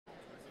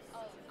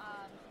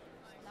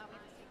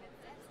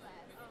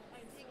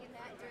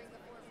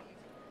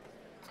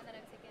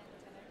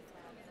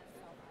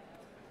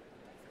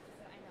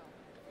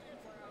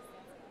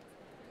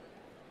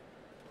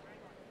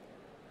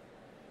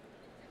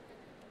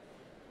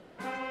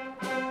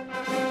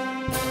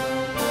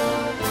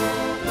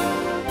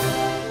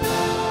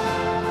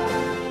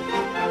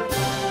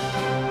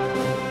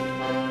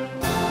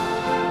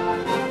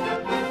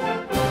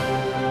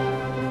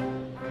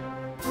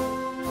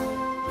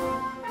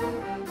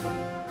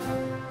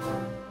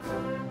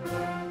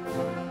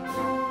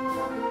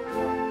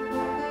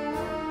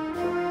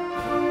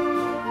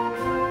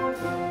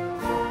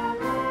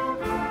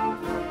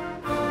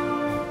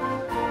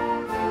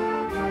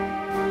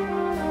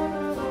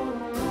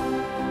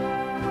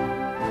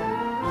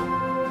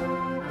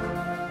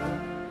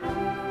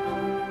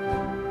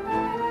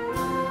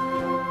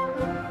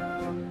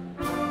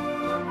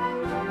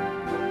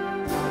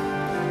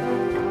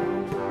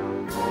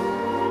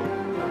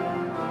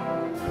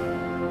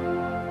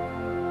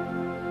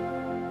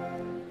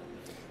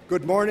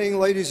Good morning,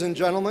 ladies and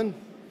gentlemen.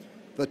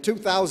 The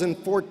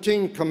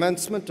 2014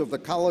 commencement of the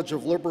College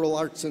of Liberal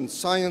Arts and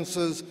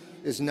Sciences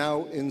is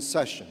now in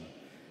session.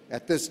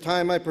 At this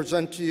time, I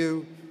present to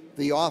you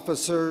the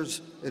officers,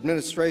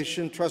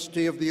 administration,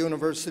 trustee of the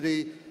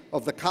University,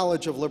 of the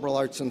College of Liberal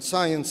Arts and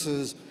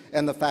Sciences,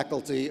 and the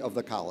faculty of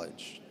the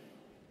college.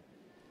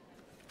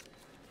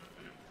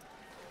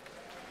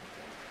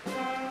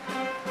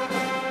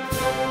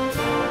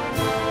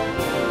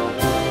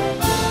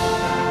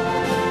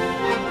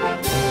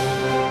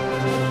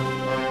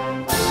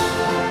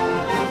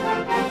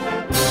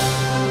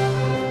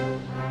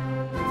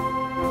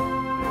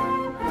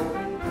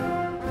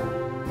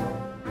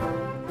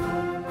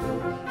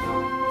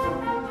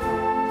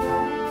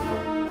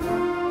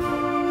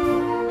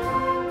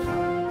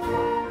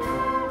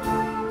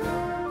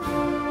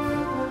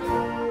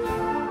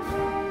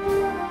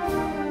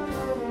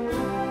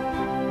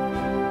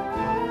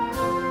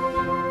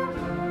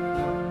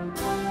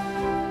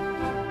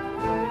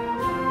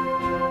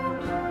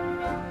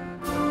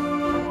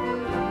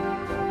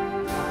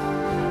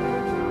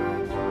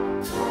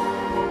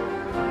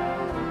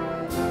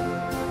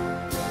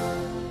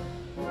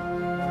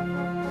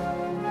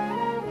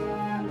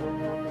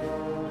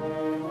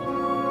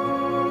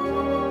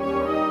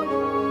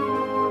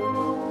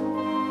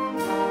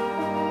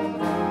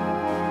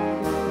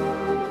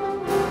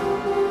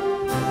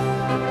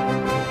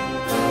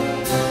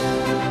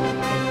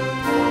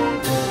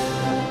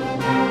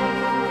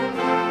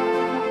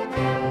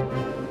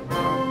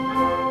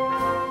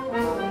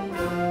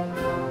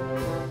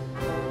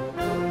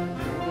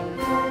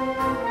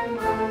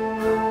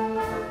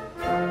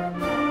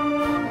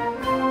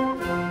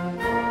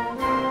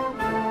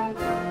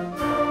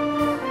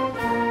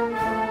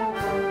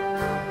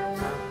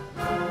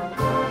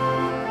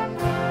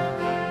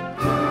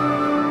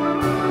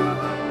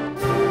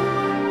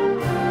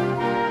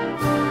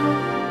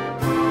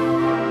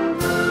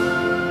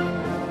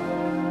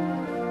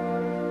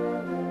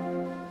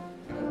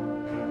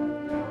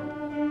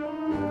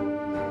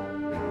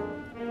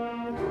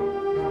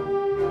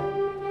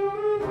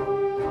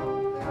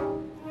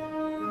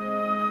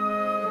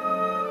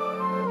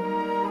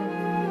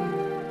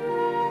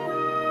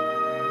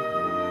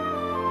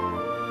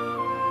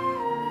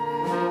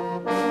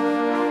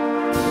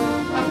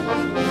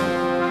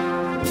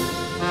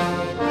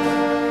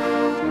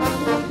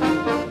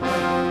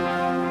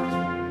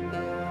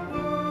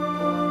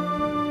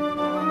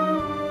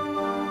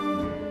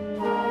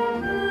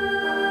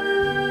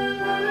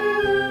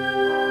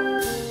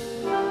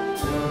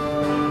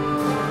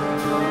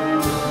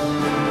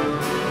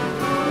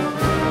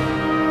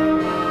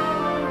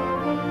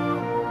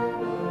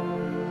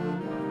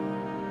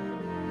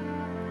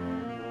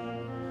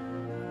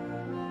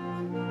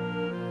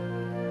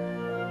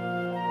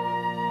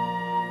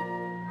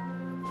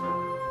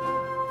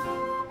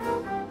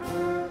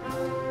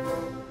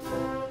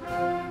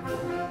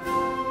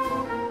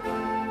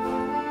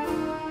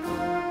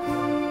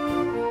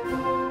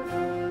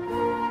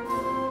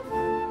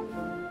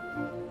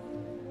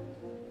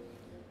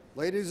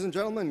 Ladies and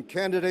gentlemen,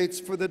 candidates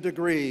for the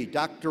degree,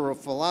 Doctor of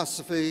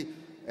Philosophy,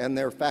 and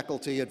their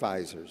faculty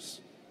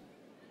advisors.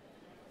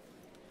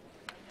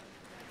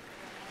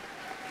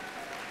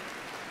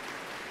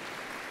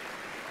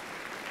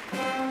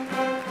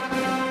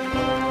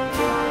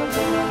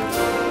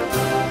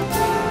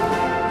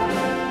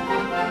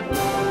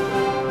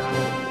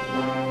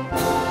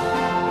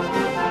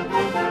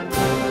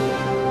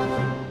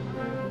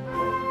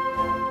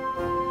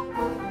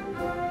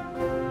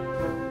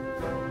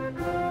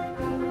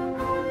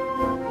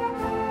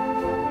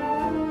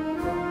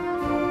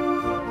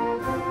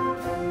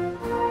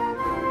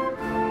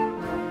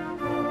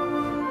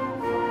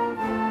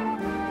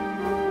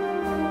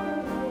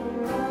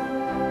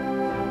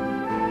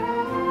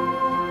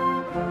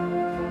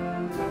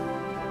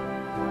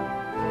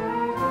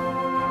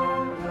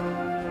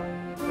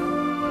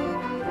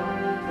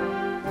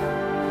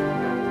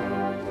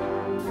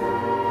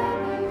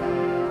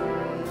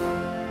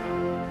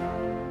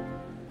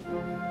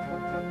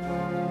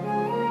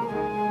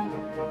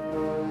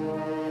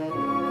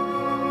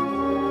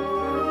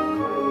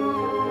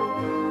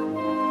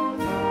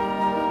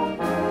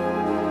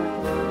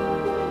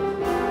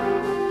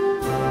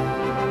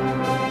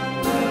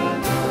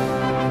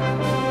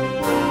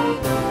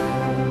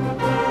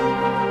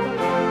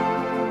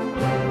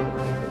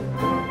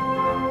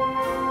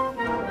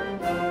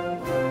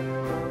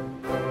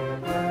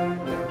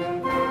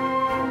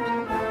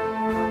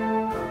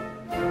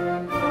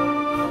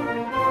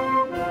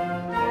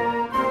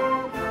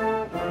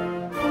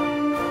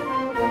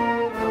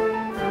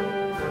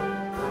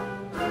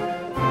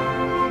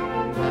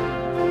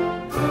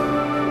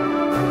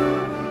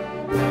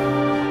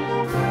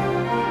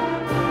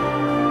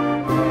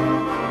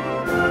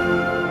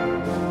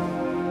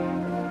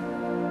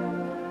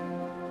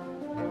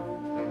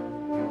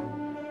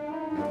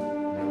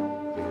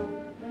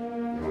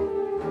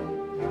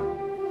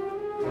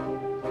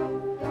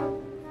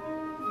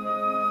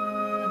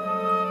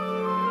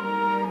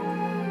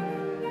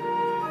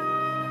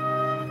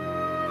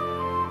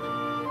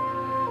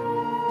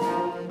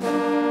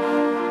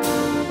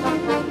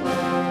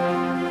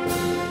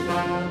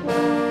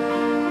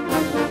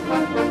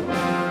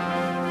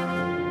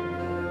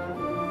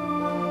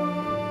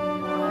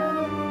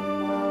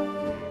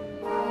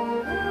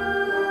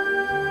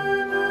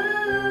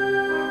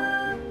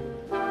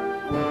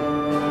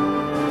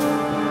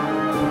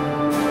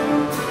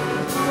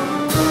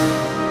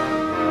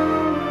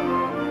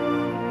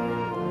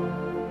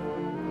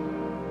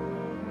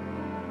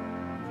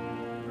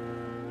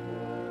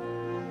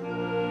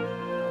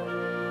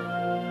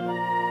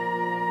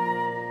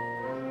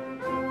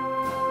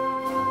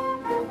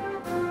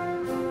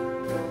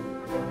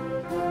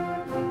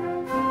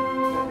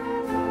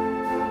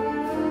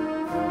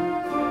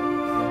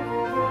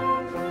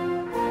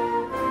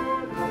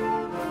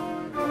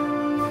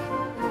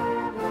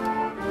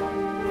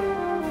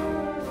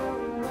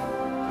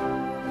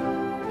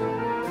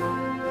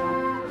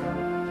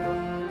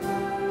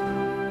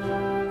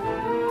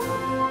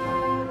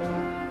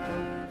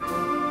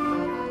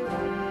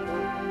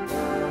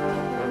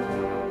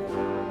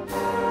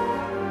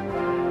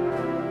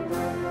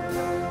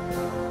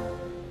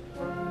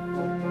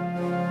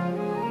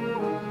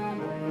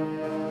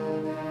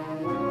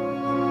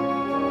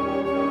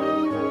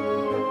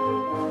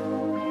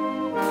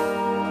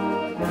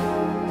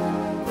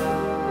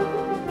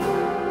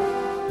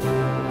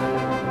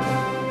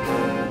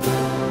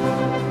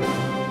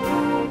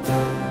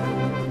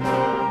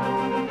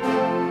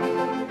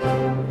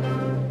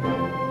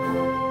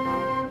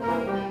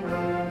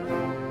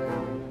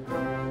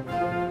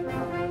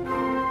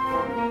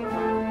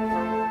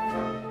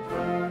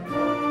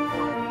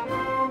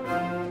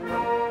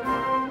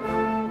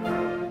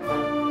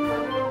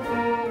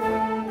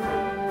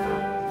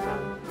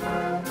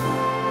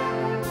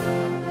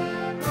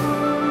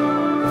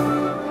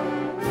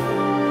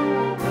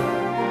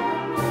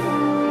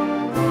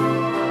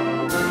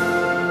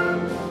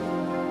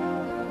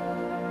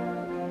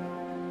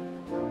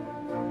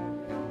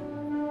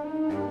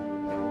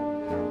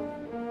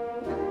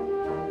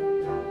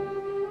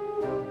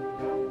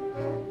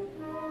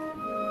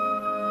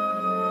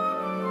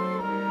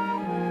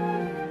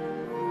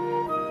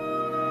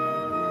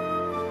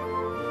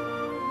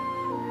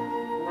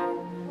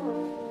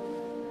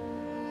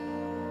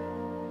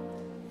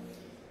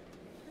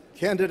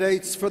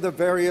 Candidates for the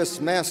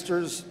various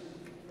master's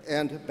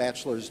and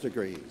bachelor's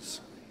degrees.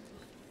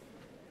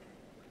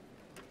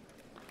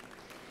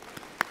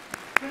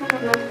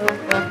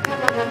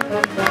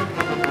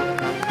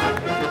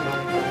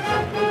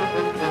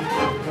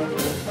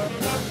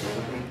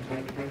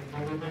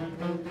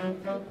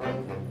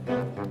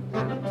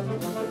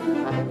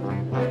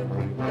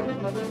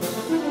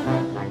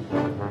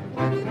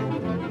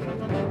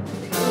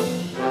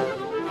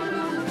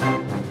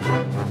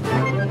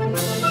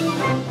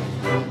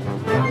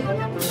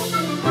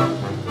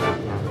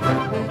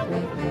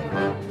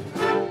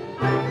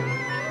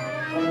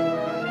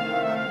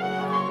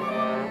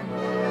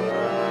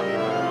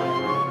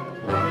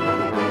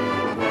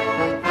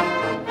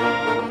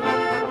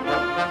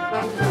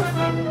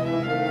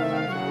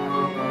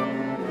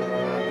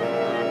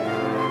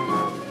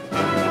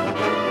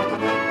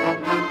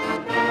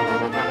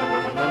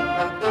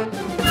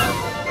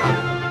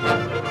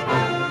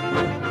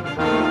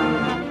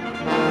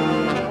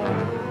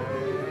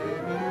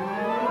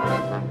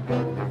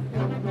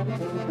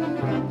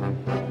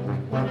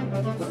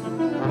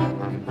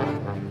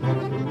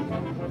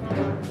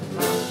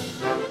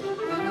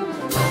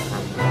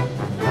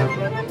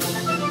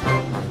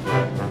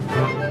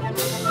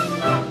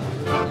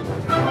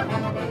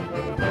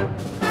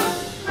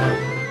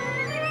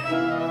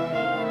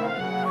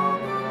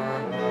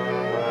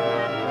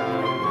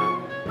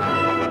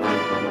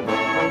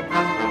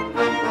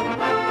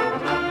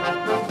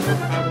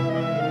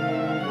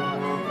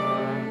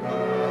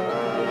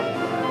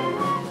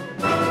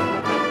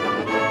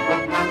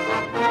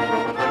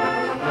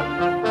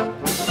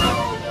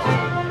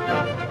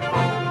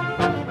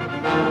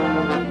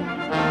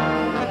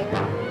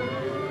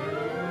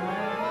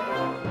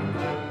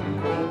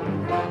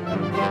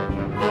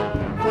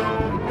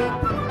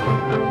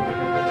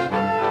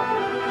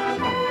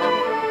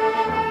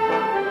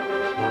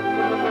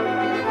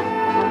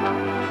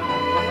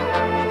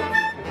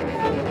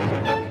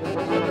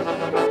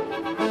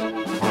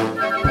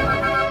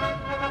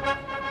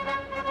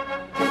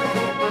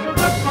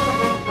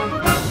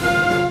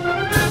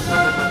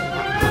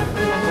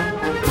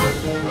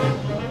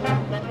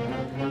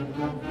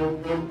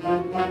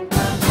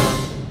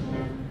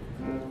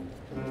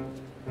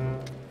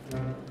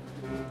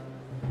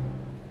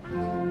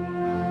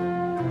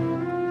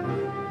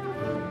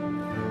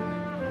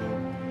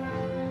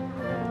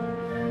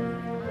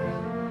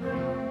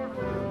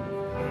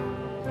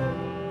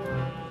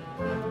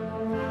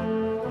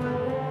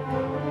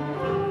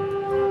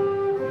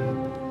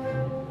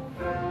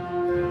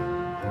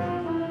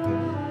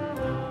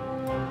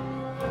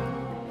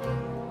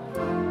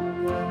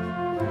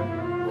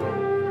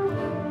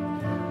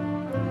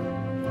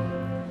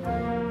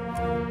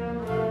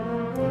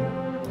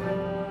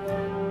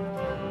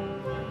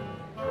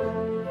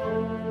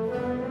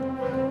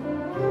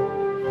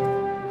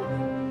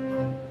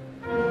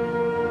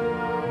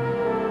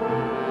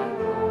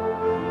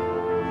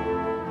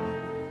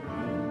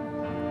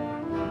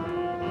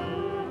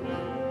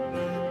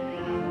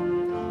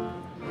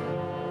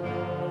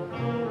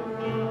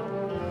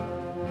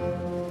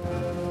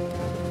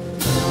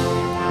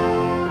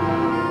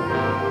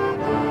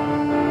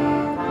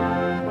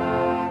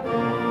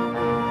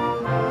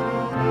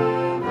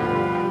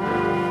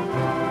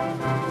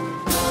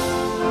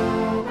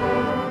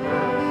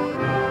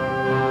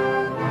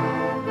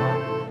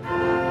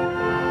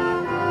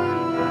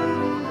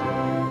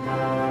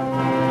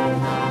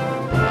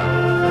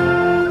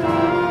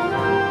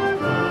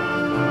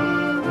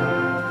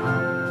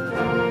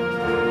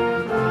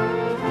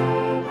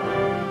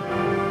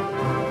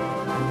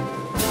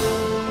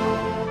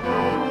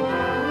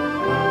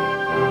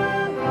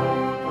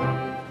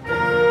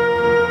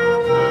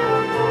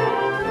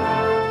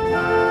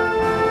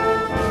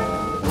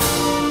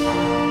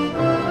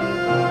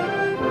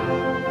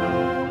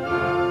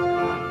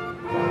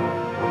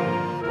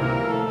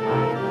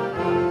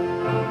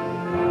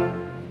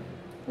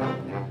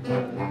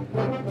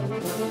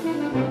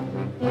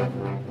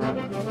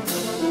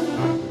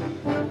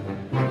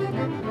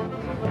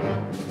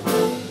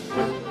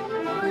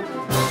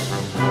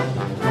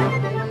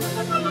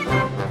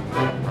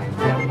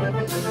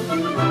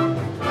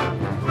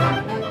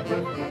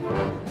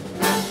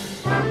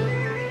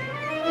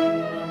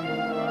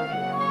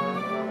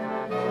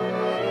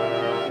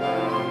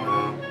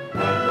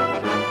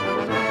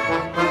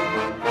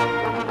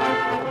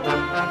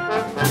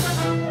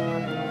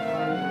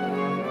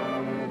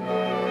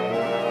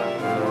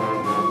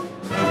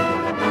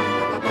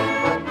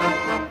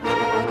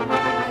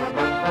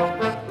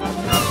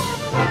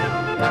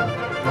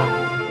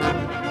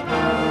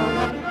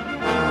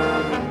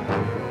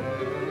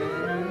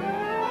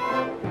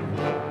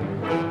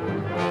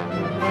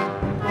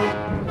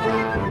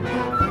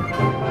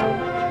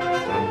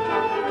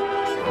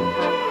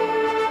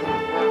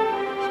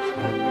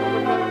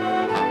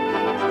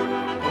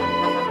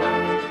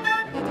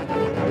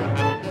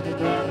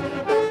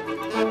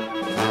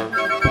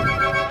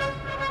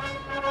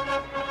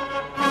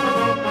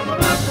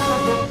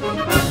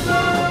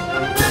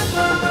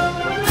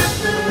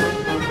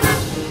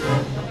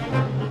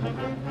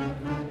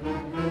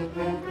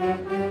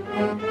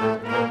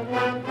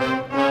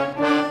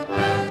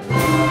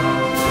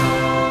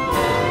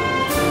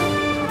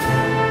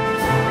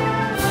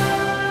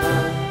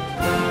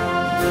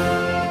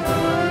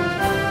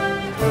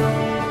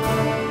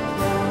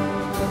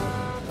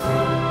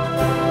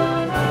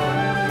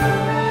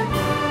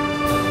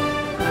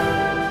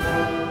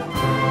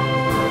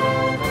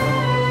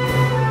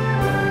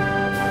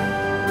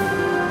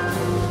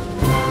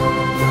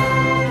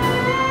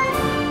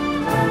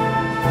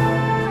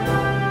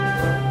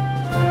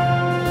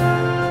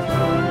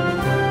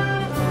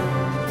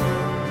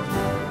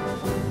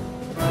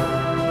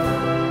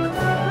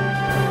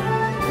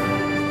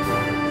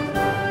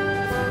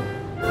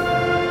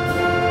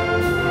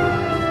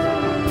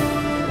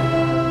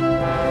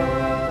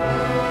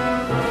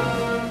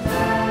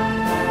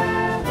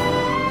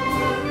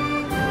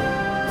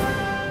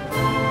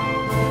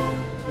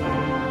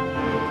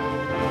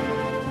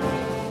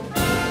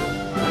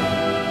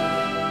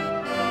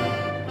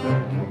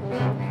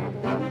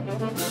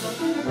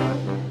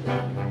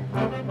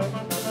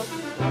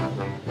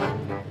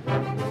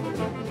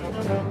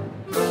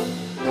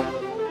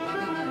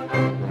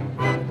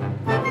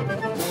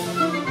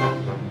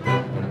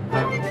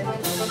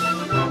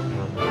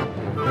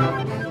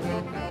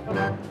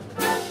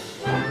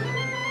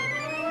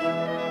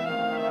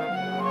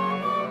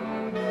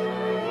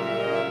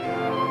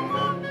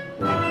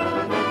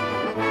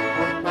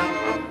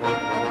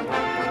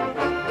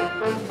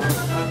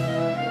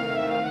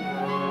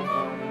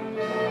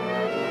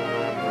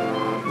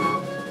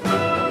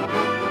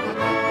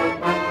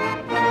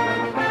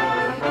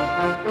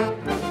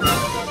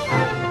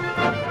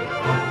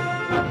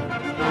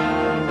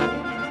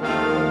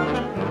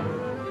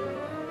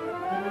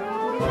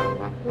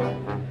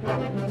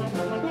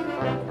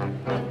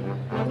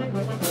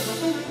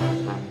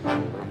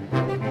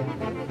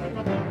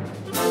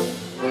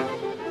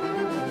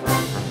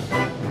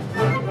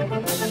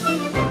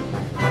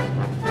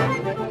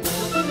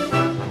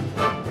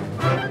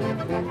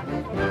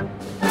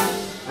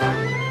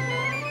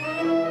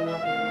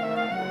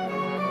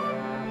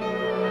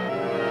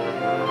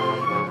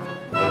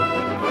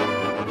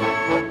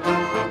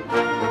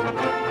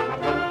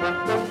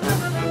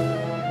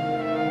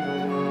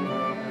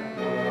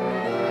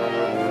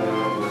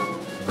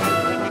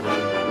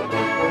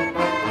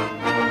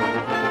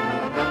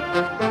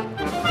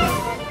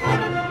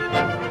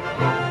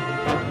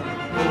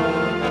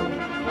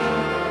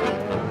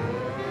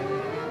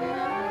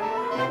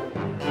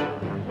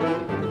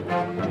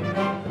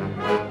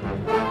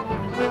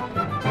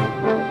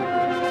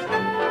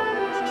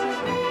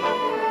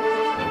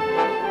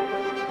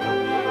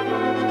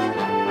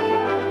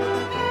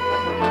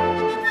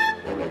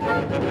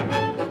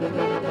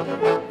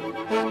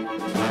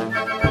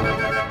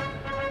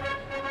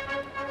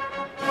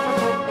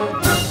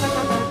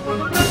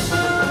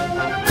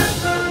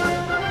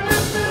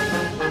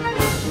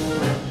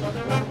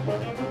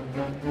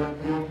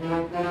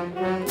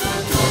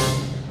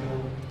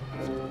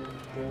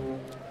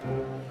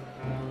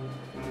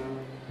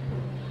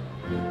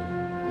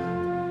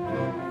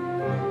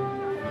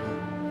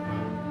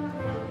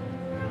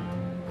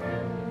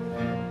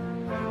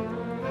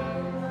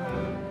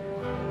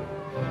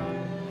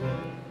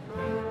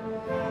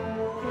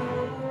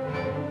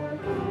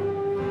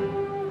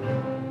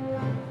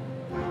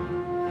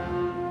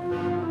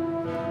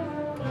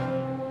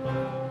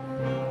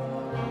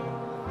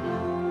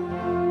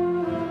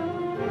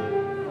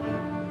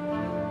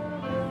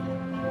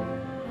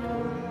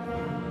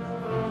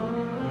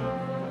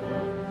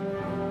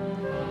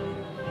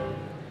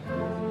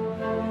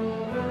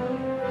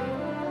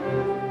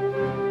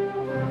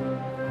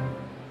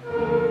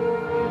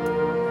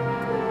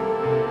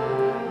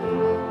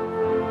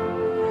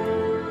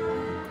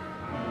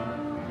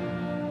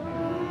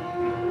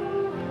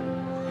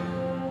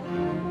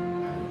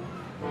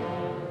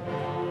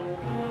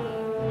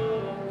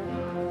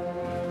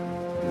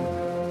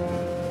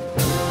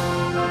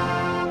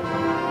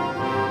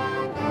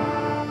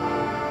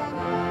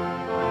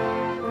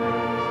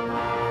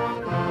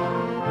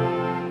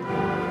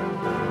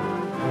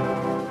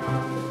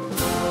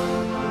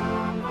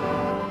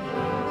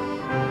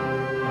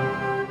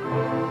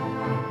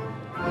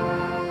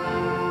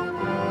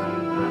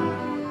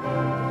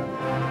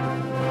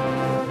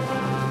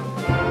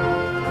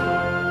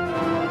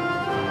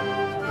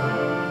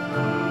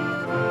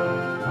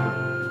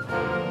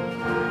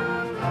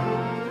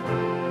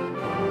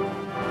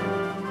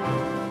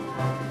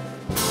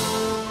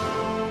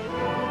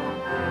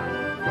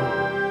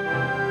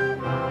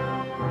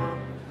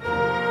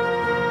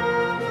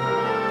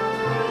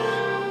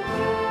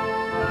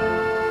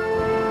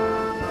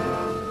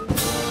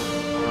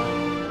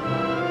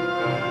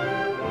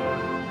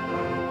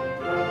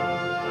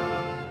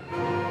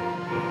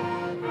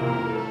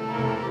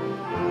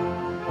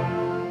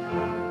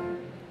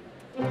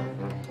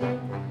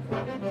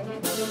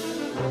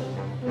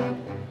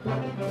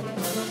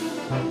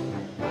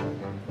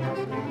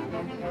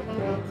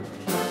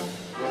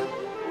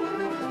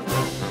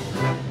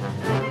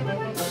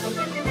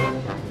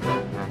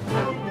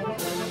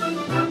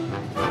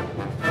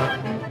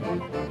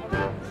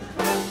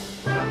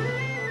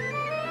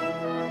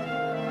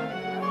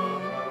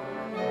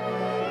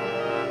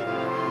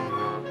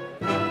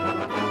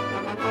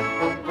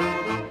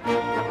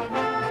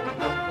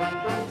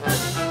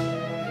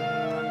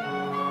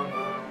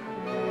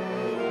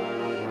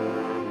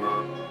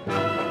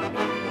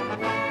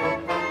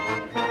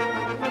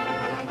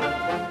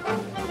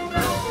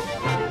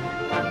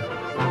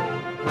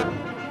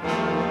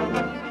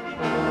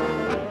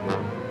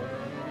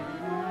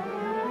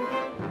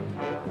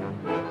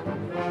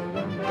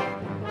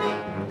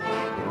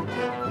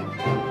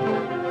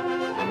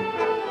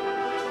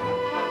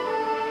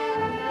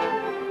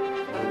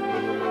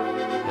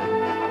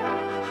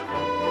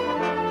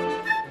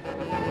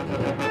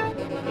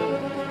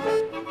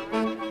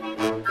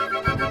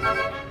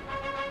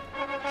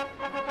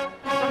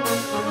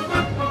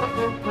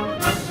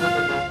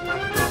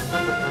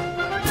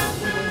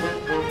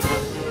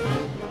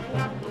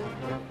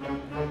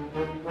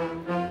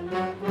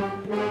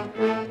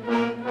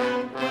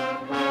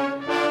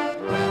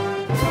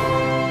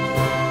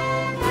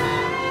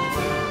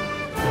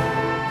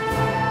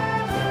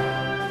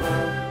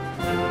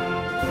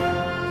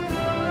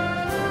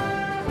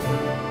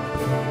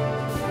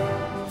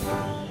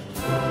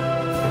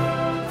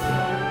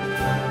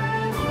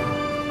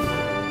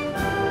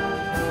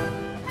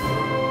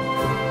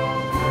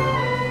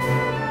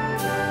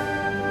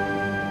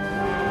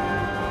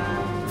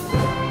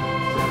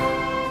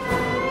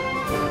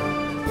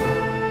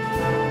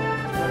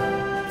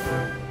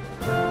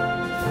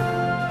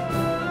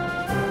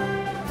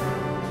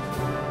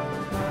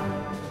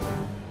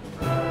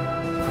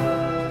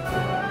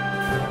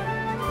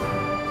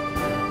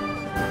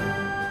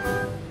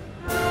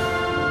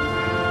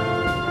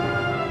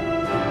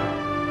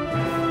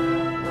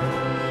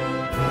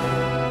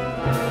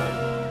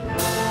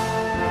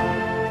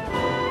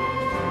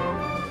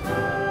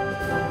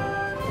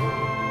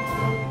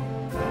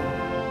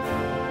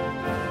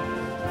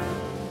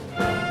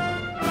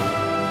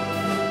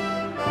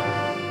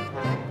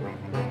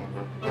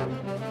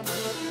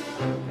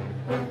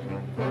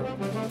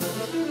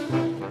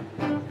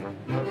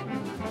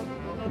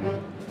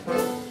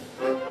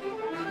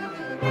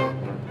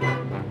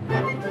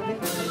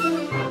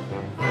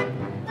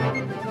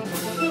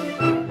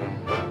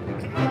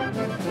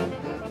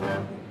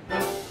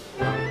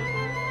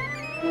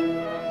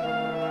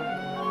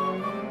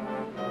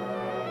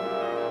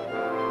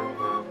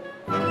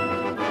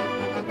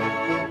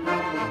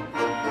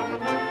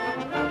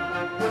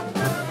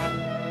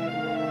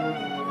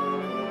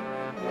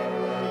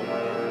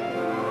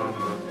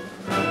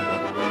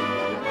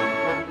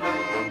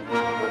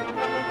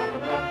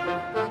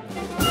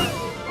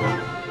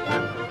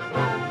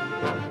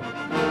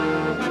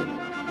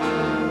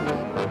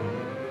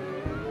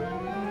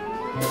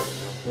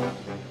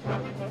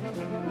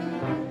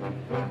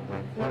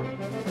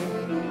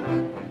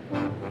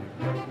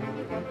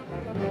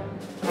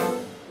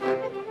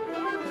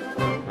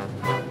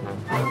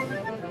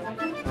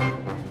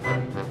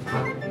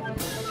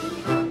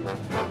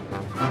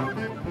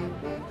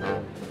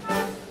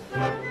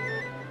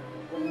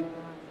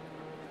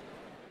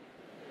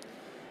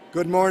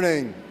 Good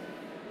morning.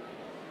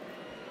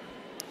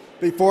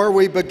 Before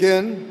we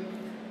begin,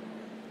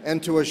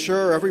 and to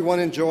assure everyone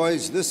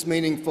enjoys this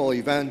meaningful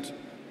event,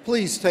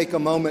 please take a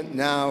moment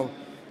now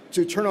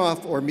to turn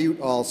off or mute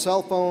all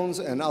cell phones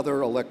and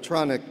other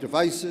electronic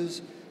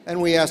devices,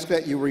 and we ask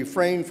that you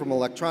refrain from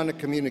electronic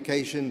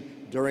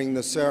communication during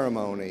the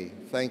ceremony.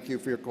 Thank you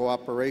for your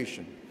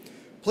cooperation.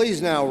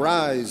 Please now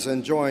rise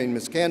and join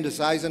Ms.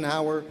 Candace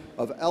Eisenhower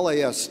of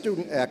LAS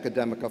Student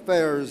Academic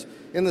Affairs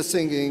in the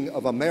singing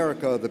of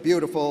America the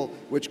Beautiful,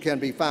 which can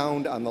be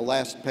found on the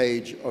last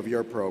page of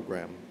your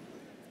program.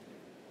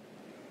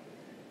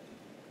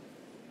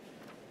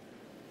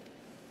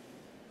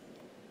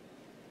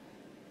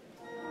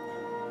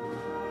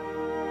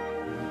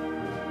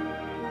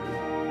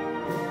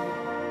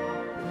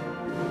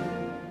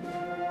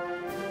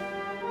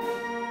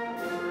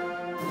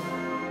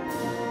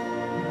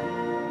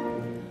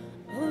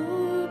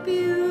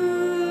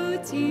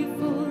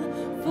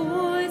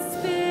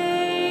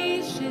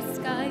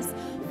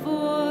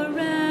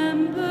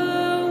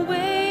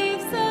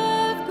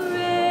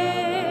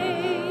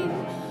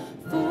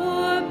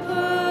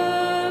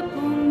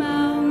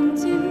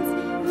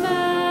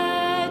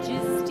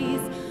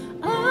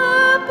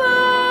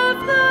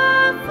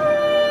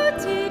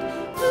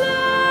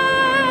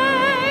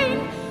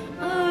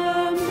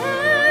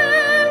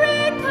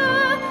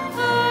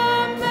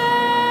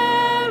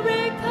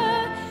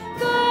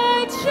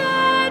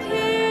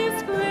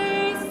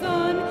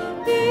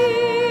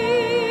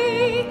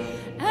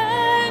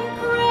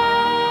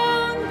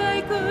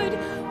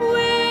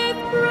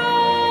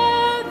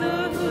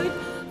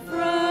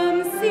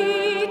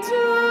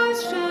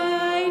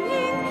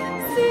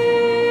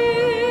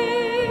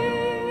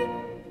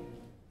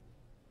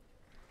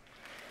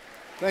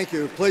 Thank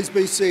you. Please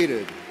be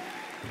seated.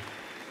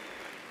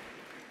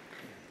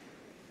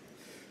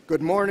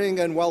 Good morning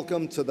and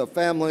welcome to the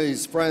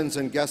families, friends,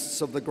 and guests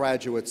of the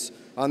graduates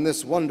on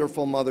this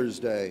wonderful Mother's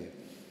Day.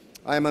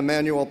 I am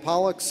Emmanuel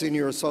Pollack,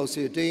 Senior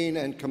Associate Dean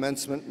and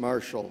Commencement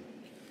Marshal.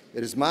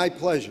 It is my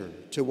pleasure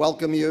to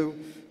welcome you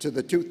to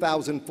the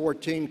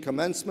 2014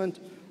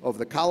 commencement of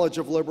the College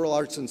of Liberal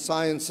Arts and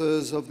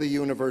Sciences of the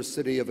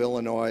University of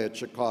Illinois at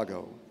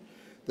Chicago.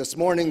 This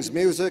morning's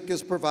music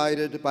is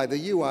provided by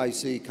the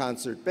UIC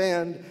Concert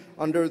Band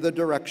under the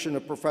direction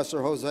of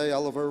Professor Jose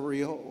Oliver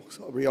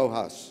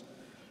Riojas.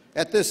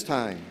 At this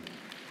time,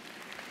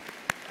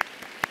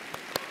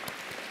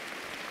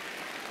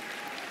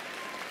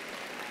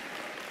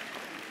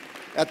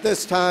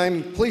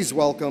 please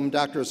welcome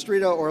Dr.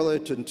 Estrida Orle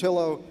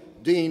Tintillo,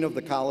 Dean of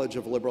the College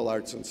of Liberal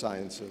Arts and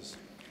Sciences.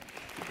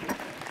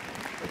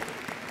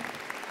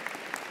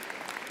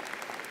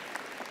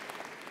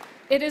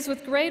 It is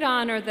with great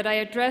honor that I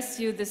address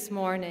you this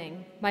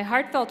morning. My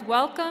heartfelt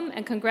welcome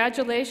and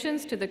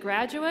congratulations to the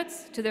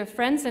graduates, to their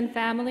friends and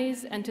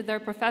families, and to their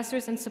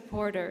professors and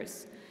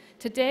supporters.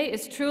 Today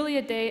is truly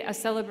a day of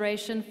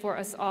celebration for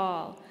us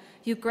all.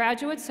 You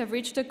graduates have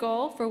reached a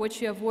goal for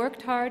which you have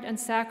worked hard and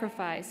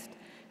sacrificed.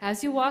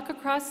 As you walk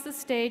across the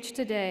stage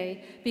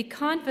today, be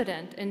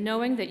confident in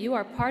knowing that you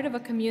are part of a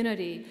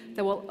community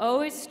that will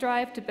always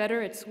strive to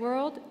better its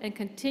world and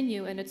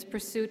continue in its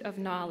pursuit of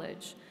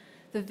knowledge.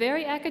 The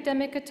very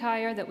academic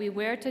attire that we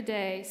wear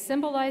today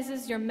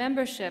symbolizes your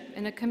membership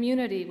in a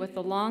community with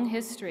a long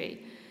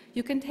history.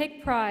 You can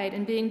take pride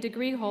in being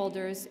degree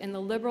holders in the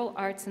liberal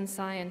arts and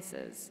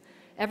sciences.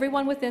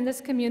 Everyone within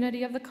this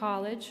community of the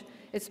college,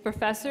 its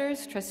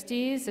professors,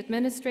 trustees,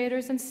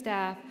 administrators, and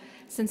staff,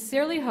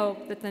 sincerely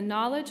hope that the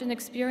knowledge and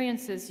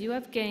experiences you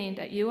have gained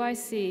at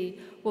UIC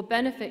will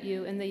benefit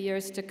you in the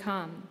years to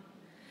come.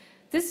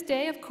 This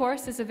day, of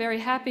course, is a very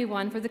happy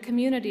one for the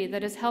community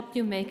that has helped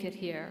you make it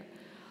here.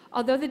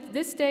 Although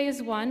this day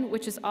is one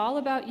which is all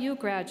about you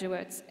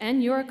graduates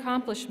and your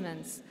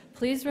accomplishments,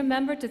 please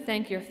remember to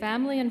thank your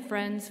family and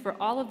friends for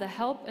all of the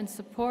help and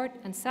support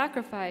and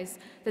sacrifice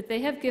that they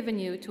have given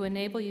you to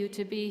enable you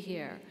to be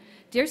here.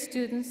 Dear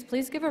students,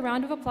 please give a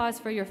round of applause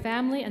for your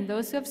family and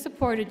those who have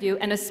supported you,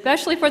 and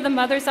especially for the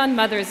mothers on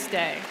Mother's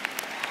Day.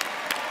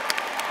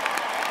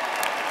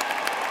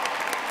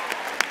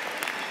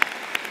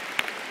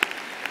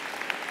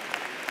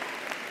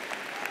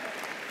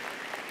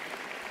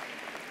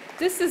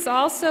 This is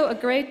also a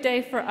great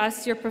day for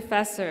us, your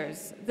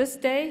professors. This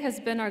day has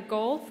been our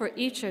goal for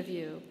each of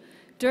you.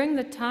 During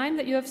the time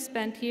that you have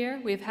spent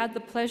here, we have had the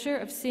pleasure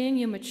of seeing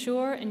you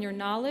mature in your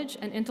knowledge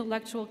and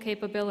intellectual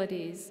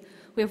capabilities.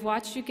 We have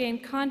watched you gain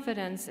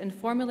confidence in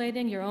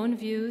formulating your own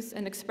views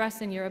and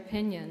expressing your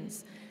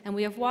opinions. And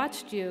we have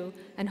watched you,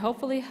 and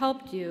hopefully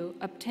helped you,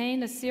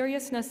 obtain a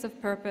seriousness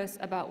of purpose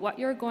about what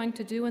you're going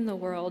to do in the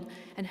world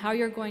and how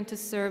you're going to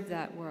serve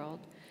that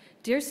world.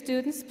 Dear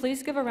students,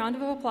 please give a round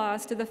of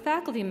applause to the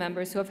faculty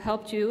members who have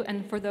helped you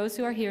and for those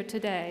who are here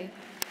today.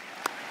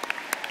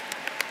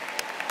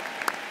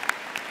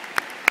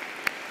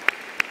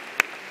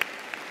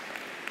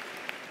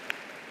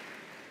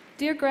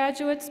 Dear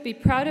graduates, be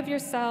proud of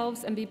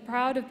yourselves and be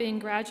proud of being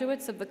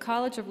graduates of the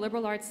College of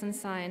Liberal Arts and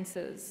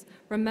Sciences.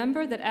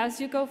 Remember that as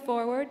you go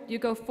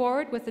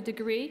forward with a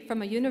degree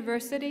from a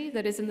university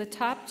that is in the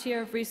top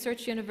tier of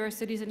research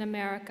universities in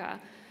America.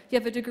 You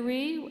have a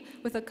degree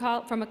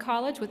from a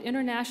college with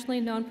internationally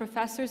known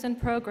professors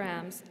and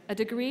programs, a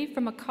degree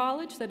from a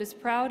college that is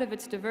proud of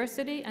its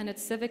diversity and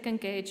its civic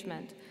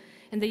engagement.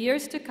 In the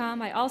years to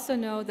come, I also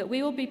know that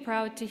we will be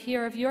proud to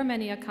hear of your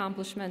many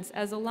accomplishments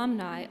as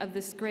alumni of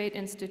this great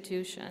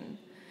institution.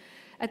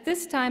 At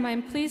this time, I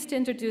am pleased to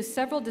introduce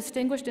several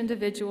distinguished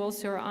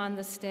individuals who are on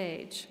the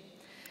stage.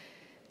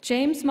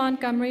 James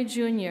Montgomery,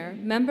 Jr.,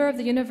 member of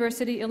the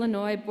University of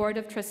Illinois Board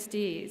of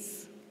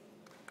Trustees.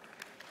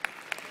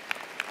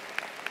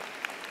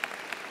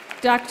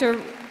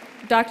 Dr.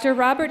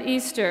 Robert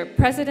Easter,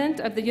 President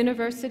of the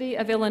University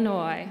of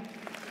Illinois.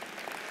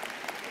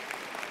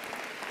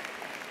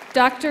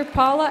 Dr.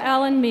 Paula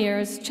Allen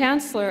Mears,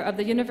 Chancellor of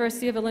the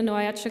University of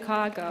Illinois at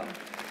Chicago.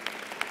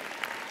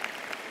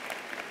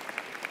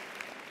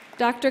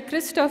 Dr.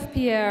 Christophe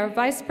Pierre,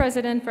 Vice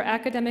President for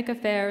Academic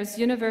Affairs,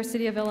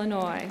 University of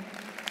Illinois.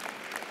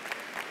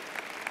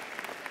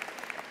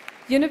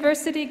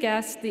 University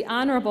guest, the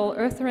Honorable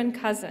Ertharin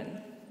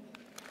Cousin.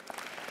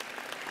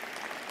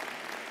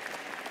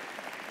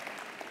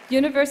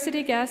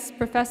 University guest,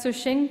 Professor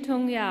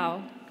Xing-Tung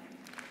Yao.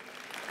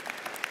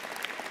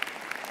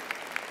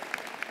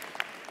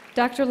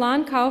 Dr.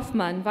 Lon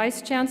Kaufman,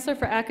 Vice Chancellor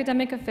for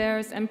Academic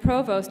Affairs and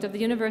Provost of the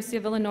University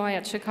of Illinois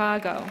at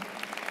Chicago.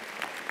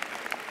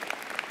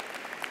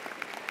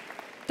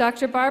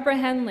 Dr. Barbara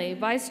Henley,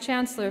 Vice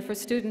Chancellor for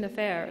Student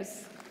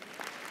Affairs.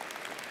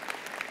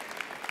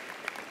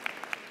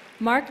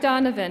 Mark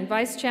Donovan,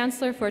 Vice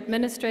Chancellor for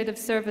Administrative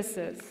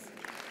Services.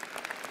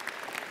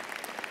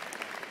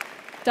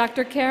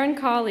 Dr. Karen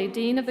Cawley,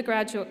 Dean of the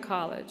Graduate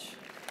College.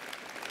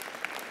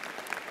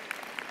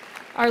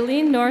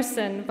 Arlene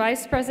Norson,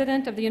 Vice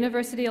President of the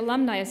University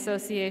Alumni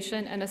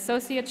Association and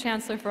Associate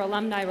Chancellor for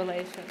Alumni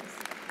Relations.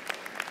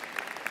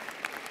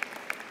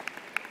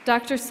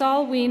 Dr.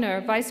 Saul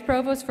Wiener, Vice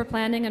Provost for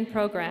Planning and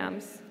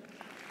Programs.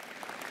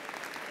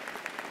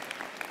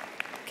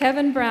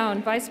 Kevin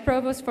Brown, Vice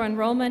Provost for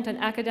Enrollment and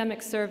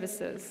Academic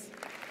Services.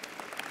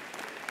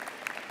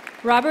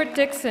 Robert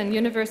Dixon,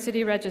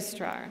 University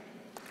Registrar.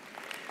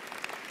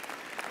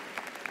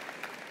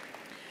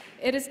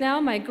 It is now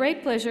my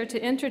great pleasure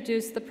to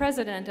introduce the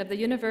President of the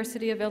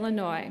University of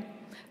Illinois,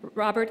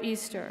 Robert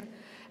Easter.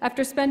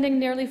 After spending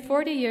nearly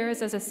 40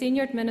 years as a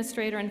senior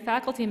administrator and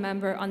faculty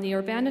member on the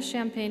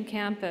Urbana-Champaign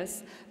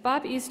campus,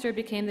 Bob Easter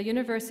became the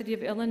University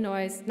of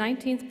Illinois'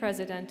 19th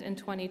president in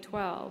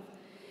 2012.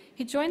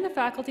 He joined the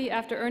faculty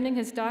after earning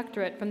his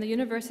doctorate from the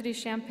University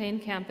Champaign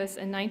campus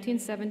in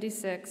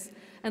 1976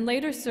 and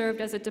later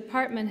served as a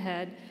department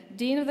head,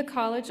 Dean of the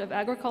College of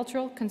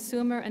Agricultural,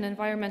 Consumer, and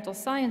Environmental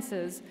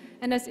Sciences,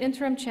 and as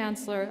interim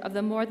chancellor of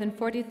the more than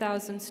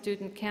 40,000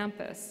 student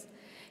campus.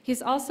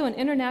 He's also an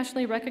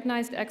internationally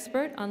recognized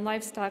expert on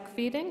livestock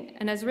feeding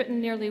and has written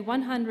nearly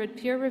 100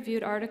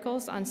 peer-reviewed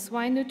articles on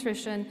swine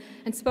nutrition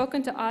and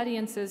spoken to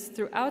audiences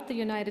throughout the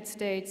United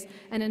States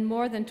and in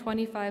more than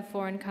 25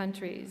 foreign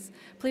countries.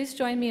 Please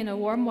join me in a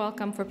warm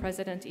welcome for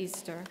President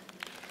Easter.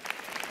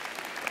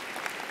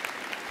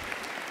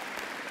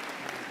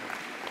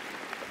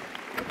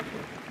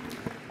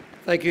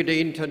 Thank you,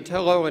 Dean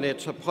Tantillo, and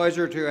it's a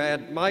pleasure to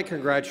add my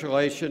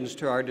congratulations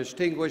to our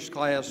distinguished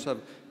class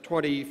of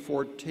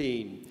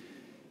 2014.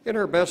 In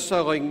her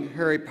best-selling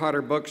Harry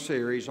Potter book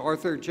series,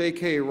 Author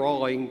J.K.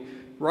 Rowling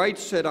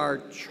writes that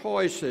our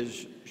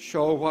choices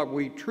show what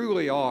we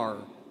truly are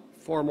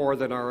far more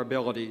than our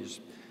abilities.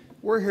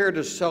 We're here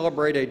to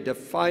celebrate a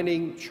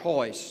defining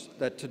choice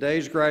that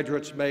today's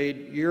graduates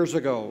made years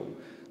ago,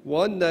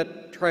 one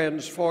that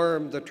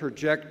transformed the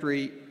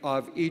trajectory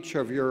of each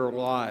of your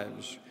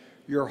lives.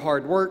 Your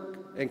hard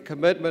work and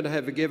commitment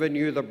have given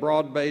you the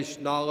broad-based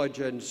knowledge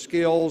and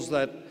skills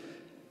that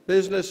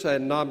business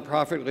and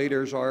nonprofit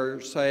leaders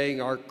are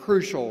saying are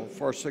crucial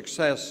for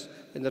success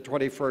in the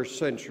 21st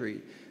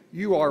century.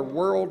 You are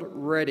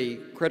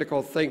world-ready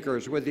critical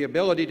thinkers with the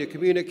ability to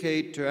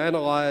communicate, to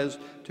analyze,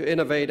 to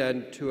innovate,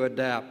 and to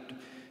adapt.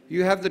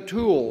 You have the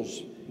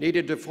tools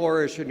needed to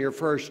flourish in your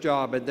first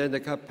job and then the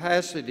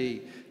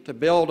capacity to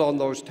build on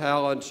those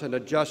talents and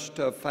adjust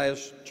to a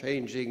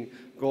fast-changing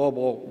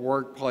global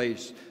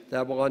workplace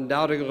that will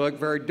undoubtedly look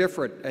very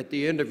different at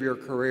the end of your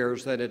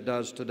careers than it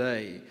does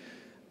today.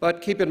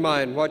 But keep in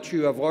mind, what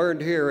you have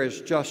learned here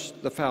is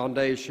just the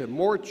foundation.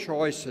 More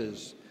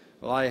choices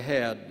lie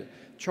ahead,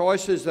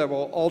 choices that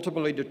will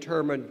ultimately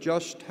determine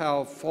just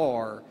how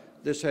far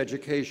this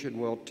education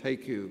will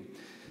take you.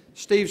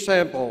 Steve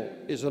Sample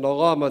is an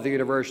alum of the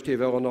University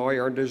of Illinois,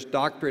 earned his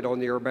doctorate on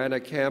the Urbana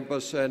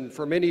campus, and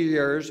for many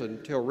years,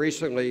 until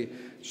recently,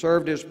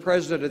 served as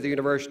president of the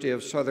University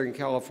of Southern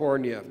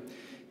California.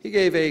 He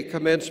gave a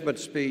commencement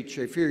speech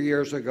a few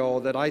years ago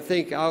that I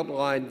think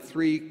outlined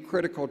three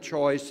critical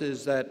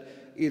choices that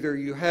either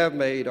you have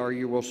made or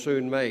you will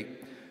soon make.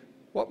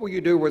 What will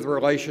you do with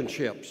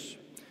relationships?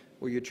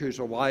 Will you choose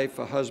a wife,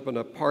 a husband,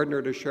 a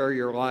partner to share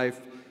your life?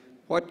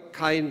 What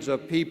kinds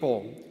of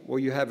people will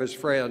you have as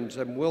friends?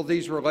 And will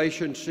these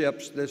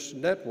relationships, this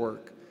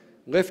network,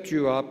 lift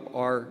you up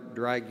or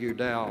drag you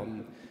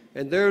down?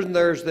 And then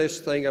there's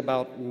this thing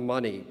about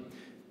money.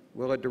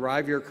 Will it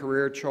derive your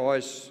career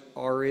choice,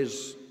 or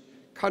is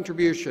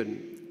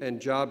contribution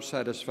and job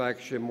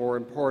satisfaction more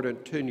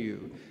important to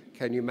you?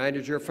 Can you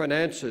manage your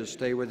finances,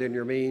 stay within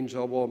your means,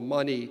 or will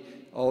money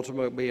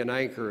ultimately be an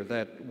anchor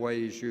that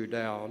weighs you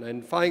down?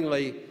 And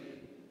finally,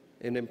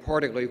 and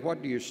importantly,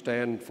 what do you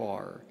stand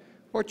for?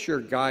 What's your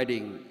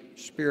guiding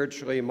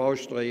spiritually,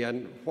 emotionally,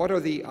 and what are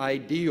the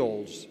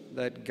ideals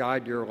that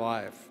guide your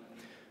life?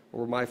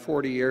 Over my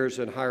 40 years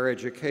in higher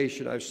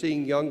education, I've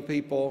seen young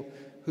people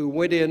who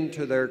went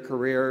into their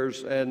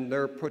careers and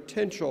their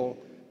potential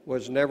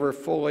was never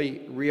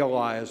fully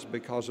realized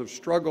because of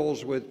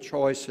struggles with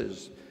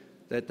choices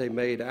that they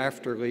made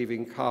after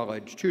leaving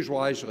college. Choose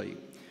wisely.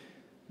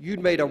 You'd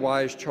made a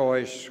wise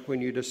choice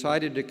when you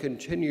decided to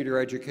continue your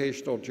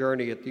educational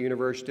journey at the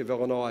University of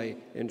Illinois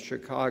in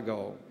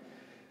Chicago.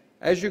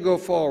 As you go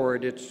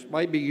forward, it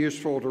might be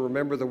useful to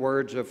remember the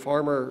words of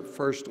former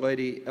First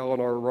Lady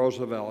Eleanor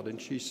Roosevelt,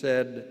 and she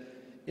said,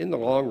 in the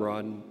long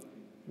run,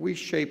 we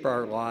shape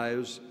our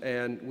lives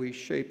and we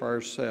shape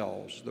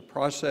ourselves. The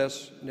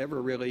process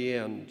never really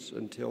ends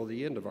until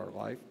the end of our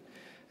life,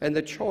 and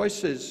the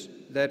choices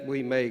that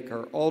we make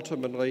are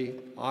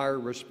ultimately our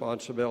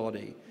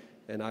responsibility,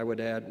 and I would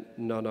add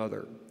none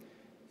other.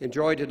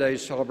 Enjoy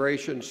today's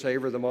celebration,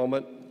 savor the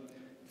moment.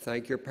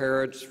 Thank your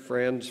parents,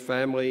 friends,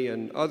 family,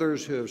 and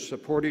others who have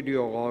supported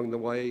you along the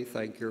way.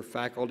 Thank your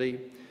faculty.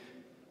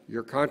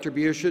 Your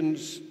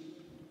contributions,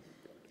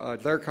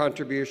 their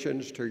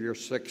contributions to your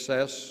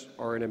success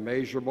are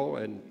immeasurable,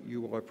 and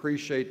you will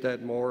appreciate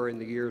that more in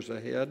the years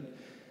ahead.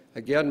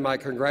 Again, my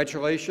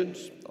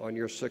congratulations on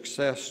your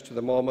success to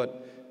the moment.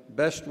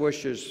 Best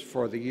wishes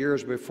for the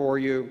years before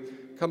you.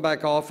 Come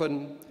back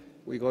often.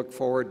 We look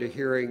forward to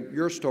hearing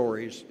your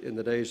stories in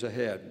the days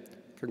ahead.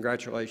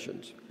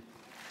 Congratulations.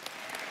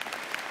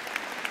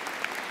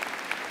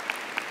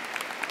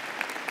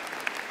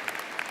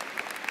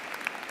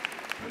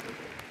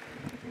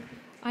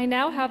 I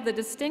now have the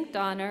distinct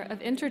honor of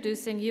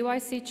introducing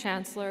UIC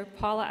Chancellor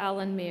Paula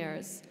Allen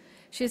Mears.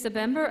 She is a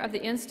member of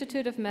the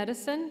Institute of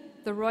Medicine,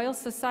 the Royal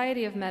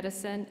Society of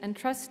Medicine, and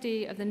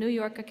trustee of the New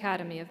York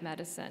Academy of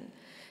Medicine.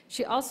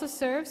 She also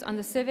serves on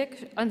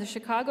the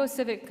Chicago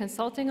Civic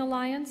Consulting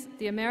Alliance,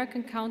 the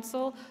American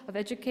Council of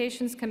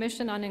Education's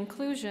Commission on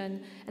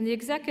Inclusion, and the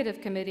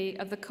Executive Committee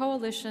of the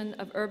Coalition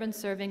of Urban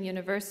Serving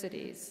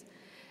Universities.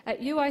 At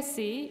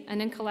UIC,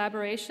 and in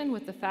collaboration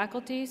with the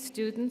faculty,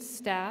 students,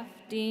 staff,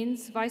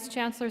 deans, vice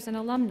chancellors, and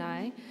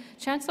alumni,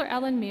 Chancellor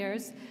Allen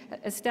Mears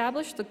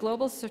established the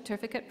Global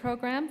Certificate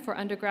Program for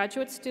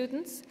undergraduate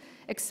students,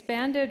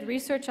 expanded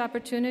research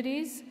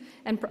opportunities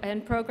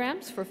and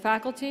programs for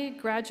faculty,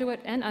 graduate,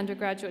 and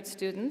undergraduate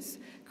students,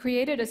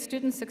 created a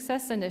Student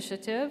Success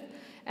Initiative,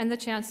 and the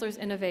Chancellor's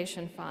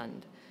Innovation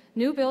Fund.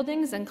 New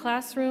buildings and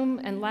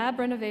classroom and lab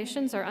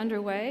renovations are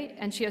underway,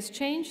 and she has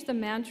changed the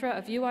mantra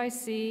of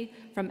UIC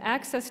from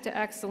access to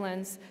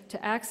excellence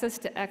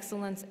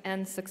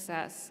and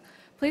success.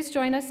 Please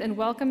join us in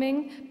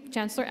welcoming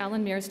Chancellor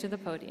Allen Mears to the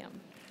podium.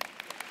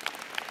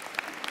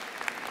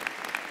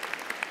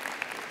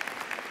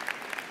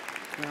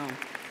 Well,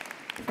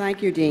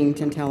 thank you, Dean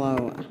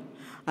Tantello.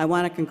 I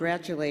want to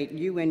congratulate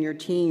you and your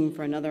team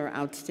for another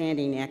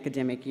outstanding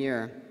academic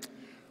year.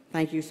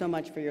 Thank you so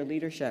much for your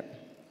leadership.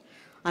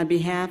 On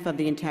behalf of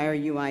the entire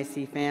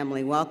UIC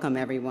family, welcome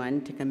everyone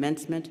to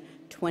Commencement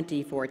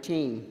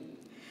 2014.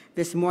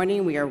 This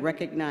morning we are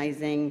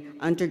recognizing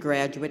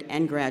undergraduate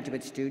and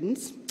graduate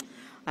students.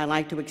 I'd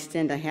like to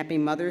extend a happy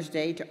Mother's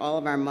Day to all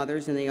of our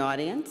mothers in the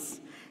audience.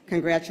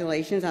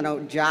 Congratulations on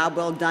a job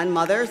well done,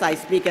 mothers. I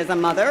speak as a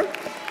mother.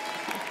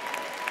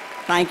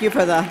 Thank you.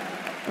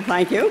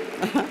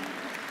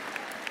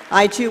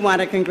 I too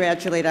want to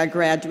congratulate our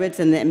graduates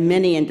and the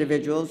many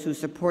individuals who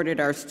supported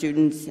our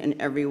students in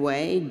every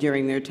way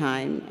during their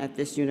time at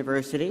this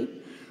university.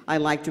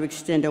 I'd like to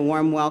extend a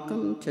warm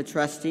welcome to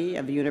Trustee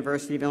of the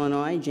University of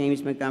Illinois,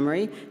 James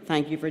Montgomery.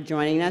 Thank you for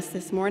joining us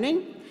this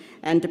morning.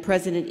 And to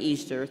President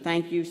Easter.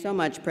 Thank you so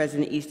much,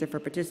 President Easter, for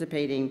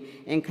participating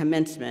in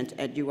commencement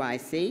at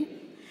UIC.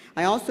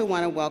 I also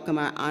want to welcome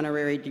our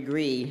honorary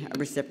degree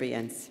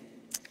recipients.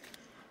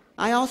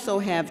 I also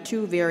have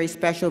two very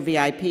special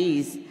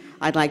VIPs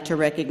I'd like to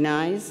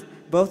recognize,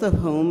 both of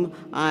whom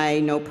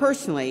I know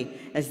personally,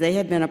 as they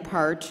have been a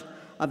part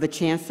of the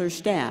Chancellor's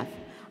staff.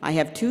 I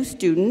have two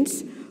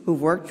students who've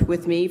worked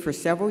with me for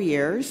several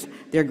years.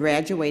 They're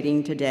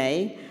graduating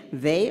today.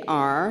 They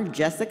are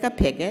Jessica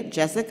Pickett,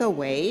 Jessica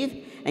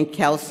wave, and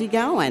Kelsey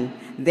Gowan.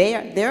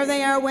 There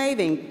they are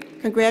waving.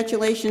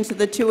 Congratulations to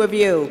the two of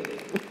you.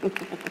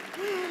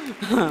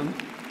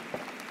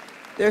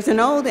 There's an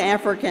old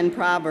African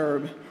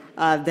proverb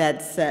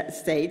that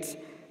states,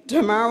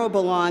 "Tomorrow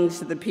belongs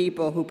to the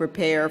people who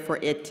prepare for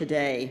it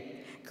today."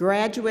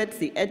 Graduates,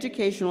 the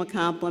educational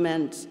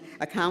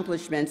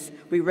accomplishments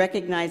we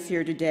recognize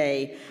here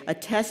today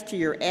attest to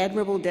your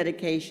admirable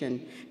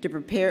dedication to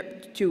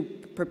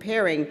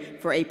preparing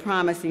for a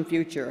promising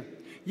future.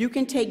 You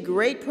can take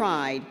great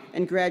pride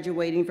in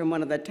graduating from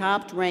one of the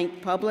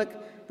top-ranked public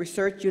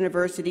research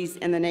universities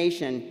in the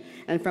nation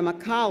and from a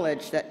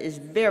college that is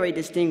very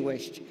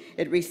distinguished.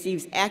 It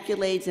receives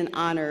accolades and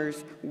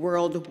honors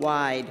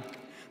worldwide.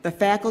 The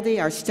faculty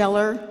are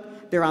stellar.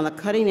 They're on the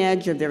cutting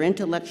edge of their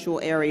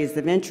intellectual areas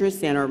of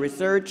interest in our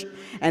research,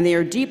 and they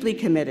are deeply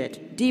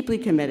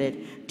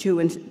committed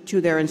to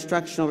their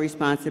instructional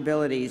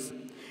responsibilities.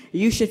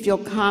 You should feel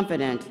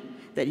confident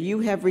that you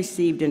have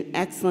received an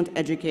excellent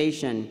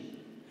education.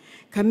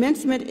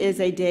 Commencement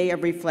is a day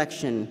of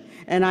reflection,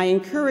 and I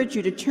encourage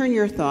you to turn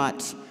your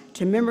thoughts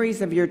to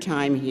memories of your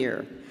time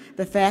here,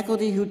 the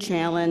faculty who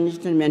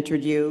challenged and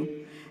mentored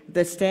you,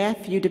 the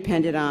staff you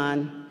depended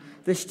on,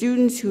 the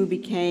students who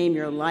became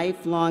your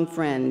lifelong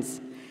friends.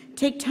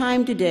 Take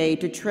time today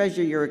to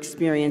treasure your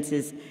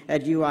experiences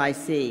at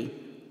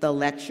UIC, the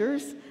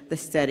lectures, the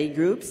study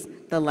groups,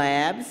 the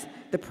labs,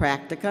 the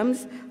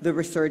practicums, the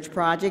research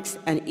projects,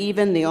 and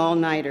even the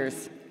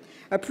all-nighters.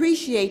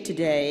 Appreciate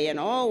today and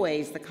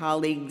always the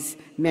colleagues,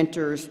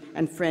 mentors,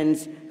 and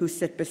friends who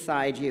sit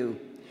beside you.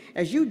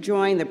 As you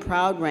join the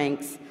proud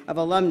ranks of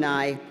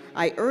alumni,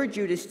 I urge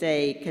you to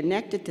stay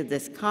connected to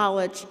this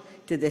college,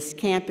 to this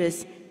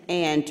campus,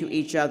 and to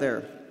each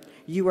other.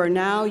 You are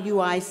now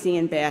UIC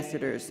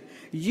ambassadors.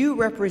 You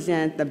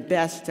represent the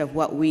best of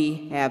what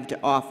we have to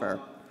offer.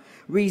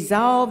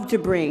 Resolved to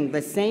bring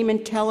the same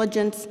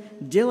intelligence,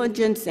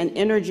 diligence, and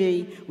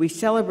energy we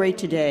celebrate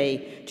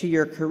today to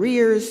your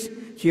careers,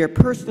 to your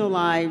personal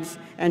lives,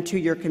 and to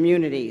your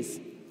communities.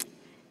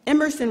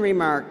 Emerson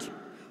remarked,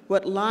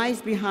 "What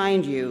lies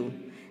behind you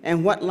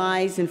and what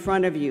lies in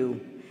front of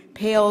you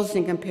pales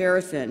in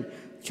comparison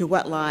to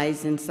what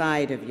lies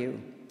inside of you."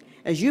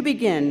 As you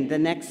begin the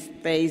next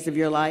phase of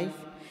your life,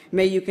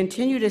 may you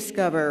continue to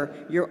discover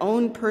your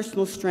own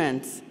personal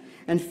strengths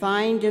and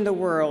find in the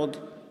world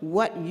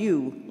what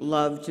you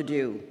love to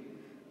do.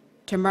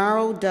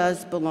 Tomorrow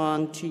does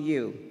belong to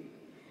you,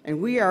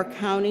 and we are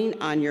counting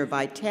on your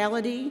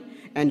vitality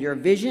and your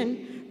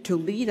vision to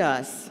lead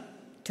us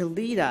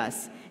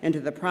into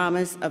the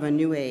promise of a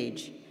new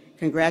age.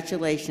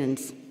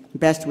 Congratulations.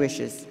 Best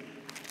wishes.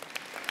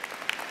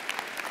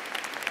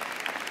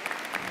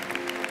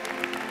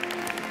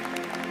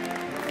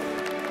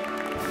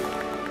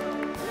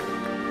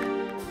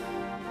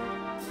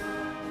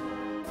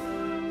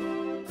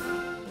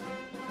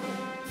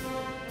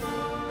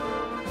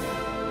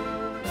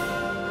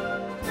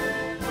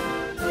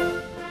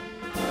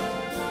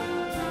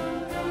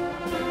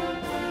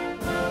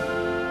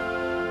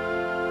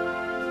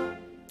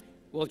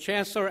 Will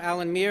Chancellor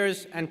Alan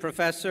Mears and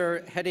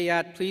Professor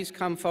Hedayat please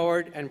come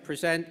forward and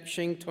present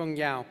Xing-Tung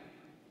Yao.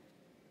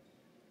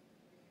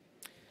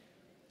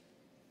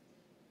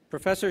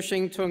 Professor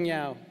Xing-Tung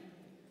Yao,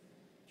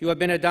 you have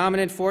been a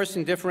dominant force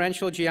in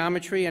differential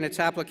geometry and its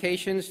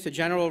applications to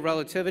general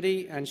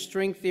relativity and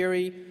string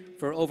theory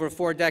for over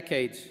 4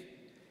 decades.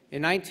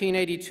 In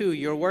 1982,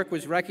 your work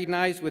was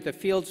recognized with the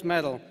Fields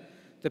Medal,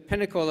 the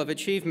pinnacle of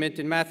achievement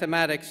in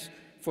mathematics,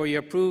 for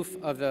your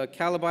proof of the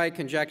Calabi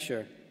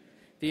conjecture.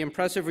 The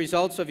impressive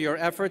results of your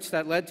efforts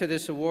that led to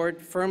this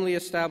award firmly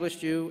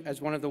established you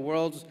as one of the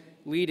world's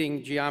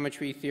leading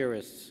geometry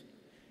theorists.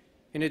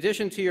 In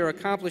addition to your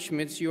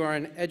accomplishments, you are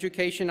an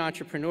education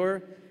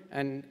entrepreneur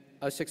and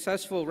with a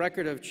successful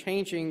record of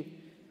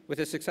changing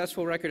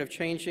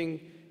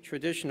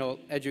traditional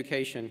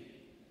education.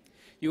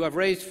 You have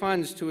raised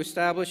funds to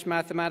establish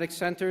mathematics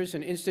centers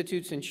and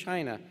institutes in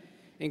China,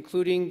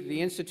 including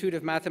the Institute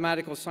of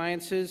Mathematical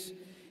Sciences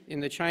in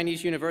the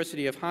Chinese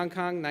University of Hong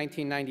Kong,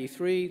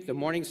 1993, the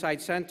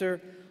Morningside Center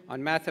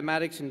on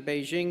Mathematics in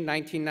Beijing,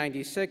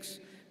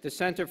 1996, the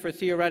Center for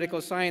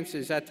Theoretical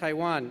Sciences at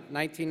Taiwan,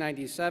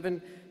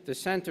 1997, the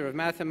Center of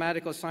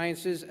Mathematical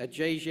Sciences at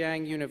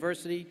Zhejiang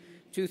University,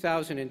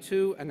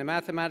 2002, and the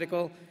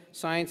Mathematical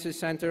Sciences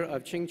Center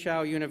of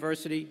Qingqiao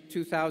University,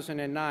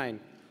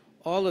 2009.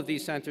 All of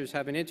these centers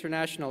have an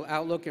international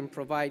outlook and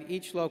provide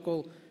each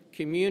local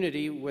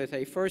community with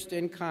a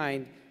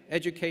first-in-kind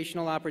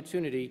educational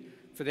opportunity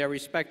for their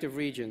respective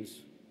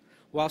regions.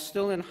 While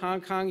still in Hong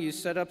Kong, you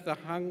set up the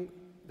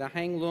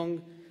Hang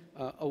Lung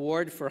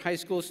Award for high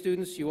school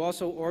students. You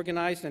also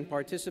organized and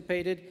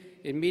participated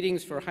in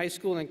meetings for high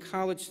school and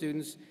college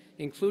students,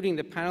 including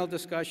the panel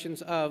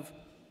discussions of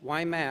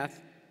Why Math?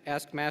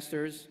 Ask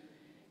Masters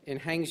in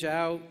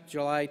Hangzhou,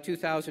 July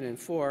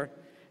 2004,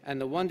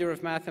 and The Wonder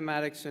of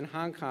Mathematics in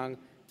Hong Kong,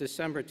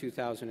 December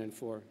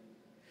 2004.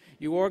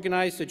 You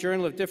organized the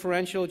Journal of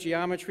Differential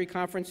Geometry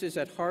conferences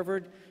at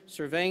Harvard,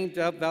 surveying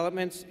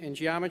developments in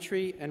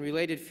geometry and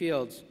related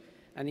fields,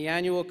 and the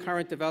annual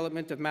Current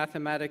Development of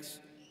Mathematics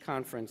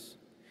conference.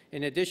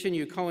 In addition,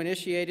 you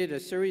co-initiated a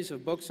series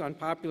of books on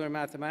popular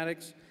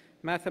mathematics,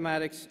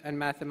 and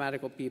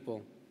mathematical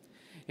people.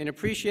 In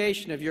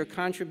appreciation of your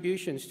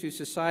contributions to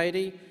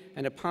society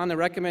and upon the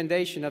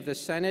recommendation of the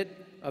Senate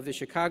of the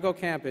Chicago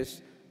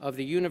campus, of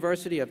the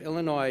University of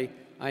Illinois,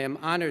 I am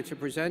honored to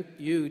present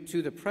you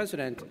to the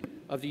President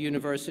of the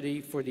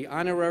University for the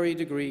honorary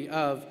degree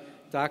of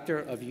Doctor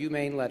of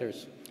Humane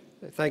Letters.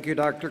 Thank you,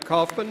 Dr.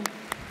 Kaufman.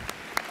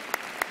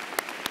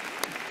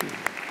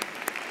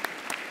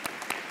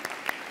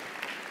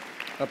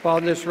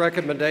 Upon this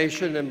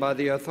recommendation and by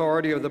the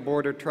authority of the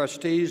Board of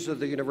Trustees of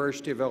the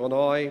University of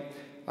Illinois,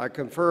 I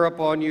confer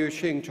upon you,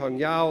 Xing-Chung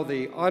Yao,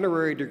 the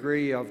honorary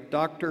degree of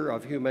Doctor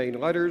of Humane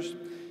Letters,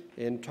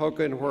 in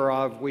token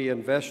whereof we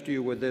invest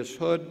you with this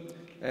hood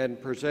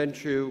and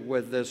present you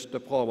with this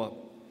diploma.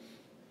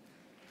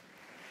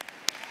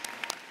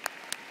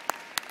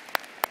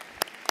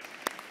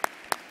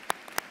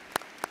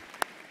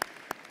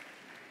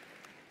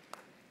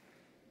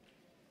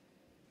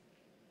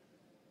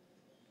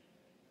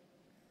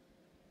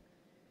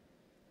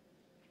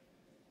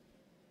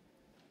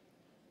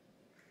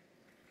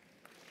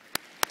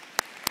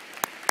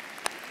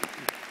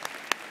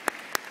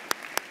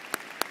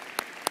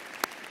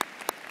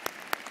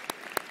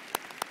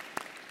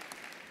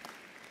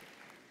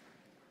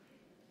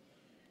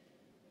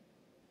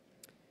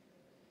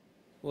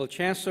 Will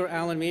Chancellor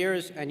Alan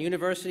Mears and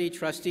University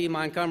Trustee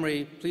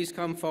Montgomery please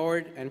come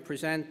forward and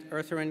present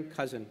Ertharin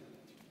Cousin.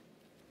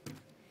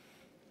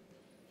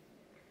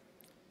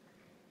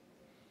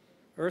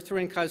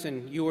 Ertharin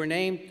Cousin, you were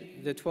named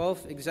the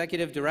 12th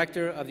Executive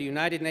Director of the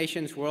United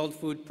Nations World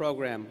Food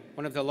Program,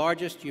 one of the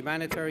largest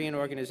humanitarian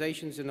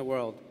organizations in the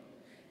world,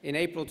 in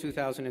April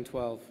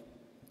 2012.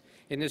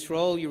 In this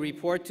role, you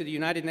report to the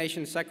United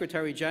Nations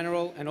Secretary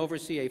General and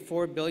oversee a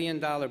 $4 billion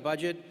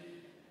budget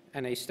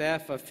and a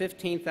staff of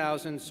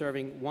 15,000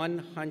 serving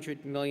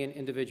 100 million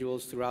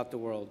individuals throughout the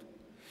world.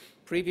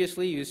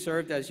 Previously, you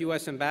served as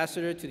U.S.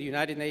 Ambassador to the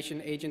United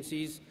Nations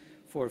Agencies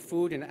for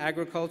Food and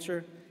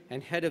Agriculture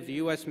and head of the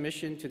U.S.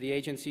 mission to the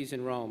agencies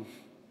in Rome.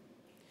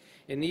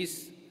 In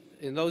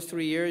those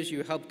 3 years,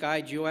 you helped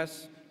guide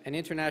U.S. and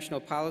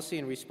international policy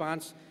in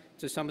response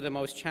to some of the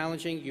most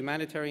challenging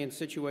humanitarian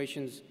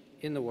situations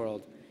in the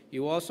world.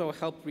 You also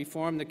helped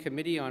reform the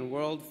Committee on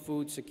World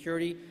Food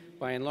Security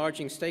by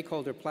enlarging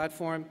stakeholder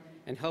platform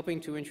and helping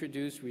to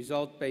introduce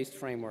result-based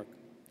framework.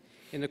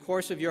 In the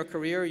course of your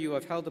career, you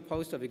have held the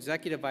post of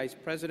Executive Vice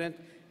President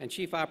and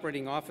Chief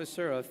Operating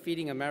Officer of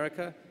Feeding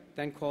America,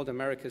 then called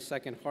America's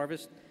Second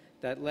Harvest,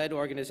 that led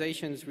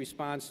organizations'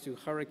 response to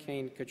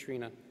Hurricane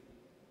Katrina.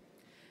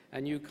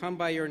 And you come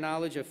by your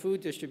knowledge of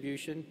food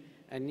distribution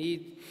and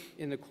need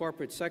in the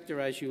corporate sector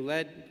as you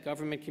led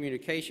government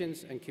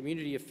communications and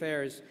community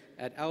affairs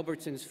at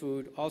Albertsons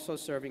Food, also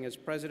serving as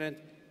President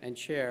and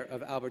Chair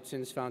of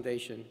Albertsons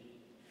Foundation.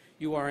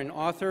 You are an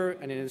author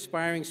and an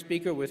inspiring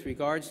speaker with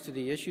regards to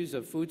the issues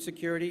of food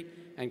security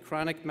and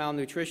chronic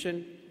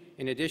malnutrition.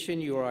 In addition,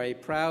 you are a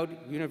proud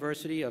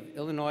University of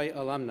Illinois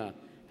alumna,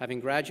 having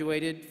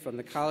graduated from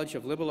the College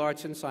of Liberal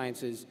Arts and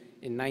Sciences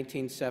in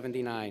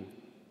 1979.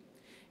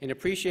 In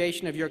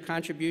appreciation of your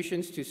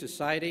contributions to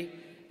society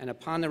and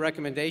upon the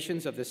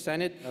recommendations of the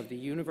Senate of the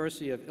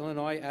University of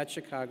Illinois at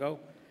Chicago,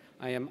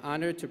 I am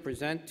honored to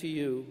present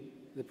you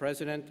to the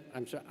President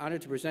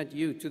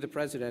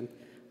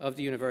of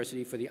the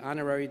University for the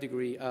honorary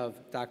degree of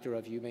Doctor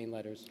of Humane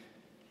Letters.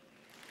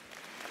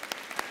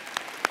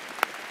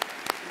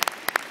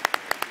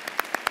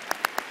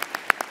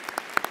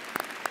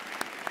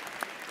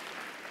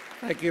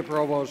 Thank you,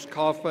 Provost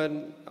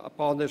Kaufman.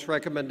 Upon this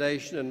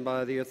recommendation and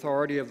by the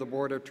authority of the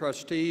Board of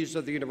Trustees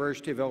of the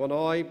University of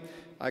Illinois,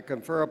 I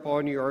confer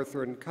upon you,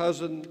 Ertharin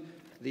Cousin,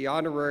 the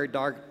honorary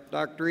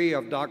doctorate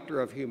of Doctor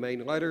of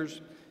Humane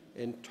Letters,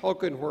 in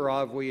token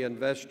whereof we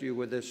invest you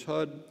with this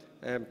hood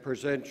and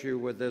present you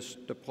with this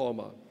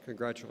diploma.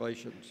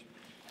 Congratulations.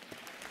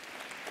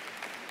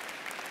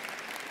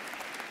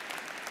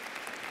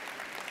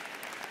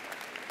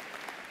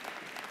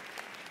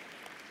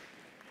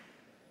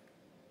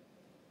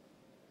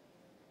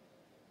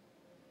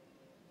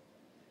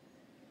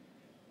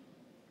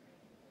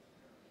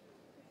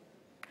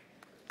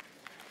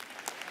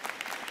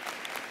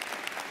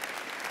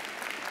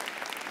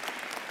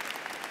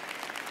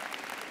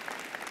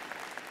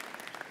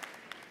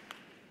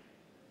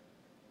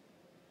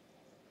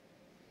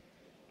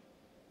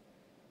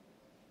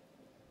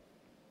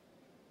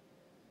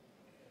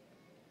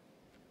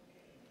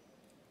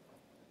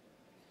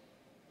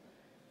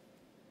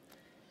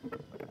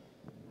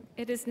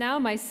 It is now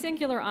my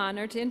singular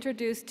honor to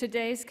introduce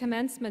today's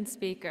commencement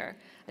speaker,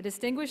 a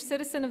distinguished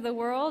citizen of the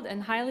world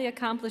and highly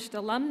accomplished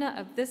alumna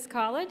of this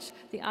college,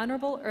 the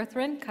Honorable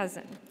Ertharin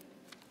Cousin.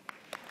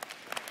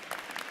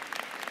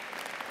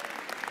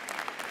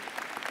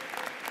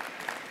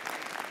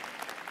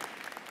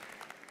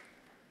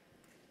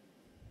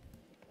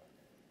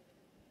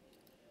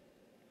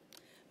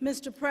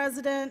 Mr.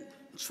 President,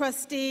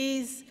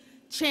 trustees,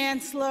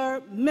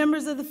 chancellor,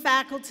 members of the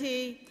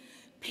faculty,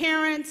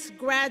 parents,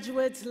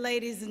 graduates,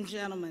 ladies and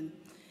gentlemen,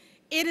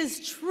 it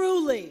is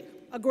truly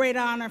a great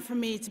honor for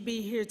me to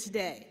be here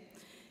today.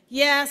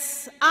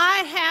 Yes, I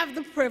have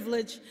the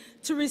privilege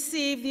to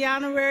receive the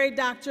honorary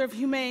Doctor of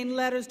Humane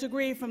Letters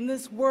degree from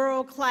this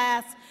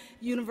world-class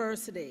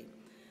university.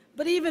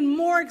 But even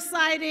more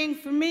exciting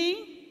for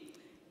me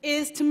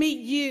is to meet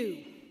you,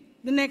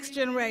 the next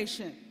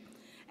generation,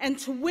 and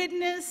to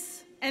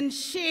witness and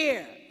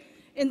share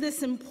in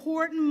this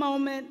important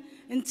moment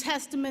in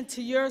testament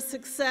to your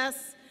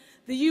success,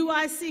 the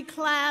UIC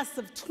class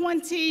of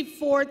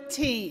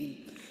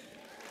 2014.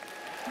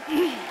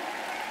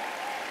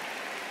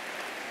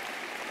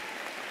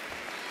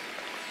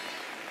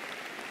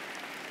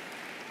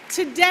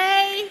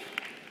 Today,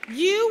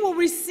 you will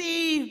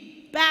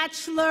receive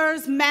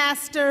bachelor's,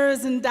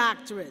 master's, and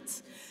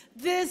doctorates.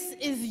 This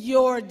is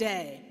your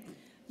day,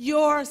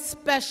 your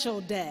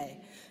special day.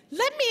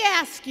 Let me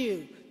ask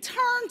you,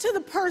 turn to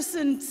the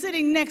person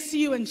sitting next to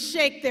you and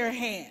shake their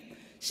hand.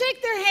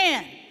 Shake their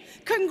hand.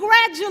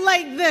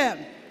 Congratulate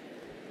them.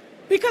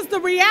 Because the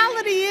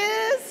reality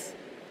is,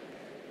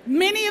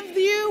 many of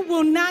you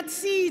will not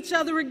see each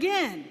other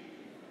again.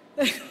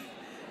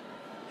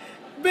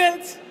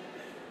 But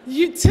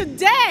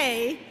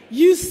today,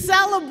 you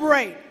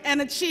celebrate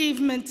an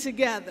achievement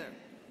together.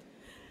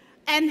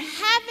 And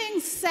having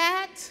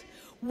sat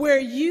where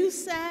you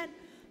sat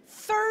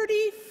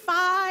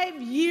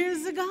 35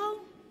 years ago,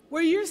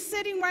 where you're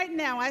sitting right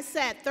now, I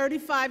sat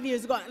 35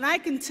 years ago, and I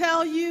can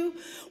tell you,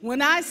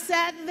 when I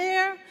sat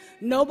there,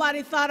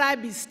 nobody thought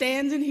I'd be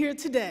standing here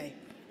today.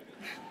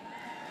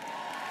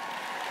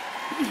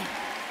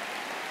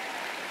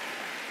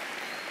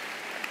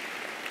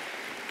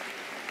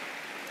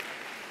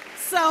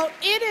 So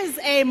it is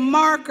a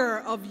marker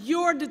of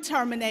your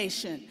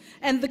determination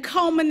and the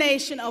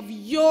culmination of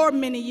your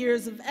many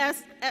years of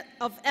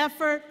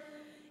effort.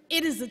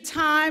 It is a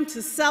time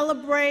to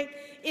celebrate.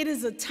 It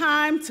is a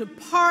time to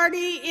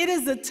party. It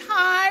is a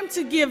time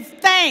to give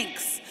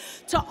thanks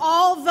to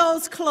all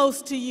those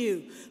close to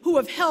you who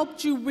have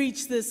helped you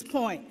reach this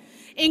point,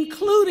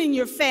 including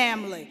your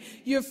family,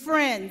 your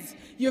friends,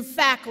 your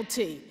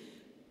faculty.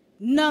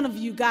 None of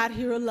you got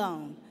here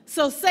alone.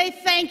 So say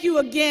thank you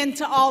again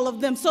to all of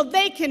them so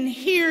they can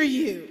hear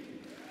you.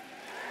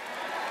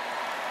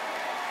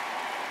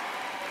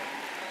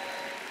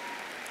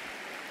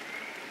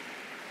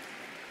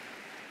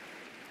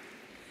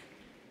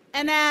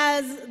 And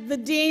as the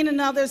dean and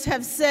others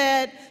have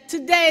said,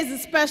 today is a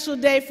special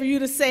day for you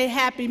to say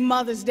Happy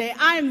Mother's Day.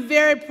 I am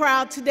very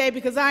proud today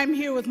because I'm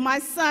here with my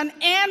son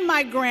and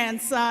my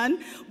grandson.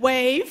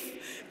 Wave.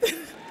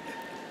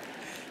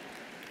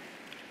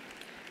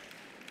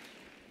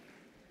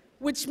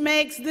 Which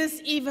makes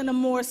this even a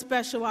more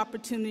special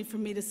opportunity for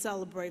me to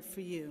celebrate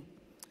for you.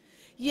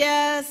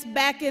 Yes,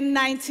 back in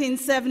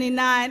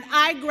 1979,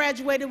 I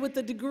graduated with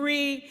a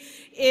degree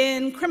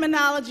in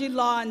criminology,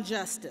 law, and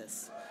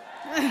justice.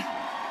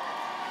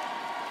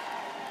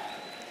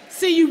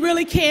 See, you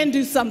really can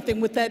do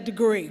something with that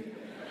degree.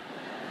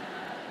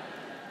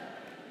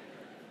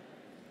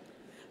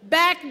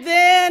 Back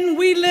then,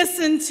 we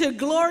listened to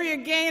Gloria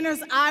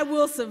Gaynor's I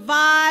Will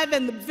Survive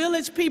and the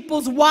Village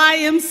People's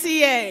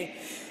YMCA.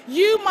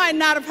 You might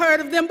not have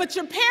heard of them, but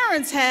your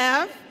parents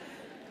have.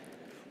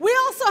 We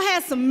also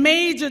had some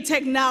major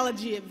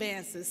technology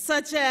advances,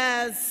 such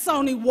as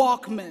Sony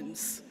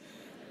Walkmans.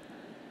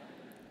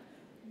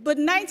 But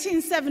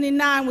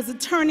 1979 was a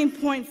turning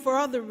point for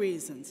other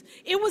reasons.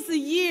 It was the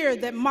year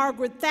that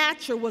Margaret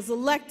Thatcher was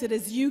elected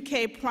as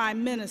UK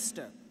Prime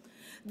Minister.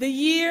 The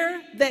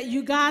year that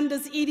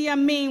Uganda's Idi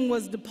Amin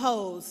was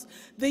deposed.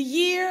 The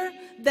year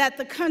that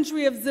the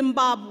country of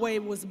Zimbabwe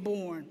was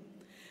born.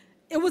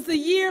 It was the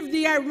year of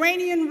the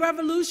Iranian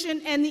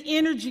Revolution and the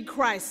energy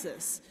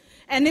crisis.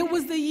 And it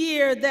was the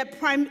year that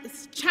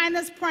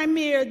China's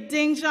Premier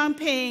Deng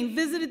Xiaoping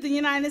visited the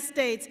United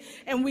States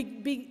and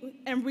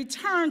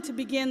returned to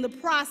begin the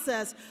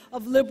process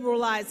of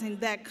liberalizing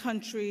that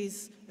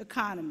country's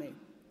economy.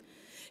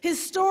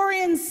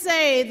 Historians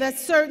say that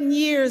certain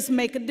years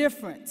make a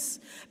difference.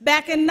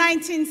 Back in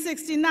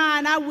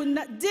 1969,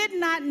 I did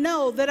not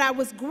know that I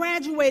was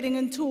graduating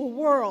into a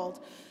world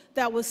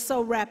that was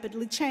so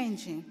rapidly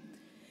changing.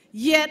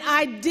 Yet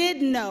I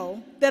did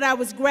know that I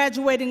was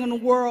graduating in a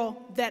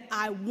world that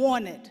I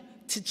wanted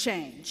to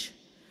change.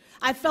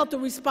 I felt the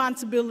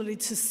responsibility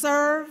to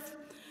serve,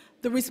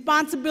 the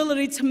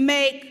responsibility to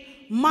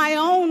make my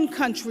own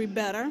country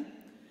better,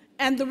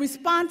 and the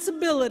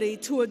responsibility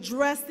to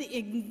address the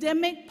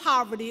endemic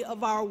poverty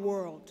of our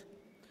world.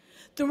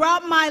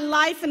 Throughout my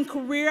life and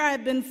career, I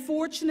have been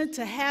fortunate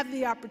to have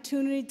the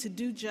opportunity to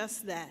do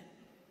just that.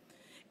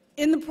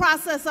 In the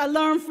process, I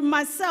learned from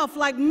myself,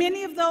 like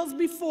many of those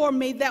before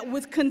me, that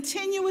with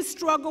continuous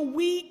struggle,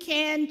 we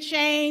can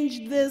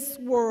change this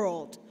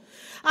world.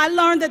 I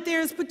learned that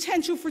there is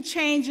potential for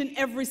change in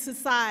every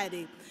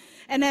society.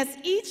 And as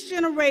each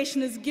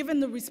generation is given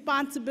the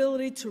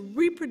responsibility to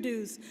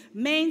reproduce,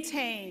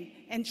 maintain,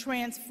 and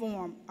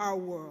transform our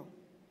world.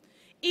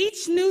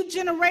 Each new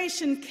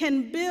generation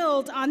can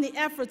build on the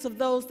efforts of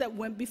those that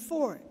went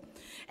before it.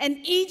 And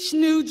each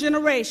new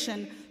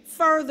generation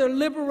further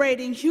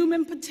liberating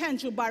human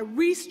potential by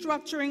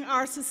restructuring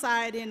our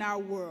society and our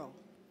world.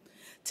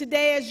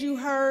 Today, as you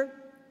heard,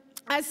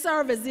 I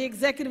serve as the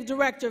Executive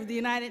Director of the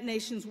United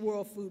Nations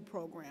World Food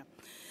Program.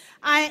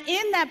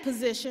 In that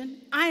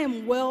position, I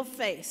am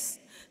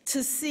well-faced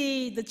to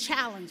see the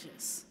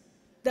challenges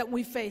that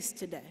we face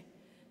today,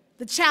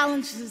 the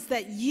challenges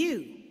that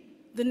you,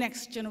 the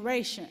next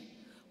generation,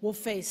 will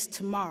face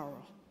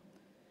tomorrow.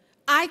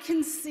 I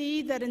can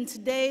see that in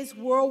today's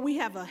world we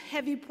have a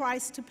heavy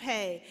price to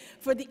pay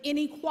for the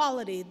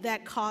inequality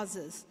that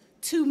causes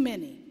too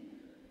many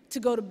to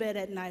go to bed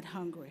at night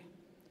hungry.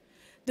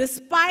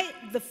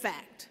 Despite the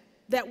fact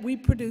that we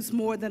produce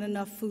more than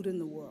enough food in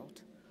the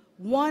world,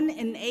 1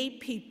 in 8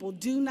 people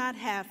do not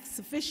have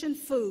sufficient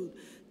food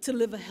to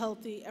live a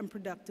healthy and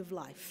productive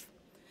life.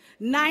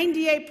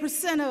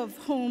 98% of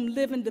whom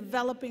live in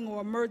developing or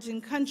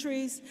emerging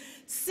countries,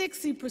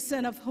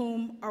 60% of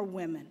whom are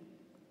women.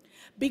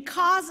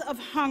 Because of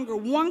hunger,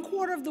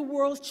 1/4 of the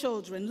world's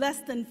children, less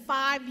than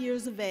 5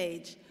 years of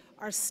age,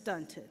 are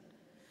stunted.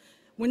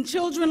 When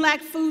children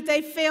lack food,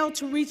 they fail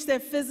to reach their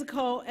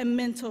physical and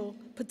mental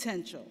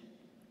potential.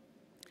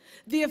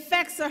 The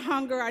effects of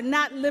hunger are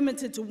not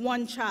limited to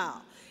one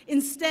child.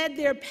 Instead,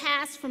 they're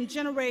passed from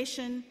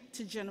generation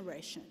to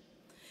generation.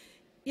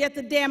 Yet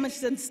the damage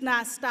does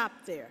not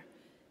stop there.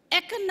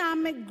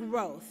 Economic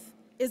growth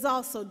is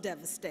also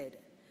devastating.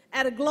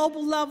 At a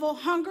global level,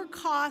 hunger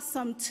costs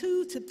some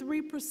 2 to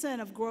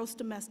 3% of gross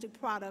domestic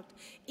product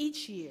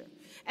each year,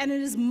 and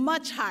it is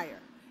much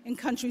higher in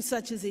countries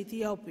such as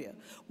Ethiopia,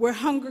 where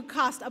hunger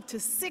costs up to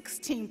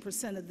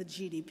 16% of the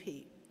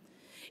GDP.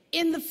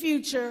 In the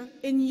future,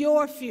 in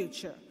your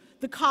future,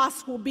 the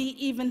cost will be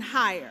even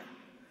higher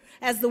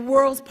as the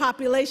world's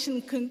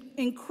population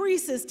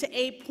increases to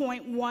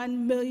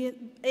 8.1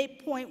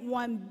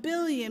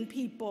 billion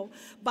people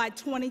by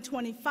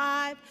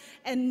 2025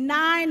 and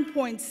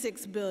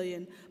 9.6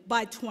 billion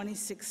by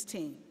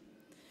 2016.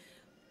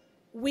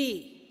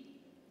 We,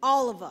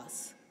 all of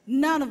us,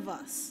 none of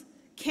us,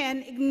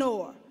 can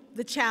ignore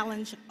the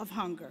challenge of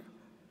hunger.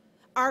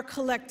 Our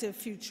collective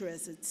future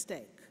is at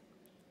stake.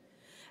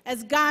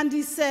 As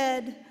Gandhi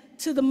said,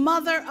 to the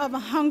mother of a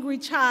hungry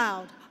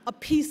child, a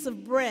piece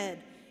of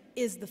bread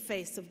is the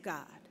face of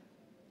God.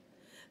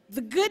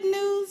 The good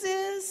news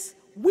is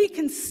we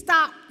can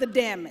stop the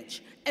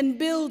damage and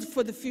build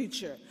for the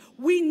future.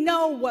 We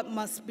know what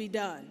must be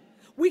done.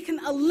 We can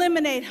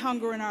eliminate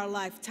hunger in our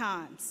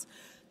lifetimes.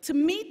 To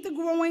meet the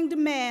growing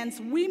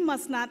demands, we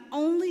must not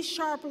only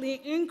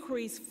sharply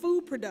increase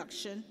food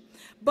production,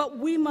 but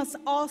we must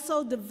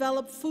also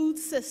develop food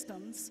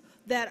systems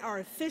that are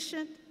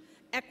efficient,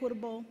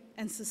 equitable,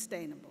 and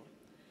sustainable.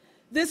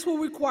 This will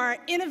require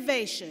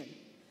innovation,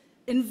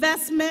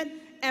 investment,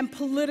 and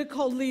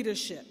political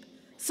leadership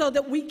so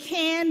that we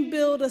can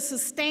build a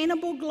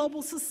sustainable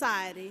global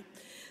society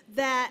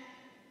that,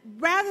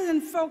 rather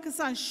than focus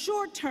on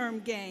short-term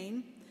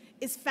gain,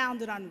 is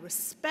founded on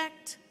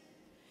respect,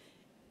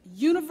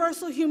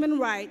 universal human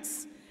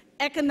rights,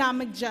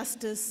 economic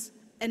justice,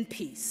 and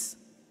peace.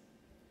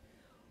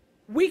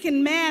 We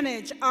can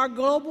manage our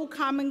global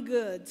common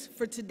goods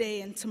for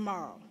today and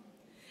tomorrow,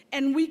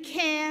 and we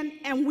can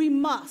and we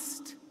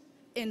must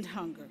end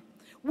hunger.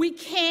 We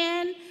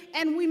can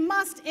and we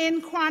must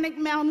end chronic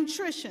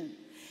malnutrition.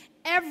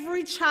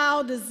 Every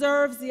child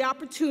deserves the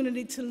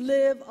opportunity to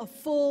live a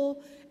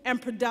full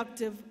and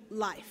productive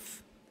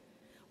life.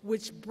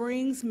 Which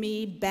brings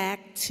me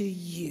back to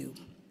you.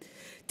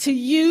 To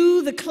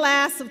you, the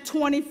class of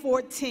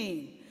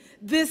 2014,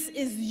 this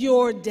is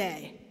your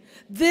day.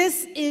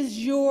 This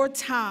is your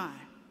time.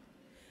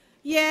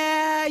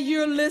 Yeah,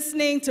 you're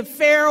listening to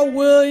Pharrell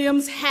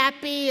Williams,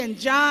 Happy, and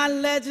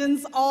John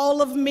Legend's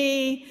All of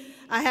Me.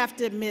 I have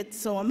to admit,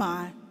 so am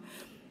I.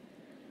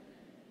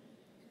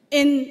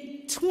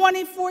 In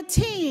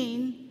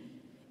 2014,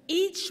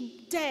 each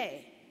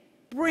day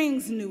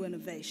brings new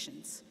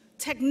innovations,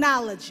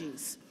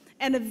 technologies,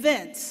 and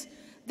events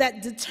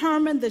that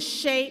determine the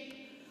shape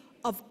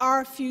of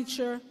our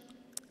future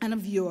and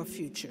of your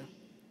future.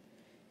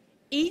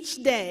 Each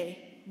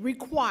day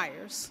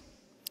requires,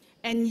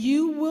 and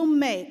you will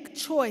make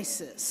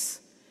choices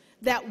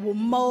that will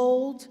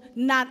mold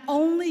not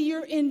only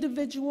your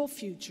individual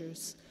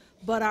futures,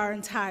 but our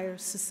entire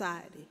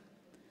society.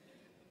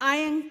 I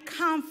am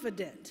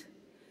confident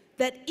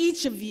that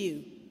each of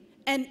you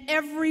and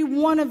every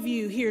one of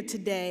you here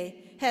today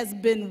has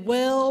been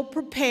well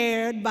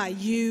prepared by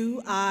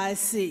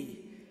UIC.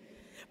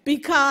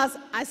 Because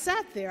I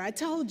sat there, I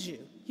told you,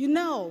 you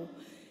know,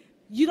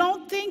 you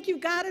don't think you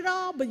got it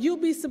all, but you'll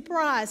be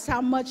surprised how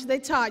much they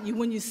taught you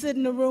when you sit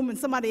in a room and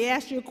somebody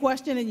asks you a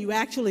question and you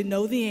actually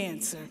know the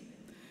answer.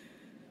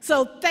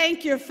 So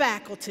thank your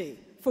faculty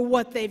for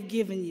what they've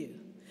given you.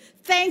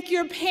 Thank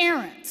your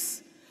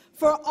parents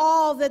for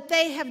all that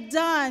they have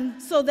done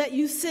so that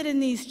you sit in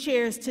these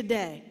chairs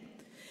today.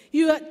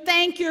 You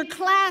thank your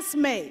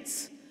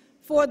classmates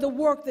for the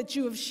work that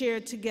you have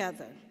shared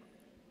together.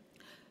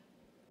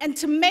 And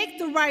to make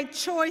the right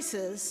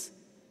choices,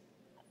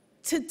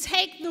 to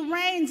take the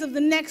reins of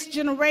the next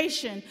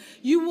generation,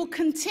 you will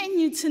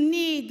continue to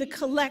need the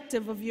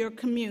collective of your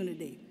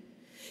community.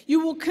 You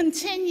will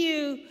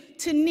continue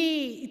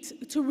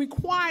to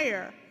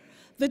require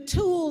the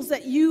tools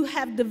that you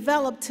have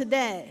developed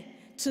today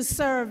to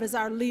serve as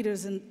our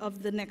leaders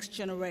of the next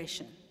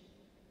generation.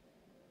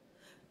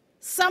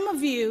 Some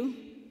of you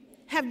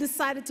have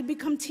decided to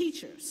become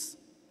teachers,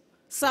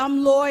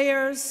 some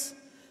lawyers,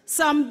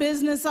 some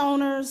business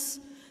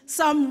owners,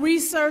 some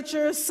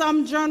researchers,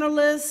 some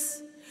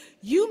journalists.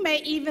 You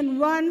may even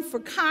run for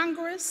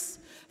Congress,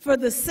 for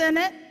the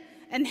Senate,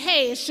 and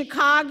hey, it's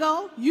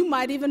Chicago, you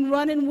might even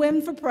run and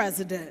win for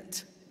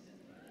president.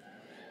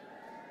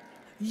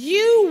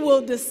 You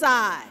will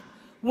decide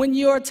when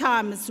your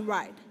time is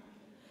right.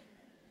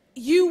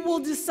 You will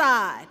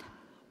decide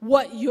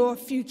what your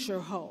future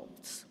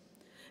holds.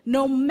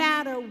 No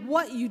matter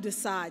what you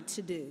decide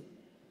to do,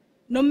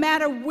 no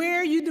matter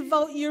where you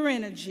devote your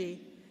energy,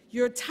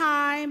 your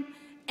time,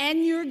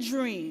 and your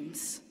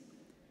dreams,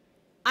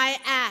 I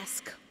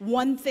ask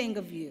one thing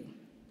of you.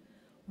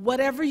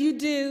 Whatever you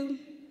do,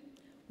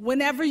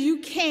 whenever you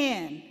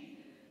can,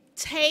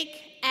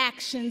 take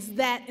actions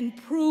that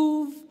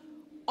improve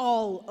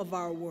all of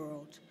our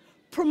world.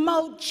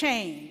 Promote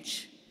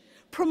change.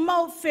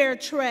 Promote fair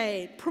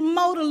trade.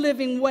 Promote a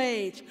living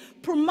wage.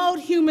 Promote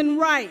human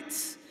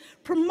rights.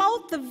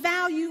 Promote the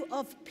value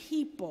of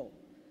people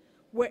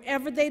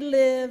wherever they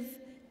live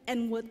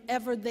and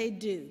whatever they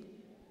do.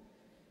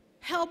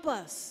 Help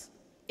us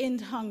end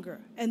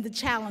hunger and the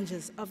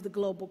challenges of the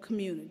global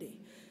community.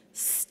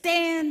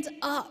 Stand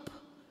up,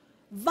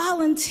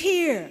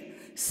 volunteer,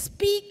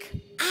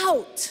 speak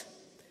out.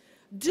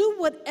 Do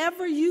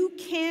whatever you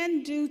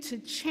can do to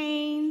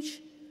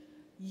change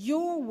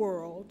your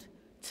world,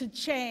 to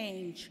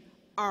change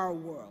our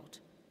world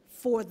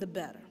for the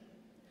better.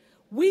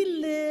 We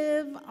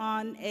live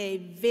on a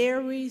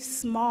very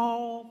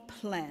small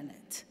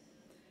planet,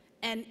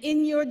 and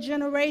in your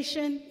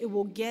generation, it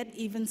will get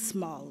even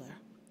smaller.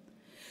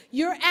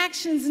 Your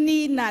actions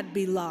need not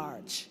be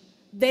large.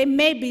 They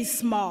may be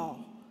small,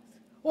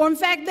 or in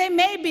fact, they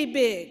may be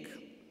big.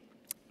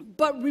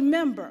 But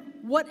remember,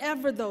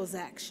 whatever those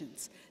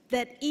actions,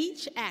 that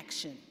each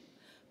action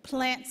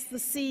plants the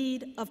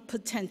seed of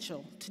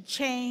potential to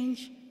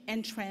change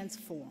and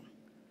transform.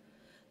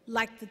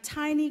 Like the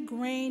tiny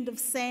grain of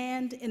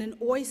sand in an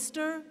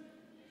oyster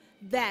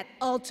that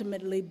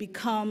ultimately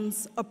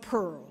becomes a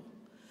pearl.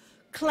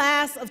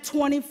 Class of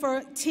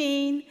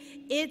 2014,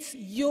 it's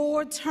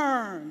your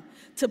turn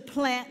to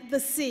plant the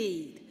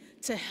seed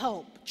to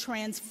help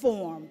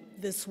transform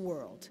this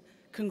world.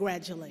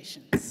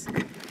 Congratulations.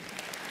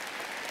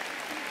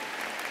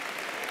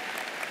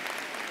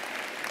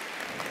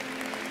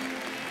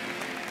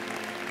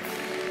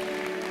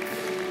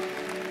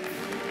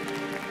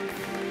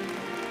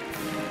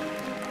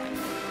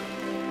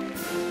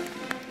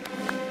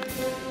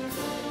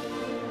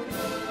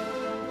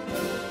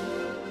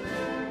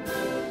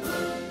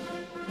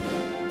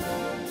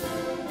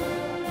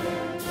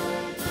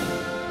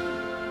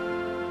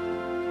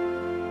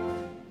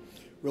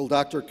 Will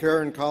Dr.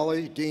 Karen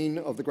Colley, Dean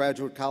of the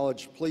Graduate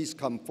College, please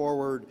come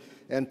forward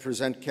and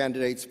present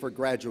candidates for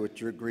graduate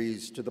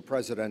degrees to the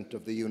President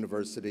of the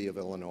University of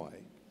Illinois.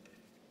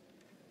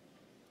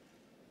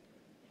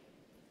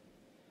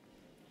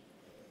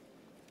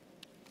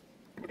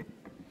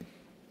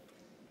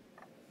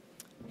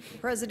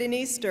 President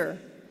Easter,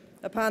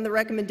 upon the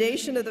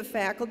recommendation of the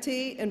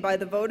faculty and by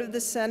the vote of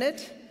the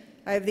Senate,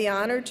 I have the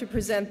honor to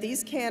present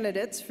these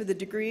candidates for the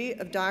degree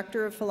of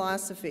Doctor of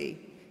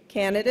Philosophy.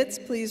 Candidates,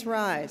 please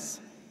rise.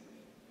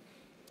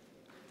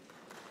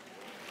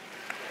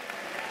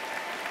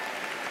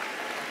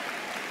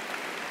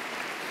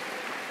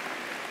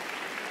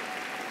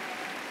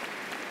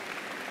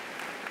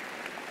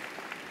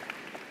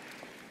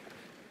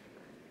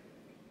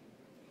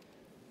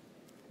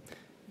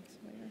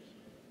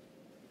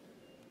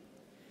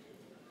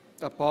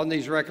 Upon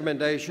these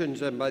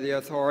recommendations and by the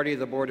authority of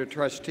the Board of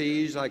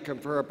Trustees, I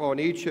confer upon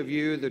each of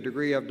you the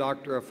degree of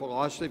Doctor of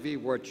Philosophy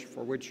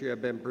for which you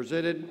have been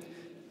presented,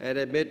 and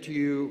admit to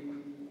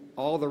you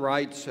all the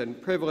rights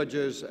and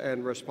privileges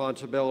and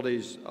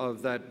responsibilities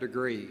of that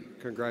degree.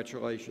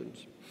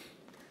 Congratulations.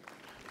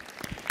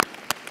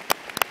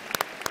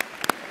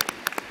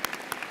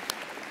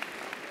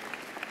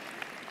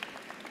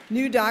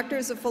 New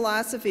Doctors of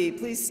Philosophy,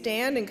 please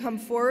stand and come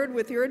forward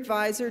with your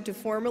advisor to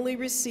formally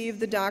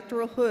receive the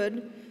doctoral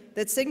hood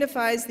that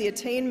signifies the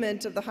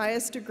attainment of the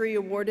highest degree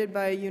awarded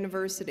by a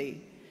university.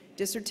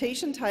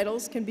 Dissertation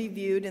titles can be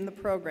viewed in the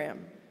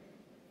program.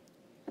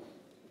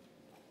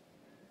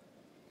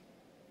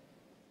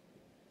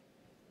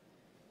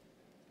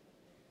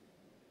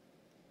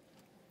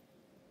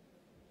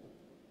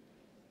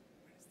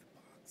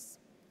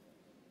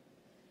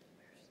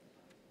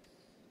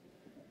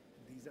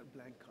 These are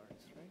blank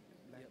cards, right?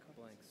 Blank cards?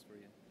 Blanks for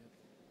you. Yep.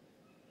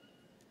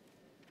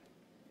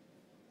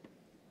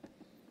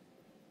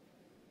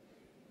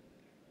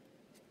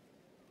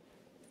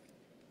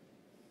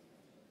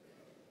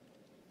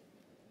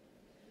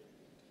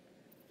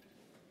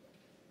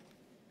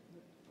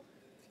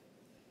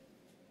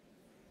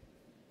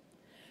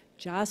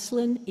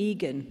 Jocelyn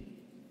Egan.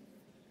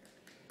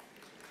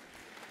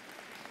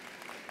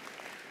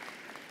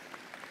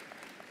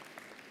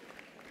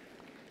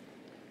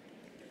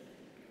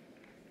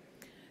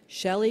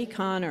 Shelley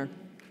Connor.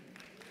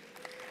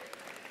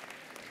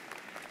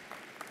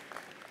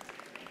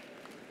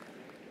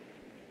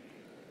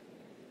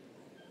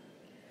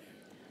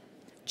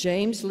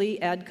 James Lee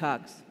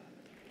Adcox.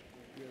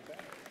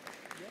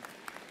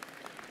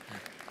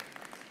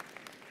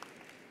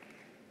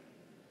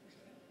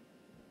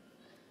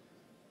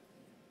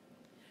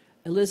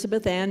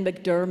 Elizabeth Ann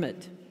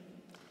McDermott.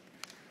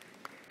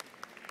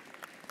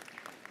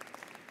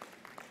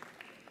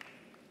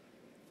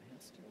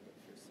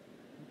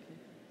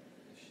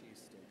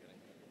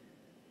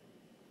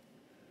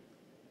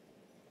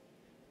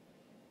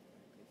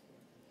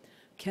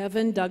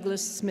 Kevin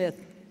Douglas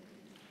Smith.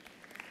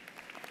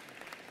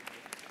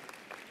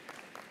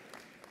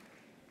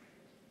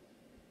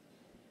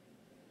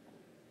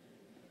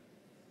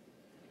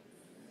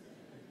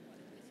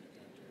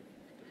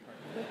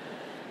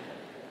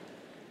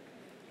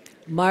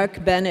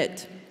 Mark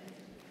Bennett.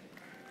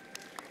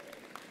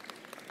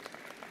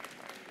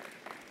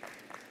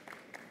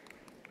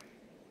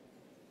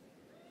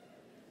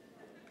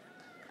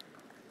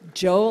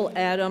 Joel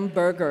Adam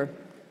Berger.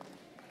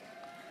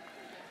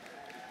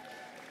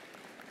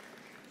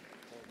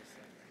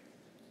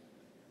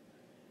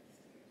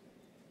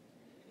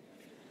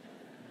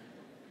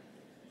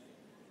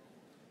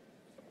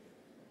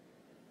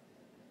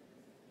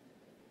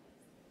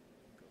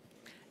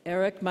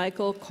 Eric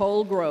Michael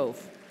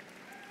Colgrove.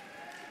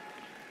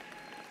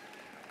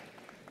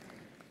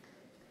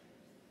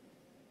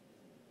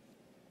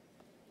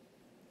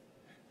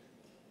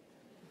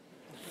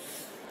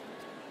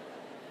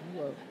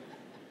 Whoa.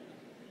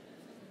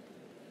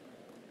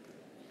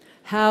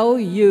 How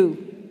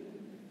you?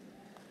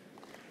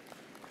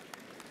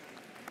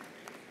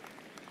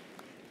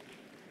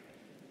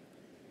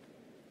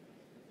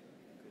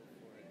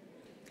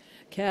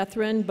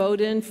 Catherine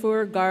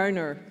Bodenfur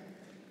Garner.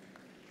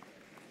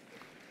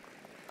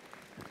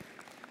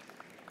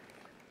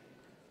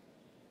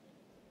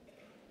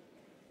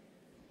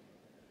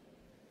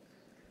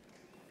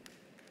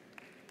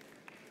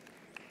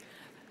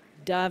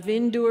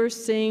 Davindur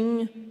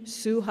Singh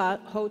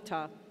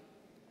Suhota.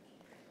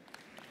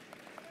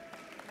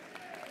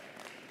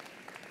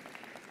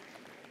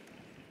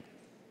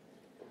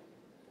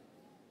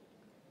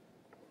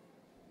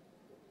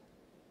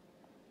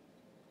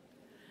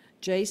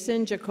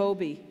 Jason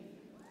Jacoby.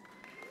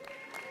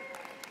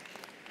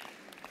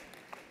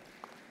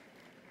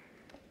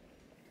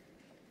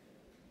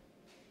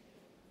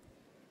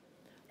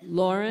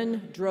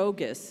 Lauren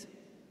Drogas.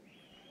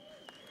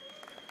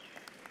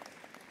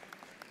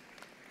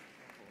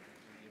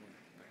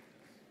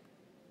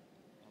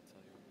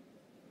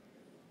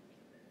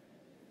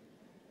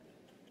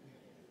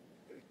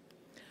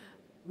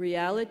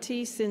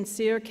 Reality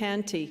Sincere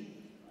Canty.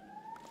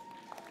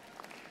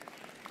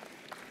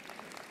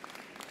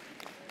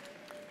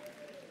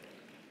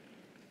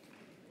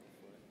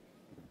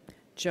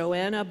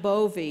 Joanna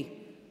Bovey.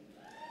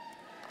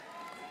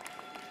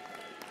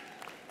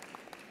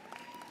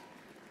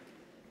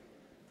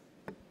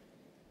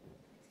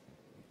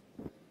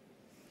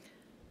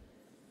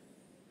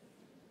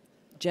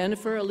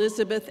 Jennifer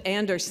Elizabeth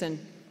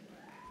Anderson.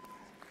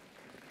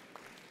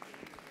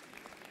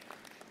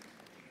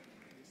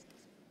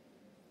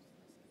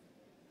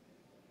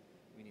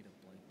 We need a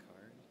blank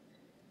card.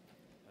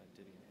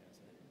 Vivian has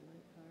it.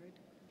 Blank card.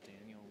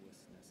 Daniel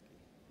Wisniewski.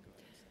 Go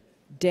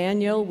ahead.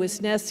 Daniel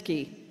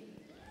Wisniewski.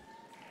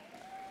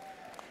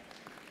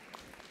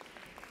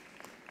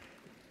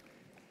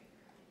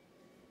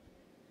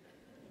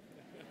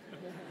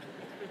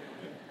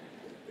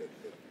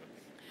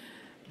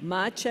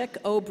 Maciek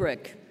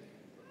Obrick.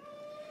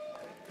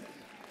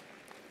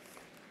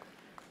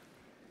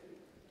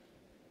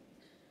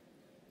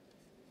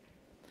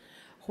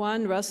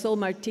 Juan Russell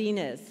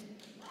Martinez.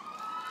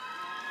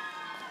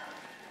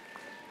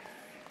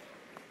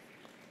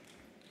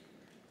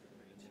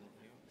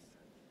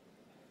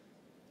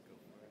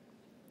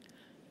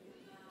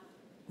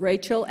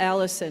 Rachel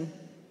Allison.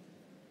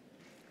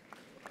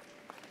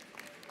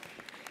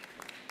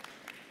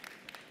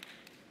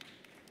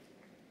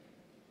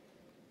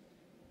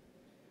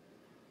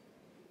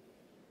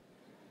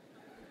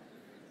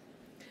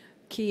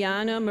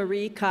 Kiana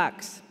Marie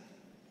Cox.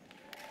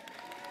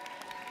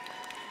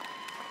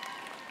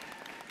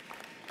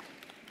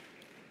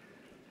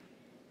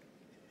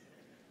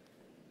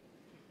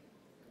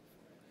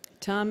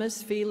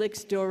 Thomas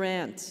Felix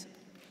Durant.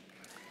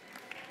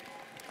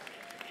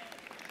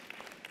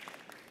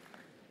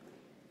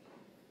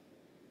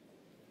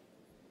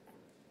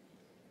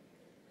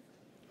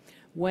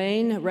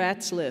 Wayne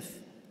Ratzliff.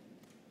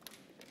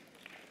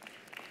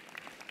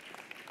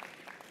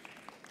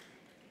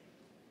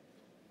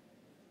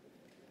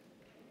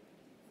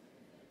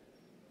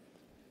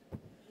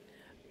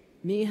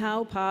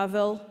 Mihał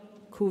Pavel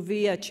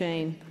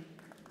Kuviachain.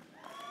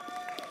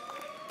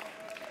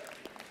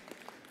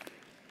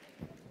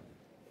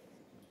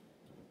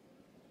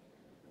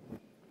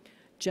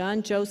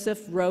 John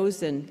Joseph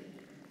Rosen.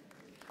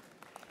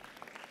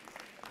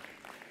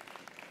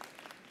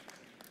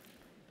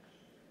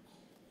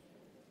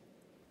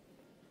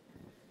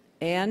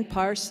 Ann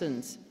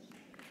Parsons.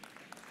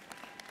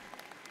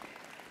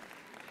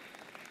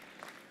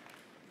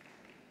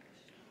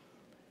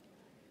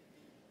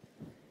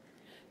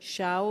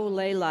 Shao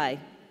Leilai.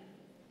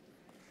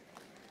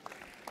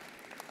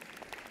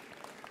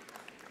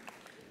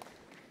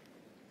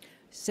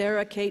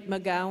 Sarah Kate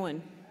McGowan.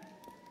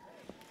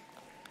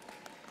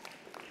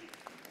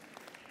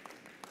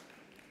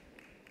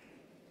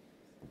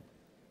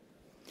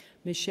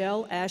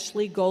 Michelle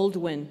Ashley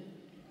Goldwyn.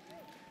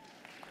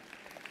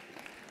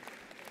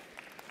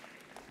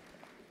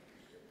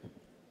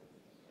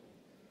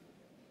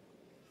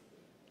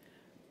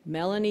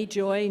 Melanie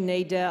Joy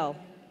Nadell.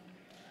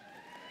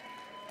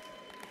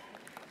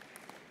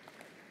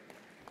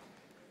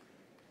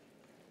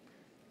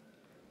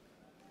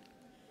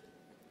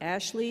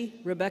 Ashley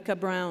Rebecca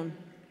Brown.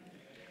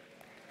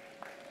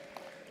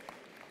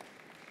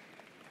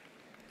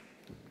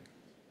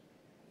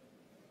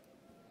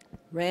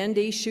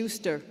 Randy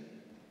Schuster.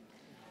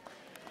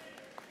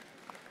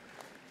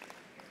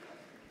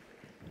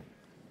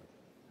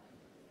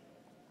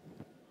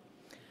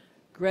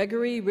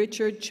 Gregory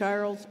Richard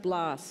Charles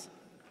Blas.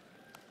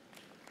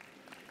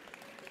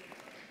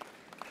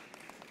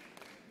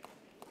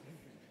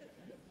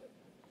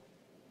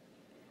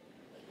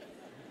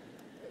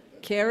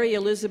 Carrie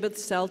Elizabeth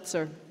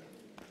Seltzer.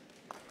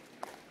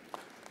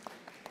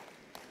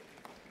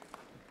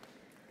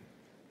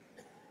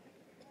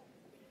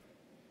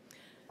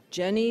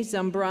 Jenny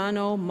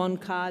Zambrano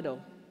Moncado.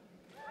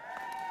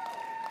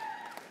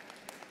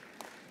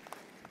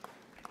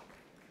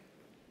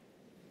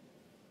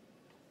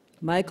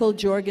 Michael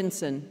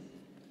Jorgensen.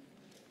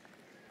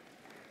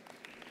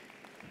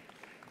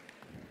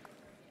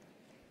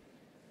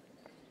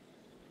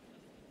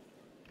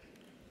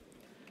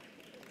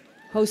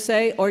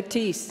 Jose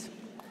Ortiz.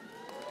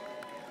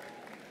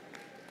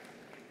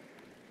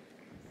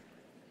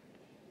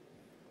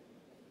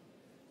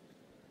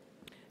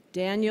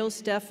 Daniel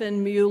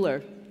Stephan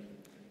Mueller.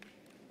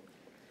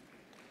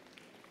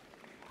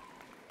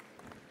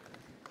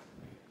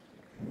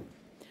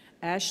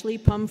 Ashley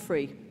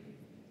Pumphrey.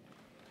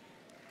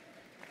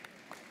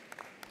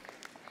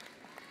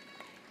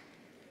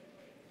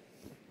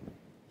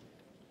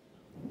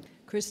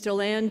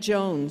 Crystal Ann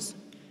Jones.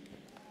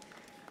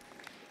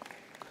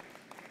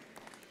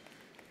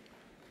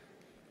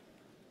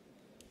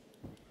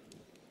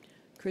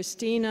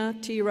 Christina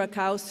T.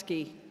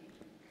 Rakowski.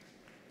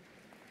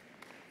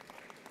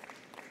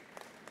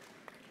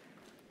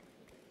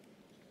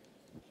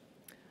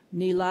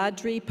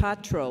 Niladri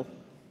Patro.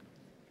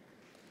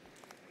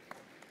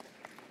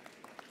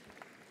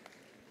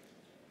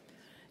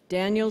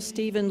 Daniel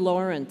Stephen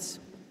Lawrence.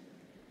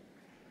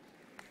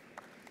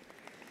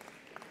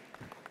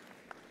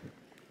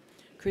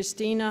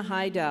 Christina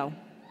Heidow.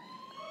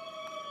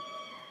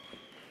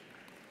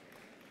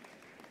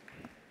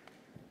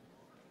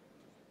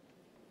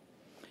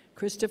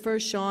 Christopher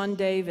Sean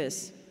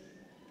Davis.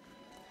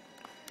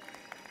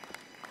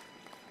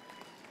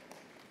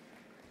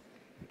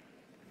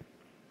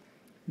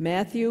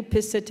 Matthew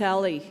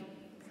Piscitelli.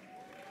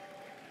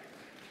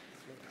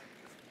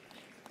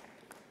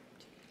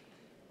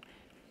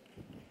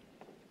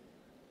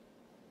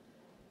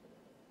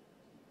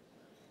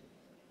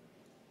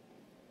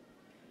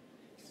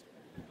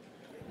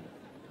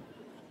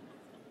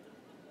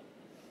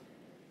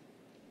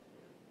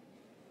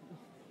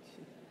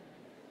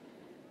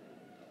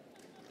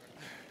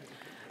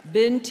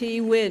 Bin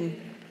T.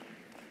 Win.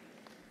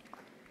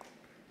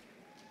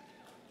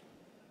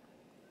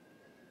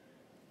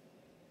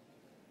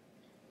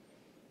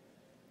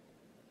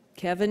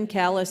 Kevin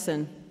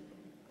Callison.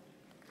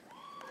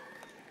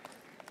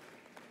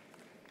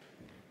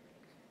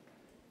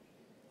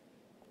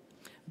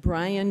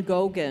 Brian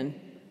Gogan.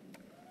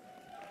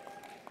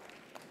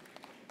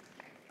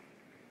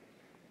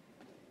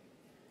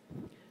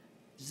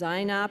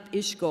 Zainab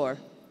Ishgor.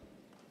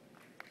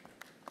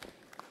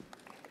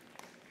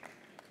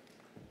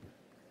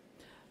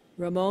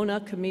 Ramona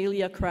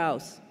Camelia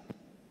Kraus.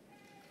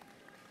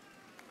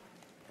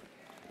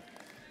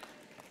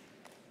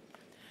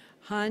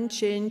 Han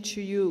Chin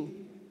Chuyu.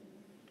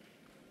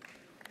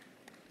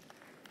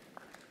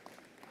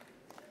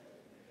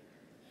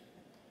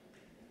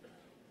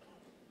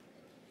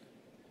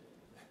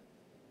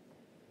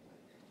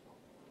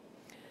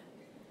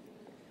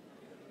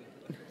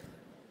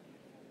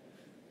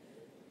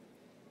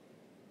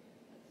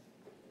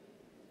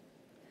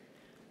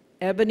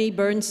 Ebony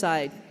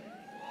Burnside.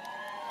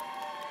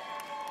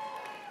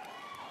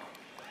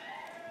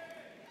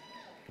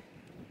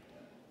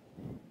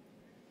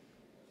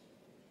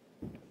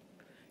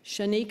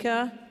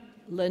 Shanika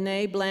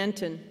Lene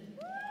Blanton.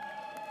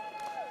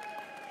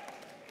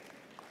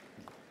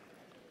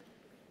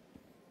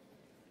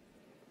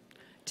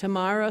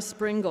 Tamara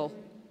Springle.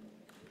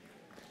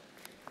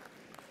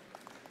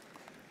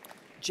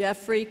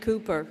 Jeffrey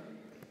Cooper.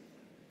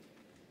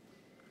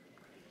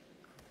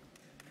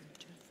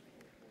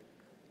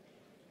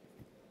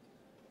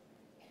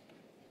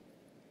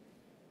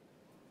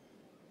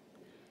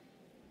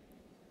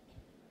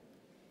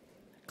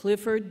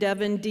 Clifford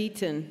Devin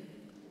Deaton.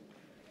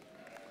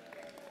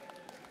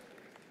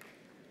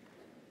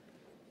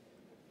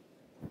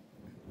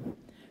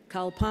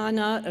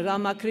 Kalpana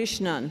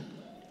Ramakrishnan.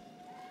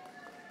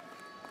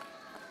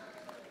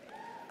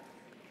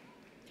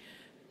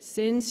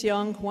 Sin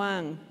Seong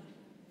Hwang.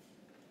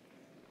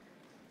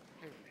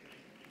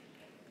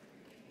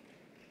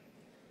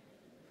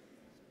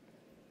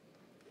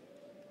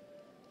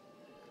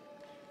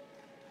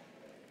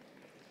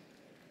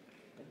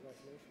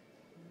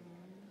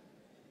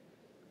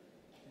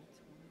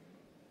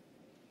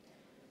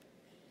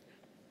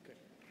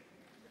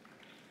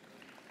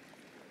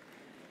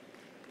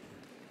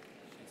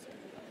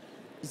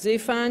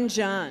 Zifan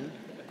John.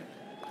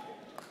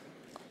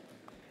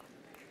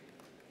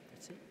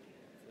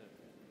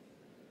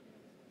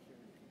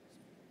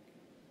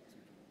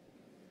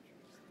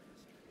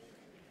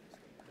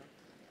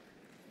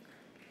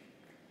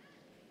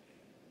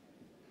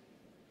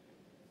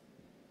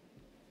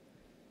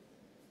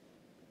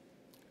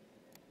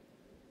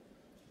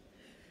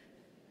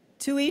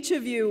 To each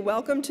of you,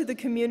 welcome to the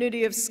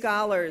community of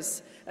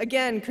scholars.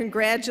 Again,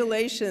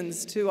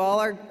 congratulations to all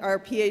our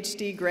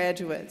PhD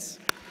graduates.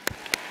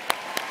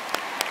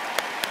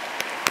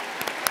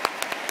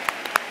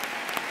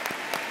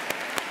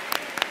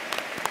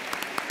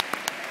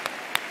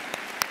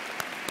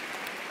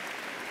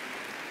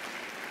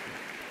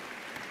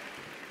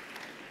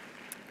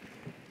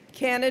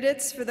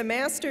 Candidates for the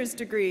master's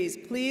degrees,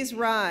 please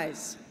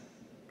rise.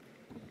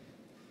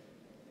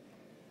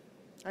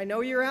 I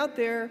know you're out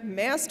there.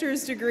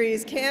 Master's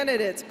degrees,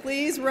 candidates,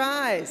 please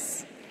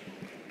rise.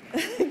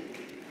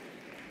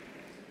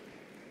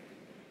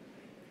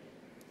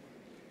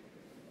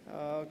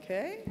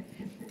 Okay.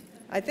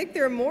 I think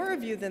there are more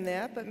of you than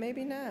that, but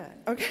maybe not.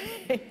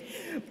 Okay.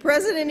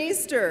 President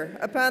Easter,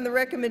 upon the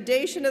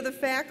recommendation of the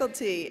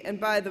faculty and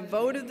by the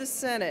vote of the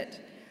Senate,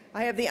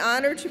 I have the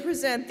honor to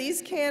present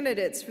these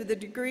candidates for the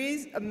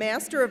degrees of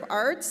Master of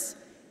Arts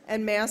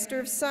and Master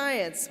of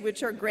Science,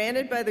 which are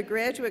granted by the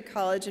Graduate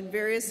College in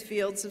various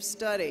fields of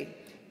study.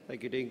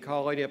 Thank you, Dean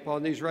Colley.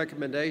 Upon these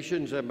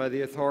recommendations and by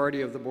the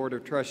authority of the Board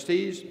of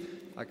Trustees,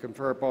 I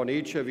confer upon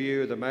each of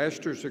you the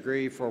master's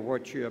degree for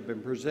which you have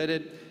been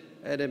presented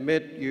and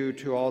admit you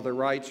to all the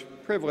rights,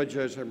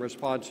 privileges, and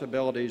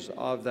responsibilities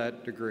of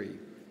that degree.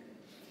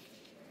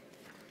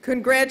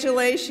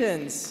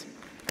 Congratulations.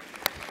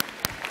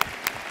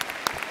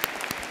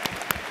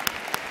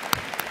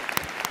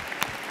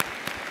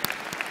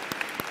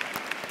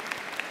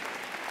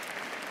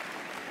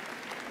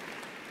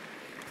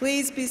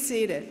 Please be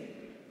seated.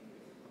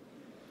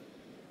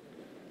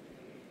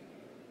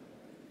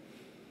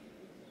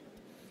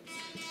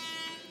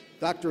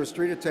 Dr.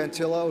 Estrita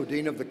Tantillo,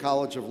 Dean of the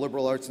College of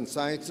Liberal Arts and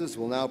Sciences,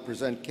 will now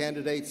present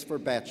candidates for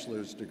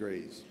bachelor's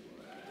degrees.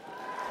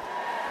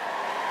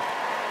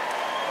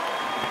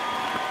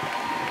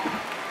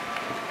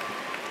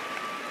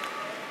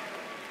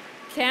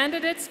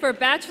 Candidates for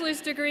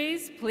bachelor's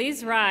degrees,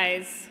 please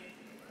rise.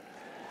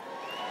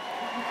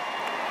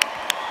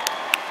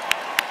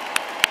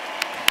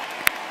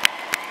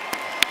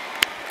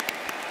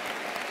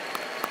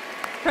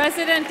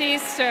 President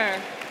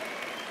Easter.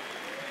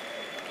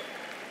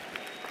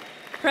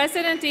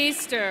 President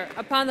Easter,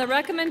 upon the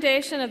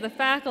recommendation of the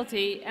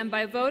faculty and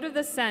by vote of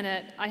the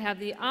Senate, I have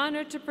the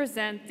honor to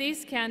present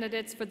these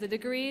candidates for the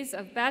degrees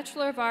of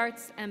Bachelor of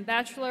Arts and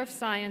Bachelor of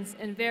Science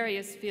in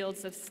various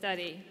fields of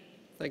study.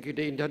 Thank you,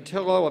 Dean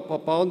Tantillo.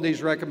 Upon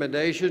these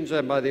recommendations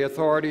and by the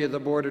authority of the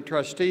Board of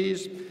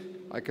Trustees,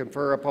 I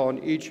confer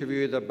upon each of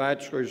you the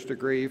bachelor's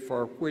degree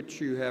for which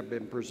you have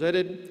been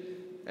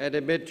presented and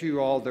admit to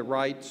you all the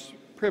rights,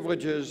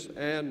 privileges,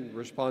 and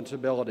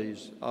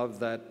responsibilities of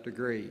that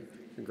degree.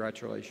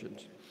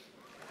 Congratulations.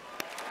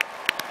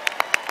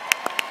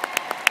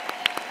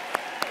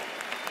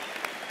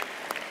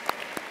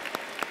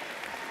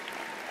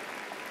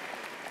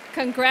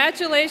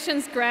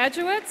 Congratulations,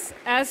 graduates.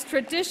 As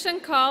tradition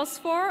calls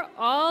for,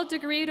 all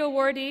degree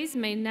awardees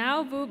may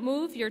now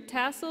move your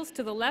tassels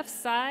to the left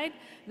side,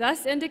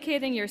 thus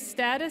indicating your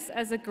status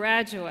as a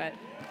graduate.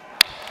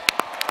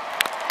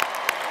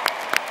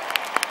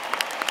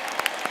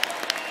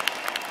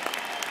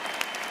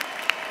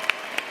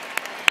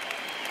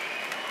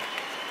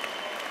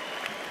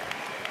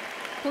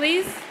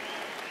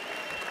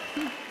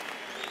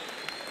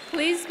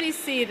 Please be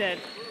seated.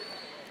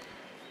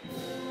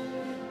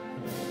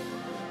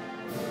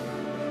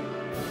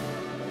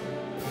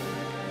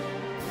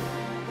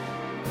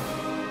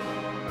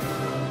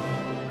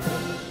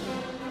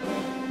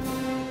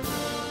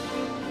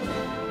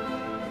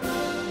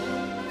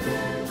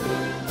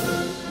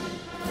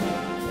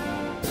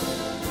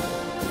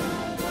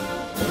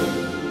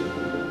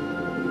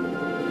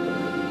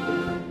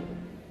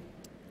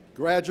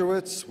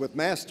 Graduates with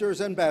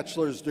master's and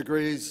bachelor's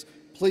degrees,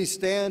 please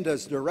stand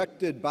as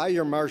directed by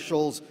your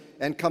marshals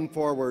and come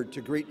forward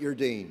to greet your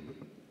dean.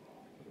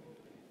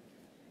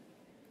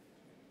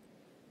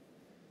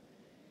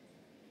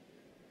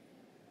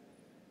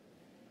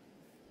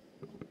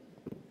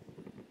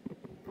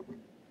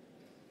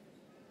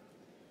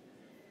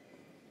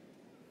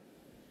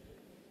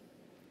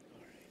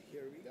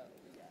 Here we go.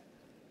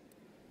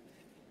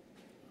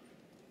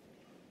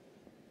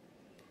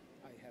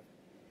 I have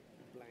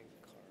blank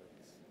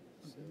cards.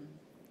 So.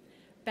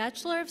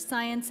 Bachelor of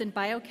Science in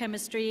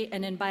Biochemistry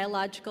and in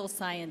Biological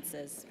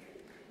Sciences.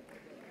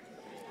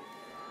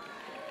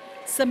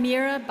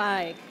 Samira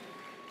Baig.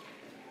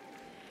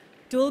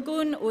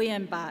 Dulgun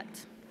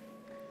Uyembat.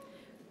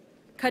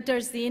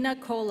 Katarzina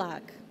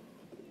Kolak.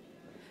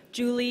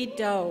 Julie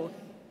Doe.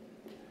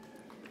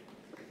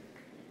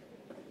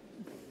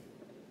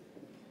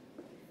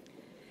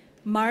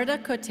 Marta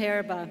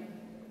Koterba,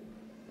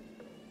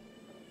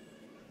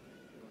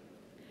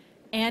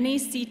 Annie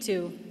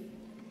Situ,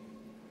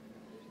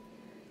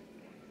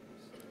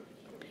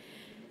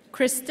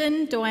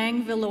 Kristen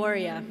Doang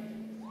Viloria,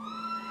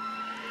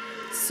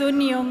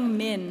 Sun Young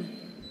Min,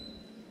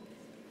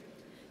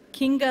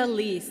 Kinga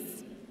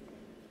Lees,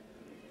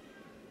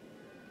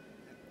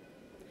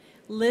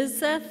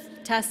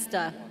 Lizeth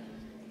Testa,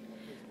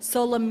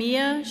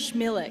 Solamia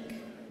Schmilik,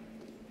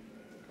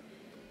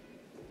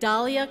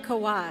 Dahlia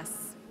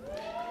Kawas,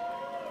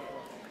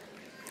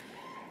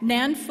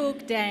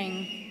 Nanfuk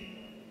Dang,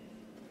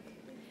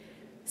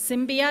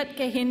 Simbiat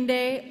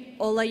Kahinde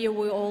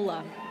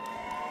Olayuola,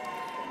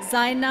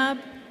 Zainab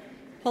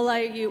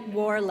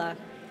Holayuwarla,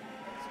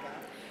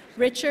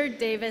 Richard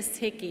Davis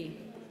Hickey,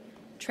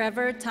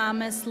 Trevor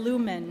Thomas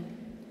Lumen,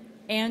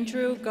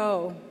 Andrew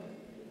Go,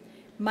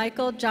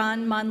 Michael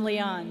John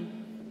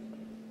Monleon,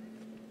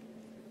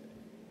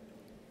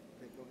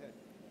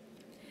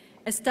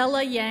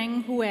 Estella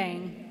Yang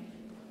Huang,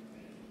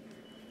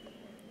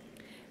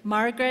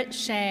 Margaret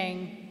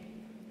Shang,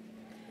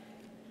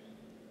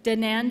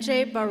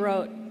 Denanje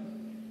Barot,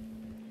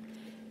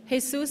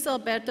 Jesus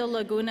Alberto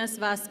Lagunas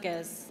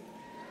Vasquez,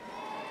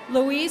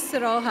 Luis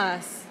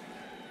Rojas,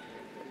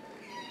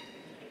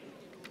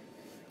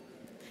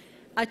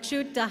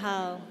 Achut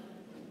Dahal,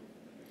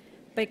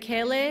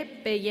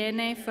 Bekele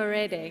Beyene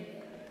Ferede,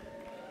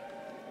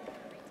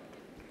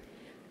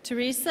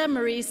 Teresa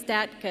Marie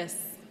Statkus,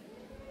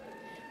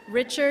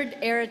 Richard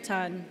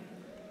Eraton,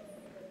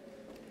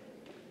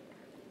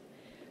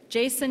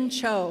 Jason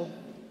Cho,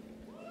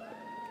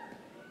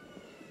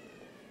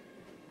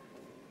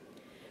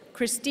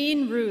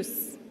 Christine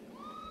Roos,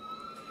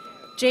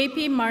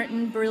 J.P.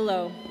 Martin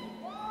Brillo,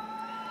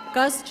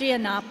 Gus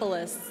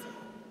Giannopoulos,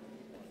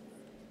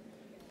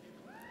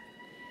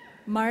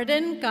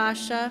 Martin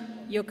Gasha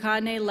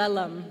Yokane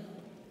Lelam,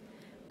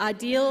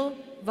 Adil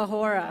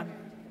Vahora,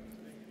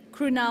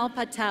 Krunal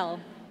Patel,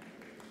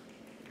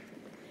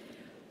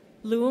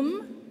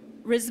 Loom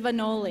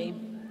Rizvanoli,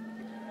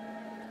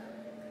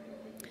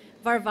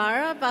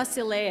 Varvara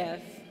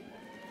Vasilev,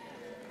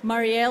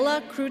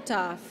 Mariela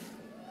Krutov,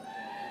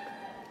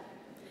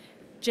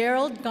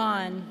 Gerald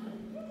Gon,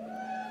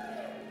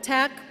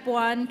 Tak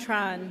Buan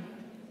Tran,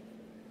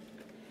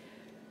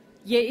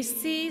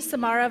 Yesi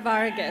Samara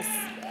Vargas,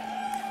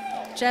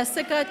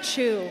 Jessica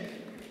Chu,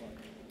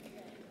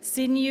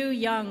 Sinyu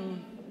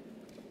Young,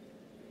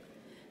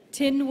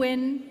 Tin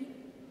Win,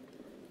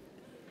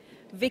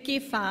 Vicky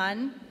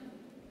Fan,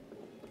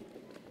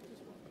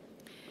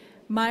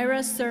 Myra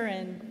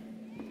Surin,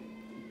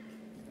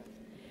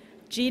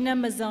 Gina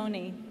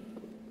Mazzoni,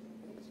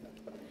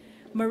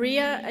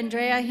 Maria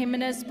Andrea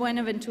Jimenez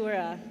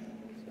Buenaventura,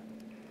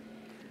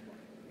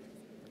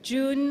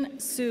 June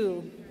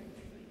Su,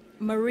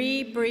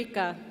 Marie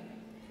Brica,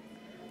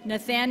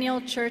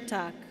 Nathaniel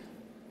Chertok,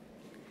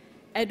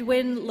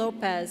 Edwin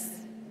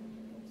Lopez,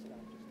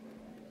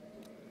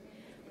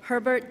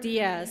 Herbert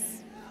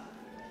Diaz,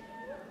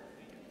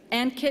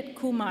 Ankit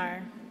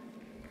Kumar,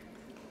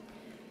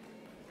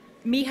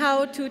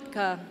 Mihao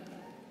Tutka,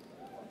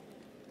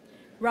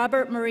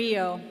 Robert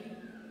Murillo,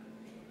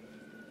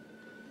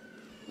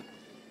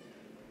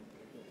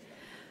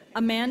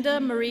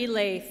 Amanda Marie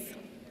Lath,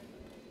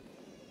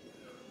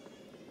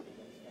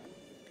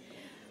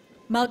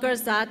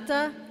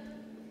 Malgorzata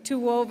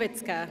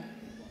Tuwowicka,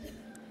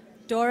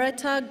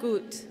 Dorota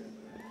Gut,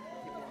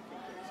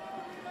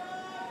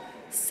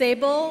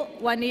 Sable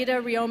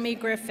Juanita Riomi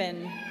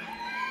Griffin,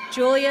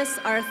 Julius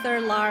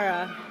Arthur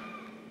Lara,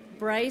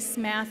 Bryce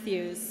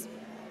Matthews,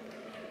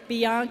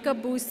 Bianca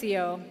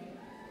Busio,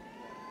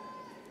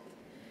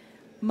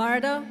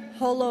 Marta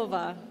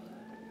Holova,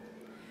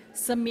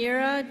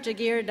 Samira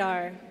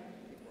Jagirdar,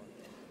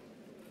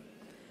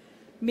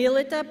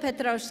 Milita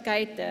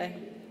Petrauskaite,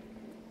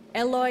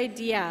 Eloy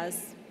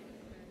Diaz,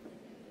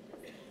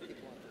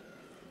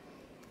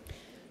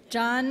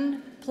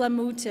 John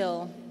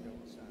Plamutil,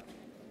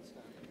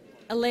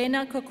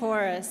 Elena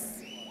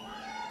Kokoris,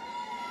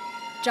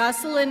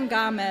 Jocelyn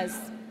Gomez,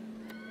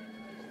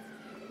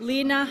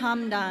 Lina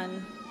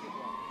Hamdan,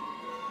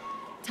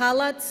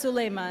 Talat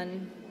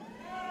Suleiman,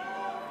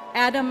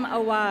 Adam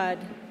Awad,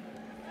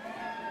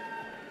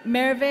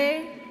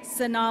 Merve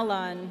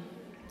Sanalan,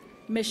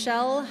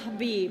 Michelle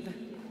Habib,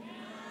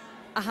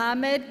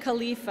 Ahmed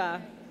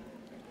Khalifa,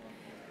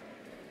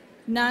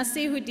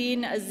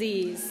 Nasihuddin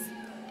Aziz,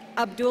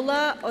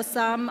 Abdullah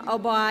Osam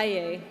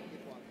Obaye,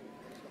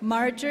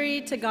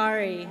 Marjorie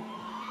Tagari,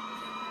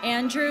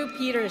 Andrew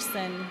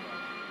Peterson,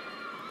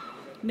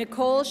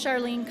 Nicole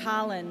Charlene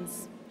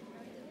Collins,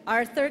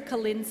 Arthur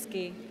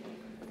Kalinsky,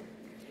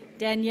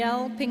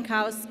 Danielle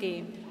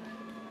Pinkowski,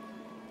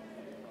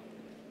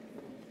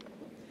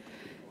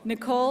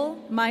 Nicole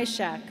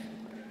Myshak,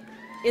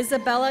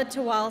 Isabella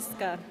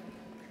Tawalska,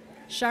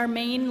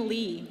 Charmaine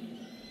Lee,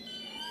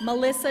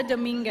 Melissa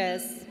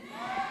Dominguez,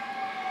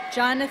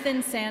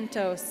 Jonathan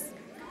Santos,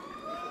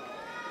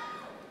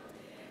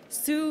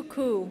 Sue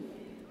Koo,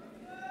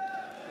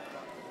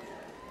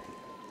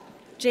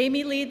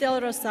 Jamie Lee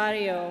Del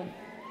Rosario,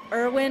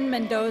 Erwin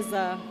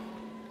Mendoza,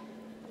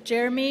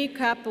 Jeremy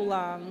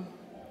Capulang,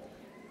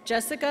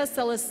 Jessica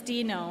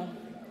Celestino,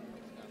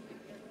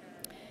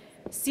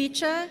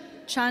 Sicha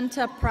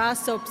Chanta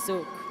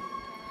Prasopsuk,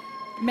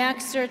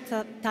 Maxter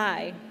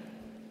Thai,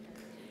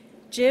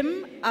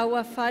 Jim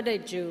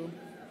Awafadeju,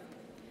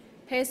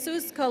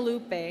 Jesus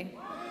Kalupe,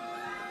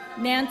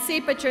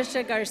 Nancy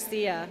Patricia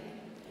Garcia,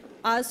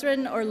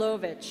 Osrin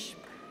Orlovich,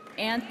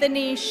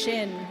 Anthony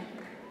Shin,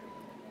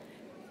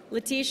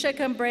 Leticia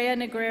Cambrea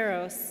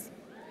Negreros,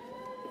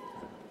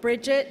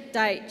 Bridget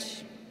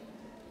Deitch,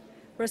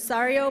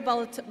 Rosario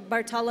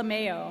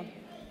Bartolomeo,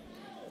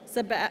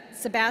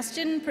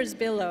 Sebastian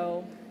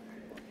Prisbillo,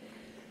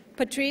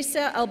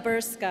 Patricia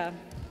Alberska,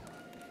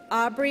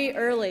 Aubrey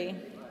Early,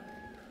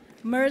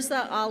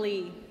 Mirza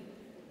Ali,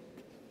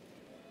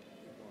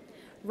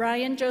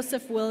 Ryan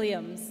Joseph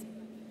Williams,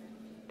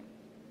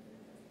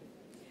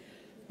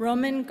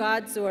 Roman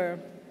Godzur,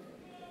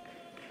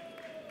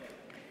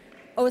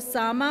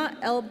 Osama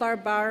El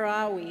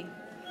Barbarawi,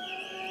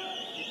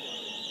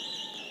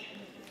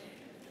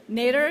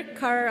 Nader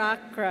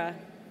Karakra,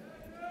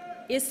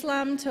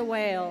 Islam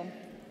Tawail,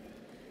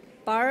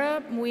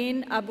 Bara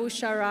Muin Abu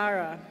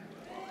Sharara,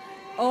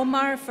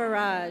 Omar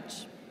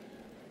Faraj,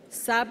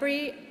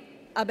 Sabri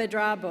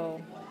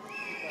Abedrabo,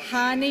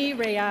 Hani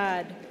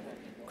Rayad,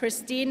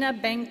 Christina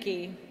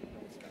Benke,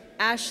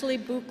 Ashley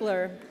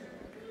Buchler,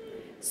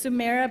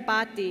 Sumera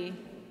Bhatti,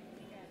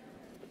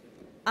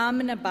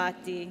 Amina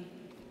Bhatti,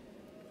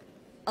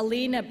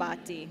 Alina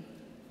Bhatti,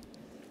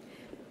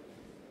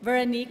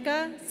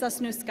 Veronika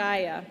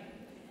Sosnuskaya,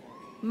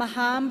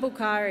 Maham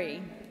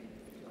Bukhari,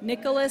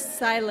 Nicholas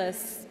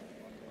Silas,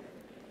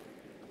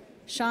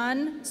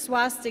 Sean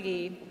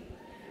Swastigi,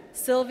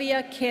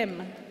 Sylvia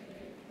Kim,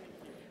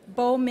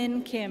 Bo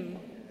Min Kim,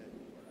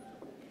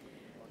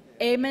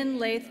 Ayman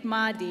Laith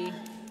Mahdi,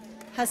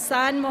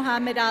 Hassan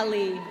Muhammad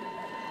Ali,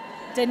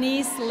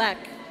 Denise Leck,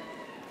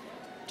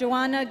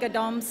 Joanna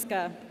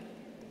Gadomska,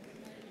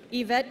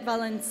 Yvette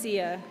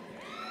Valencia,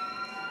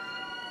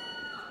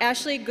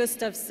 Ashley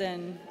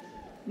Gustafson,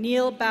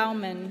 Neil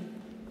Bauman,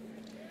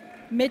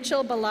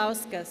 Mitchell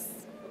Balauskas,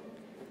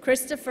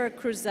 Christopher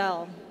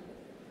Cruzel,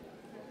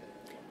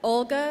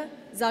 Olga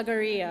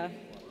Zagaria,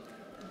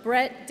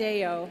 Brett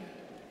Deo,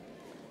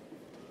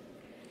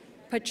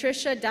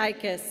 Patricia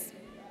Dykes,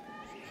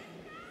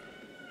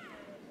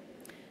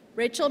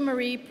 Rachel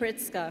Marie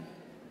Pritzka,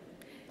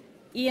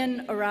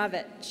 Ian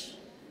Oravich,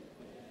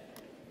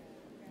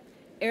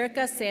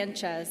 Erica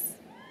Sanchez,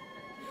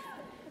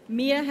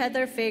 Mia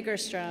Heather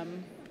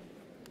Fagerstrom,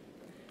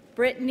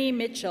 Brittany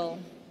Mitchell,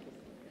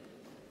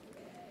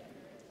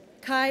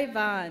 Kai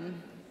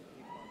Vaughn,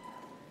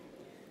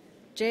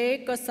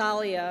 Jay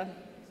Gosalia,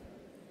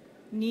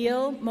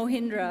 Neil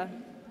Mohindra,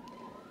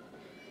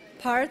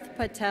 Parth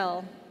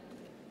Patel,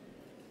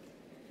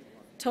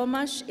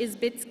 Tomasz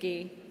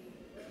Izbitsky,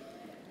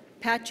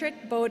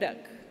 Patrick Boduk,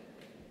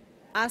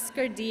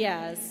 Oscar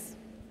Diaz,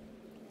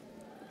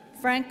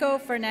 Franco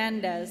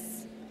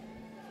Fernandez,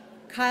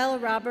 Kyle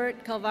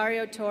Robert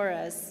Calvario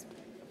Torres,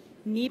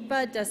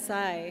 Nipa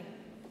Desai,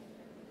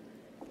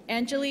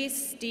 Angelie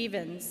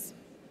Stevens,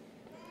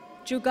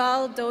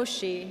 Jugal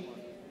Doshi,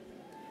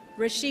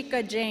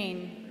 Rashika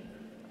Jain,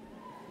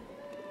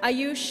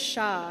 Ayush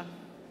Shah,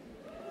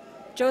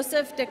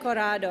 Joseph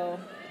Decorado,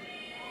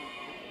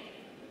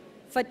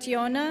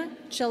 Fationa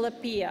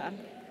Chalapia,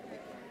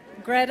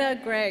 Greta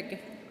Gregg,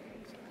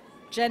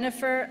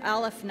 Jennifer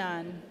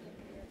Alafnan,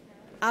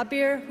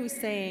 Abir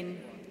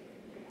Hussein,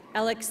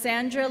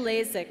 Alexandra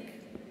Lazik,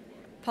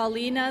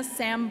 Paulina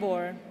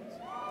Sambor,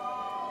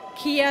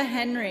 Kia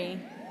Henry,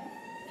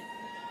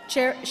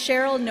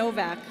 Cheryl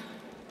Novak,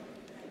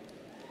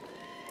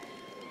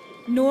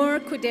 Noor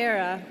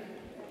Kudera,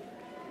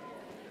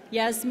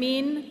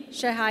 Yasmin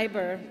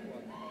Shahaiber,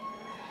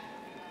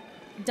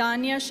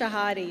 Danya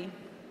Shahadi,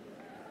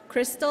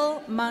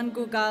 Crystal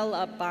Mangugal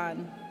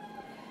Abban,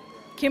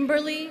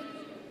 Kimberly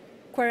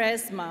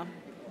Quaresma,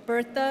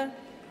 Bertha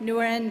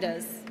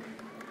Nuerendez,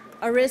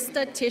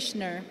 Arista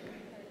Tishner,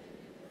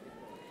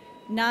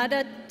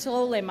 Nada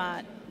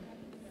Tolemat,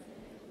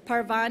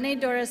 Parvane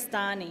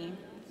Dorastani,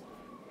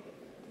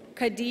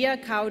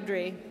 Kadia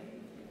Caudry,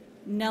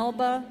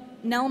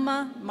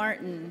 Nelma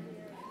Martin,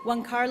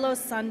 Juan Carlos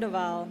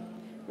Sandoval,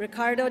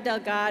 Ricardo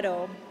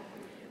Delgado,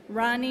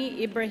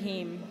 Rani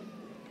Ibrahim,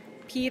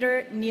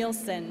 Peter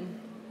Nielsen,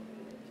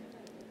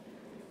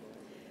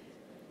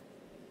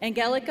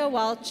 Angelica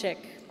Walczyk,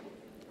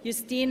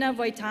 Justina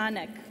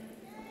Wojtanek,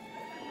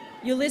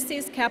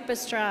 Ulysses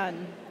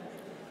Capistran,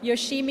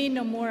 Yoshimi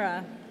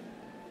Nomura,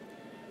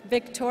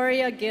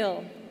 Victoria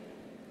Gill,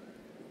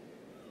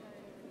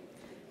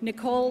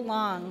 Nicole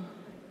Long,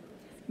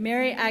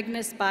 Mary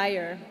Agnes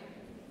Bayer,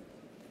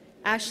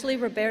 Ashley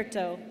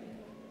Roberto,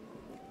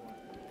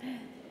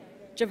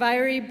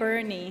 Javiri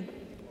Burney,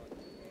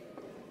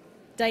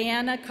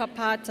 Diana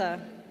Kapata,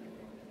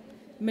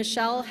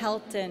 Michelle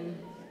Helton,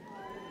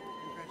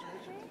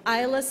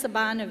 Ayla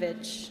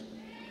Sabanovich,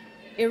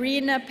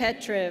 Irina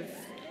Petrev,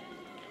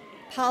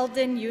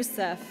 Paldin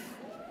Youssef,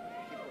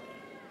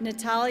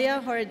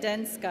 Natalia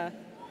Horodenska,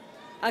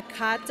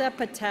 Akata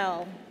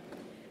Patel,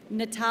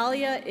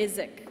 Natalia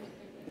Izik,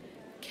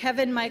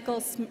 Kevin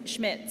Michael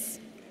Schmitz,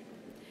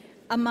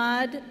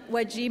 Ahmad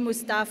Waji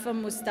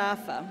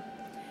Mustafa,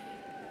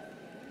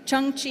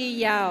 Chungchi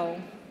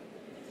Yao,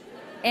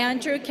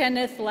 Andrew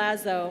Kenneth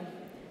Lazo,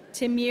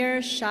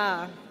 Timir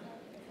Shah,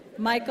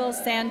 Michael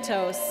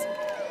Santos,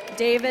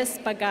 Davis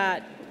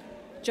Bagat,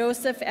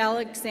 Joseph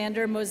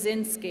Alexander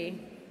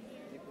Mozinski,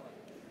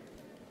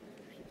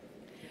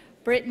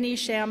 Brittany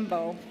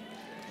Shambo,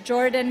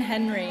 Jordan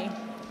Henry,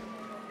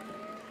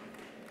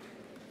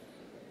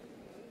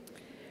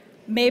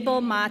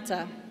 Mabel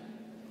Mata,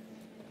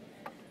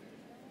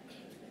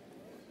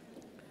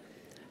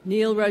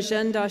 Neil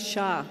Rajendra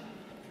Shah,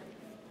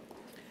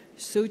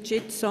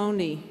 Suchit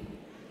Soni,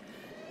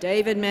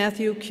 David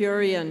Matthew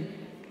Curian,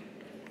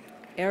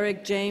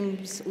 Eric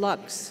James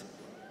Lux,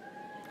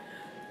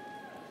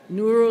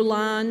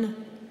 Nurulan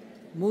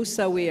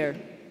Musawir,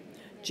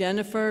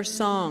 Jennifer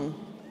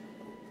Song,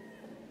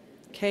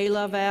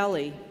 Kayla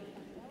Valley,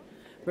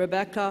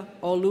 Rebecca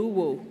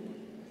Oluwu,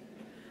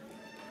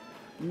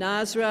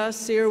 Nazra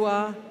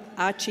Sirwa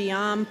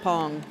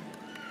Achiampong,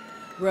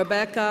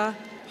 Rebecca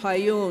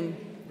Hayun,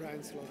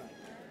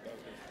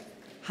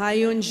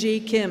 Hayun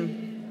Ji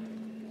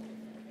Kim,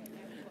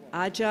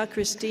 Aja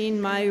Christine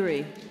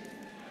Myrie,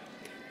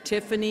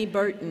 Tiffany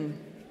Burton,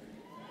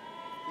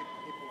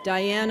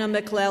 Diana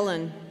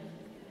McClellan,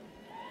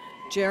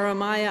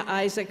 Jeremiah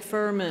Isaac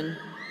Furman,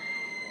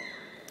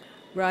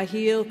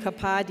 Rahil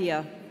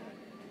Kapadia,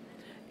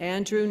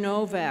 Andrew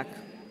Novak,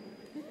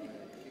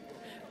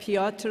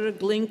 Piotr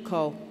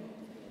Glinko,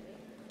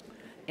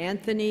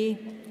 Anthony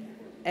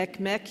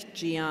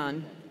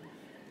Ekmekjian,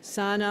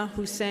 Sana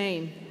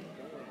Hussein,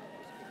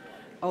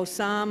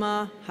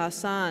 Osama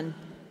Hassan,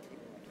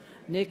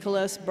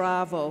 Nicholas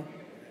Bravo,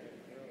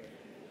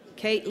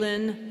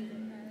 Caitlin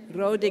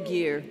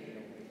Rodegir,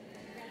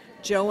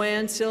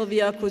 Joanne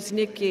Sylvia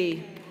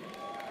Kuznicki,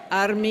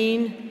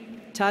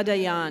 Armin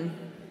Tadayan,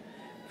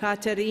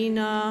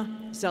 Katerina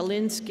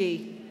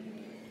Zalinsky,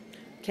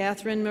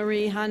 Catherine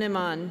Marie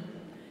Hahnemann,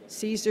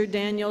 Cesar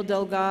Daniel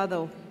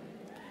Delgado,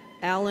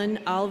 Alan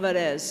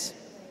Alvarez,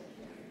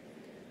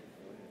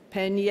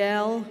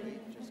 Peniel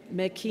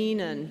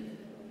McKeenan,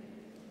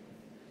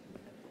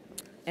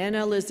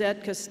 Anna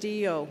Lizette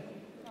Castillo,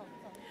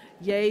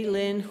 Ye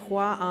Lin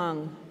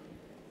Huang,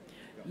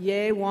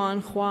 Ye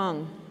Wan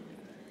Huang,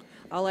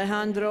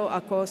 Alejandro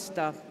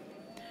Acosta,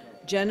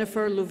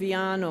 Jennifer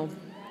Luviano,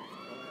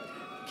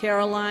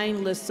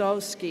 Caroline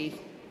Lisowski,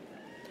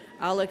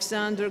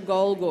 Alexander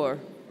Golgor,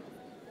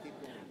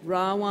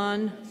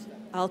 Rawan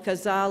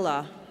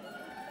Alcazala,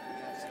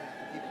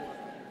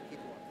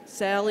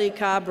 Sally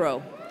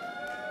Cabro,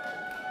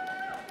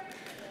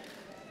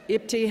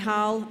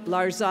 Ibtihal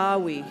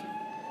Larzawi,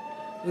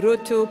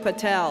 Rutu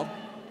Patel,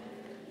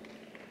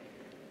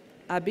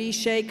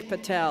 Abhishek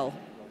Patel,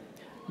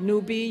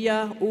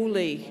 Nubiya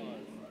Uli,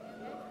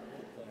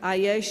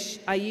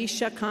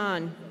 Aisha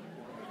Khan,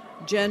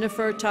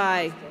 Jennifer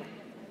Tai,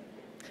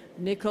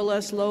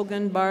 Nicholas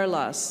Logan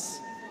Barlas,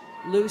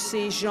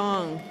 Lucy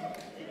Zhang,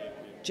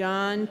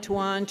 John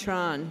Tuan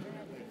Tran,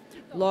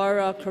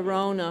 Laura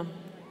Corona,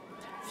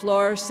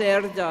 Flor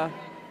Cerda,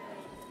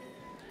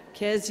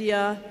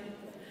 Kezia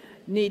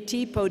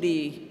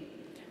Nitipodi,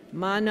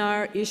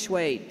 Manar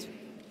Ishwait,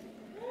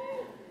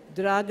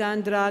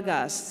 Dragan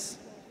Dragas,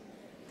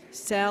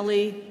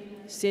 Sally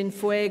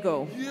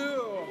Sinfuego,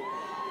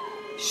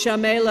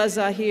 Shamela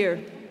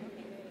Zahir,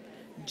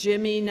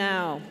 Jimmy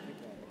Now,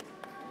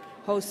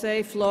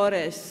 Jose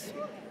Flores,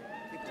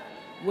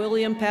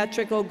 William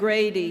Patrick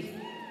O'Grady,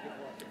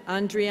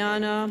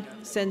 Andriana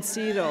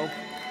Sensiro,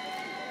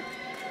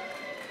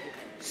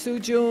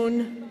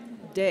 Sujun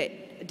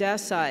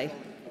Desai,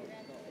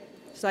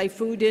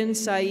 Saifuddin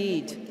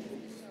Saeed,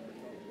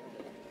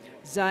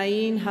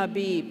 Zain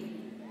Habib,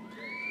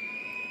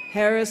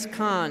 Harris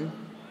Khan,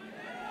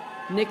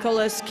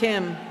 Nicholas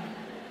Kim,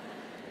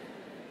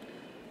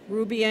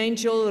 Ruby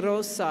Angel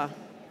Rosa,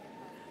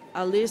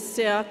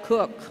 Alicia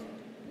Cook,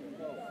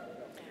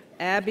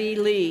 Abby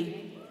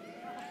Lee,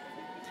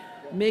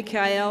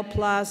 Mikhail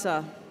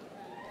Plaza,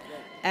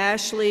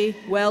 Ashley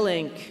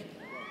Wellink,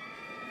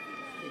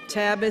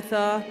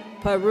 Tabitha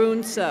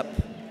Parunsup,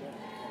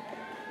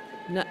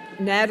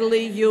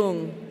 Natalie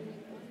Jung,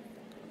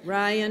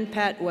 Ryan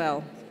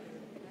Patwell,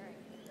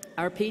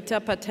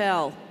 Arpita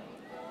Patel,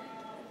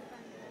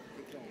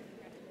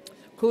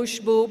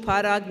 Kushbu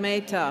Parag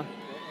Mehta,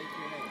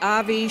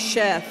 Avi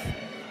Sheth,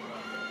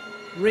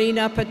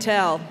 Reena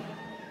Patel,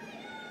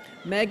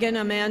 Megan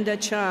Amanda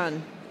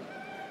Chan,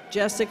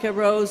 Jessica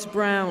Rose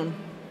Brown,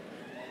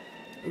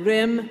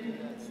 Rim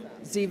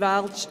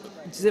Zivalich,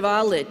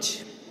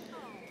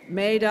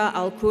 Maida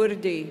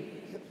Al-Kurdi,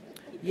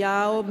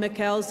 Yao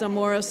Mikel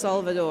Zamora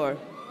Salvador,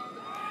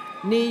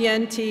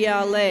 Niyen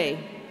Tiale,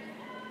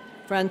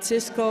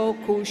 Francisco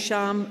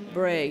Kusham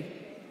Bray,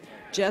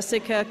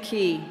 Jessica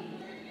Key,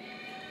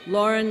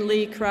 Lauren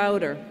Lee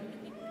Crowder,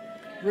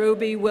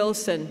 Ruby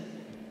Wilson,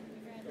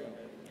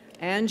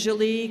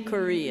 Angelique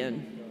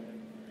Korean,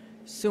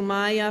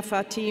 Sumaya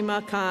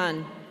Fatima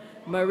Khan,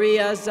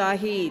 Maria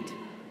Zahid,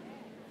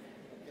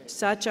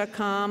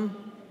 Sachakam,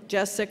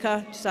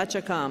 Jessica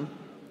Sachakam,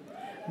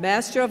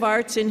 Master of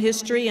Arts in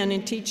History and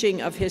in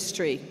Teaching of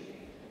History,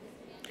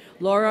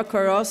 Laura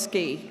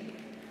Korosky,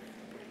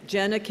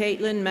 Jenna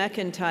Caitlin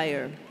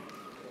McIntyre,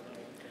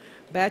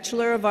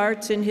 Bachelor of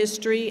Arts in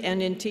History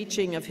and in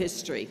Teaching of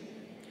History,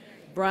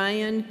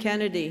 Brian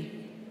Kennedy,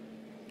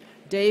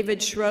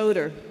 David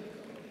Schroeder,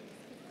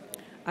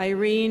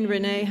 Irene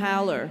Renee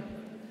Haller,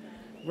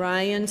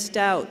 Ryan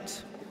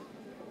Stout,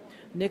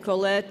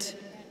 Nicolette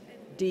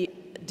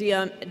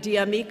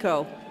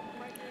D'Amico,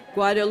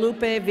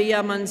 Guadalupe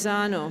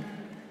Villamanzano,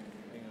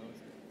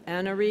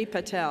 Anari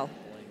Patel,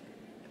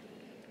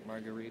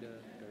 Margarita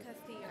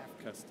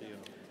Castillo.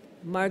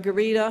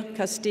 Margarita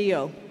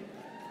Castillo,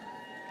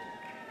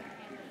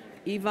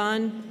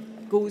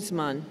 Ivan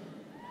Guzman,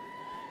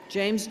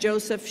 James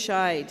Joseph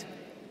Scheid,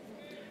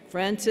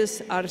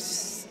 Francis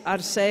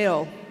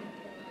Arceo,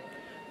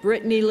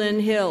 Brittany Lynn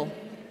Hill,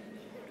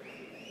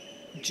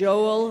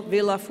 Joel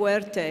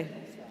Villafuerte,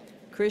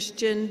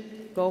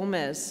 Christian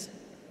Gomez,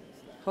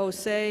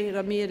 Jose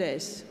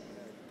Ramirez,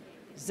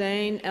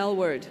 Zane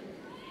Elward,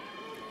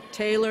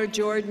 Taylor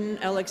Jordan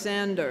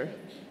Alexander,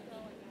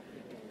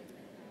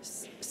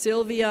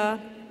 Sylvia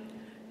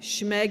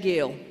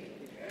Schmegil,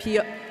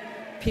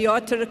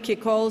 Piotr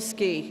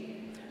Kikolski,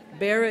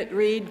 Barrett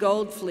Reed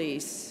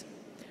Goldfleece,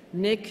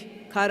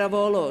 Nick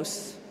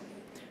Caravolos,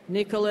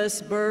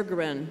 Nicholas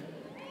Berggren,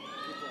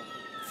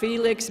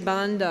 Felix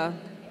Banda,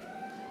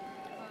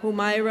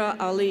 Humaira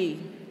Ali,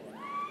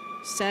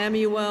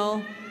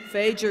 Samuel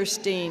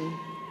Fagerstein,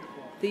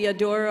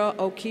 Theodora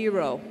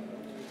Okiro,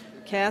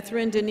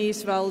 Catherine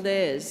Denise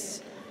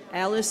Valdez,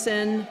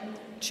 Allison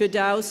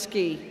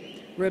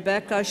Chudowski,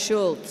 Rebecca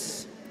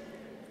Schultz,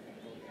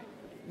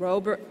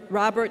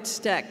 Robert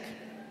Steck,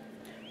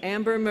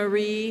 Amber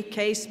Marie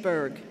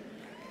Caseberg,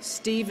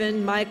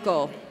 Stephen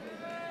Michael,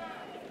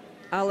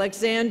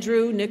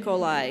 Alexandru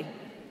Nikolai,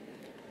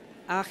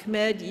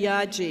 Ahmed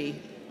Yaji,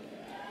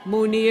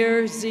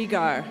 Munir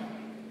Zigar,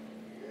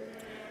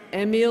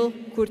 Emil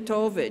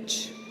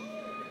Kurtovich,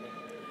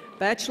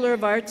 Bachelor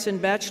of Arts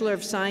and Bachelor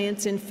of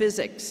Science in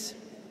Physics,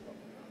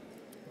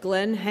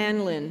 Glenn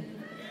Hanlon,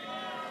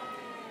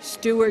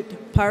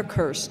 Stuart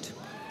Parkhurst,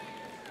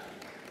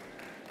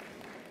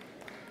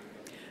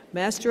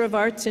 Master of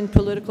Arts in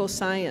Political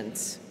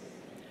Science,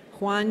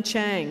 Juan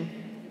Chang,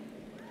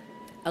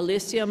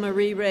 Alicia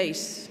Marie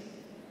Race,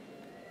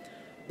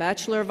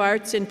 Bachelor of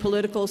Arts in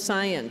Political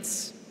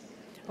Science,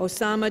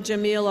 Osama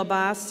Jamil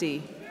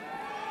Abbasi,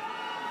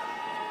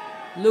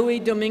 Louis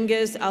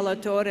Dominguez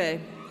Alatorre,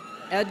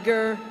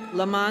 Edgar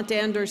Lamont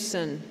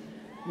Anderson,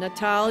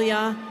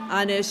 Natalia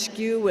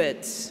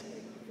Aneshkiewicz,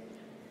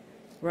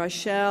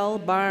 Rochelle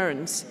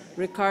Barnes,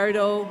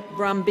 Ricardo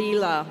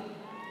Brambila,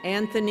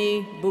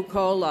 Anthony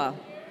Bucola,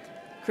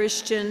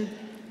 Christian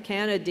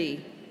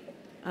Kennedy,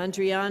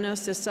 Andriana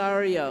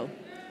Cesario,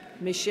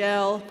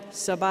 Michelle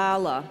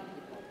Sabala,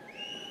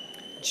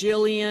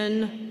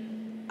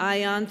 Jillian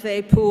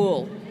Ayanthe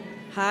Poole,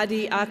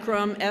 Hadi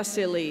Akram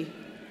Essili,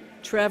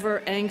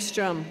 Trevor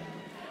Angstrom,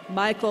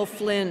 Michael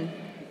Flynn,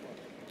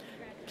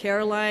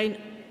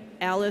 Caroline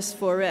Alice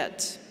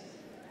Foret,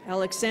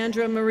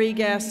 Alexandra Marie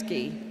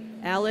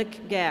Gasky,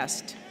 Alec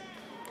Gast,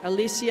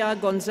 Alicia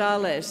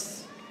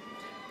Gonzalez,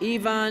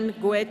 Ivan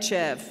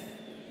Guechev,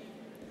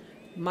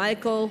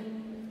 Michael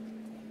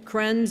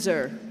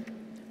Krenzer,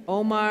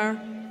 Omar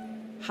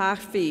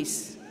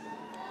Hafiz,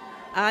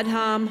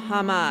 Adham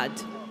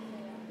Hamad,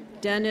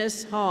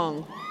 Dennis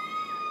Hong,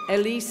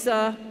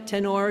 Elisa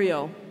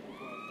Tenorio,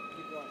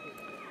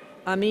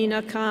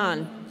 Amina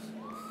Khan,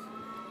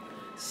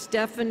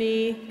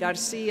 Stephanie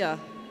Garcia,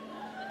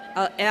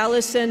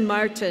 Allison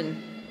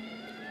Martin,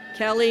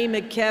 Kelly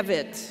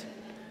McKevitt,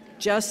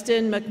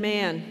 Justin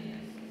McMahon,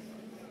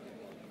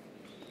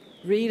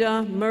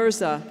 Rita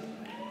Mirza,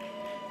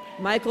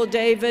 Michael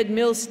David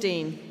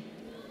Milstein,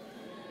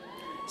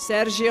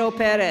 Sergio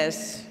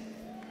Perez,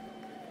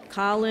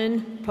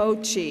 Colin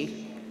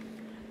Pochi,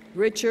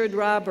 Richard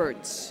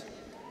Roberts,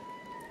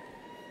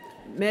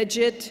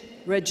 Mejit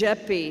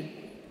Rejepi,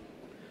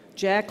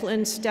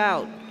 Jacqueline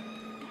Stout,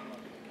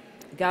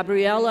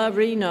 Gabriela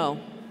Reno,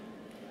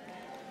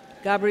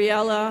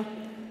 Gabriela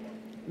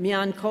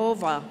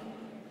Miankova,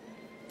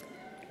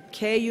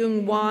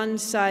 Keyung Wan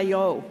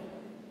Sayo,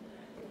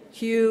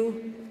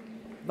 Hugh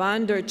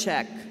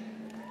Vondercheck,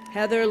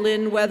 Heather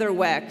Lynn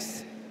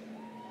Weatherwax,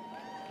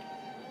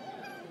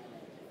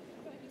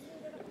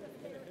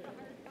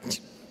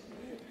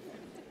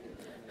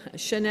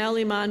 Chanel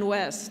Iman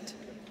West,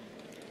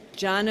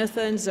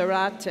 Jonathan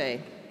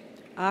Zarate,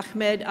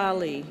 Ahmed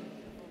Ali,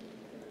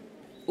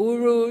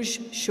 Uruj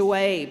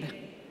Shuaib,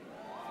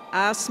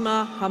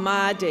 Asma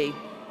Hamadi,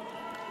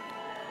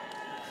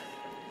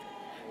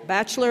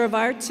 Bachelor of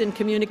Arts in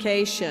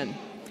Communication,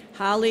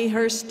 Holly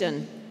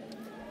Hurston,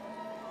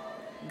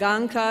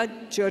 Ganka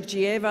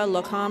Georgieva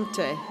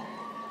Locomte,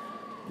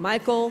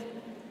 Michael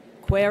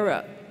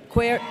Quiros,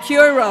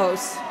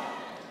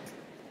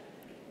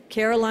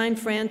 Caroline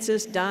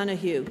Frances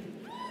Donahue.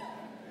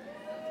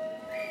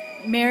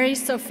 Mary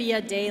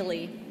Sophia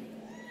Daly,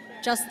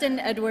 Justin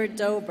Edward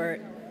Dobert,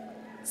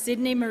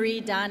 Sydney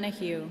Marie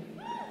Donahue,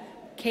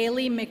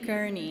 Kaylee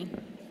McKerney,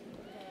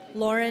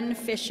 Lauren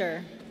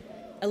Fisher,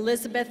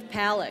 Elizabeth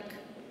Palak,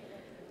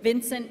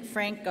 Vincent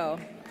Franco,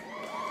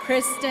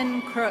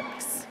 Kristen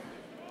Crooks,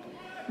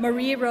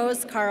 Marie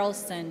Rose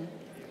Carlson,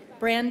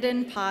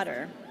 Brandon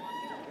Potter,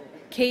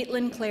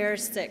 Caitlin Claire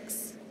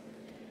Six,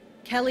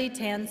 Kelly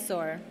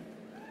Tansor,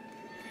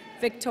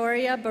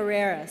 Victoria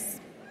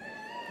Barreras,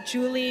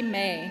 Julie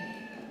May,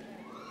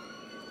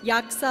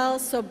 Yaxal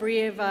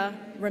Sobrieva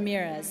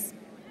Ramirez,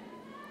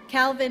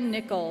 Calvin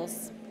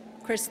Nichols,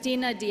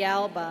 Christina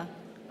Dialba,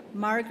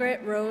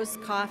 Margaret Rose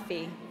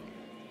Coffey,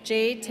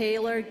 J.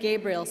 Taylor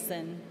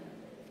Gabrielson,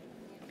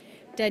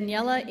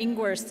 Daniela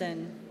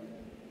Ingwerson,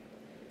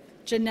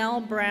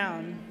 Janelle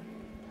Brown,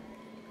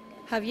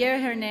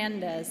 Javier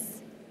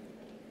Hernandez,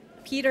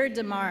 Peter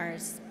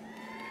DeMars,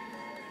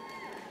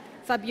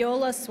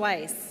 Fabiola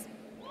Swice,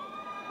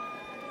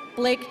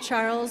 Blake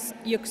Charles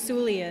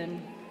Yuxulian,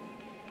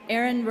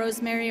 Erin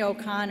Rosemary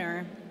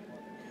O'Connor,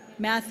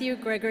 Matthew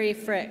Gregory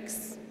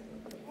Fricks,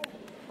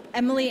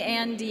 Emily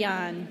Ann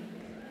Dion,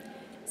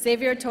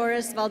 Xavier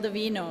Torres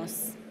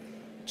Valdivinos,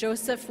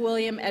 Joseph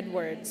William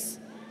Edwards,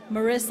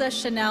 Marissa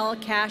Chanel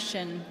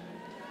Cashin,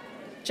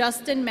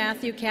 Justin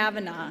Matthew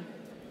Kavanaugh,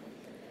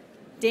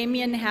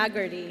 Damian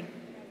Haggerty,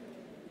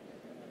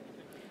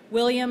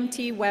 William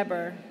T.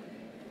 Weber,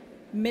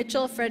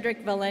 Mitchell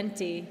Frederick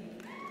Valenti,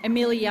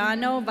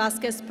 Emiliano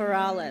Vasquez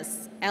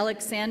Perales,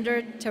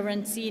 Alexander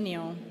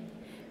Terrencino,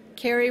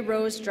 Carrie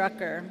Rose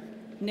Drucker,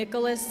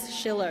 Nicholas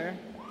Schiller,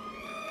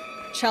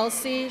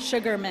 Chelsea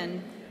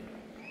Sugarman,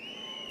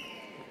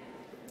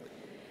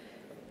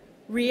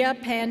 Ria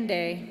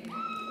Pandey,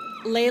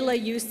 Layla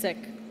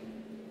Yusik,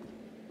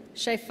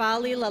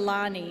 Shaifali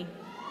Lalani,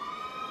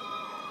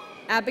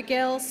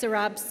 Abigail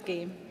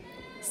Sirabsky,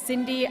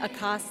 Cindy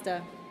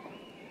Acosta,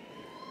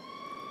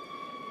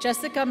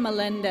 Jessica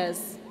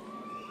Melendez,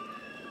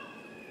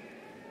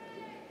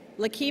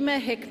 Lakima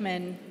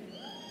Hickman,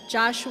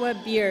 Joshua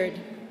Beard,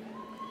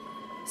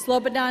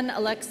 Slobodan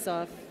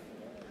Alexov,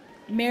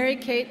 Mary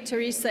Kate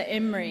Teresa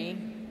Imrie,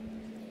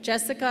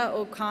 Jessica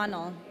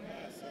O'Connell,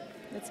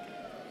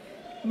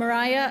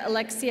 Mariah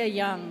Alexia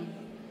Young,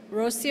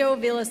 Rocio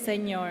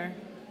Villaseñor,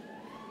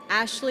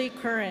 Ashley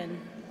Curran,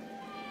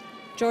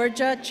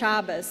 Georgia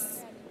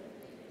Chavez,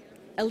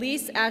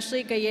 Elise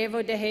Ashley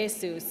Gallego de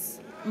Jesus,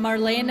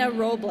 Marlena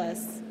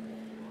Robles,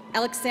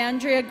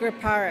 Alexandria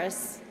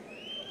Griparis,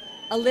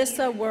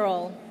 Alyssa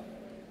Whirl,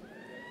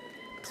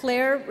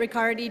 Claire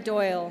Riccardi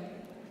Doyle,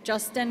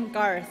 Justin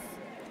Garth,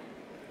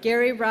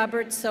 Gary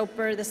Robert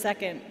Soper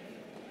II,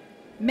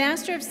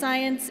 Master of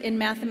Science in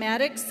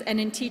Mathematics and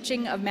in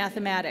Teaching of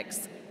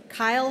Mathematics,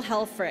 Kyle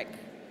Helfrich,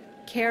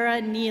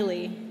 Kara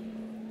Neely,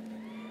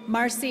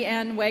 Marcy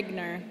Ann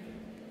Wegner,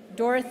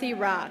 Dorothy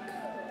Rock,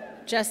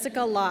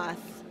 Jessica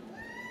Loth,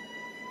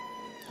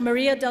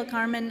 Maria del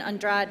Carmen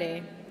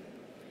Andrade,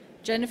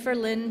 Jennifer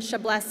Lynn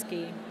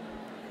Shableski,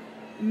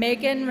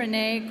 Megan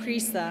Renee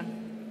Creasa,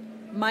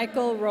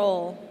 Michael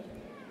Roll,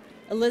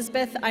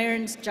 Elizabeth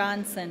Irons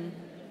Johnson,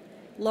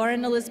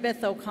 Lauren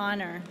Elizabeth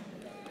O'Connor,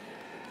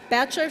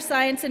 Bachelor of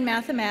Science in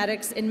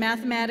Mathematics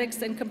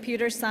and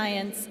Computer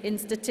Science in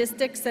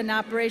Statistics and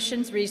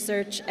Operations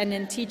Research and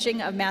in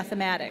Teaching of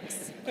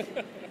Mathematics.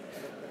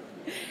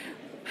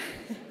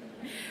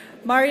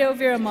 Mario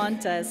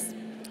Viramontes,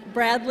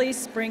 Bradley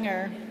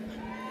Springer,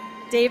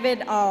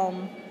 David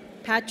Alm,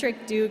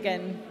 Patrick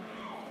Dugan,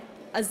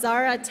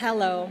 Azara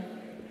Tello,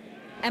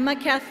 Emma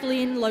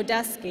Kathleen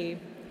Lodeski,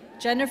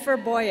 Jennifer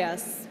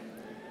Boyas,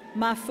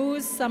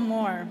 Mahfouz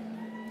Samor,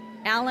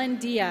 Alan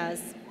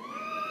Diaz,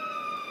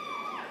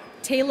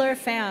 Taylor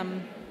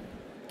Pham,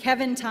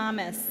 Kevin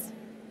Thomas,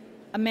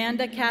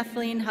 Amanda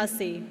Kathleen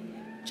Hussey,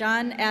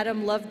 John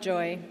Adam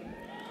Lovejoy,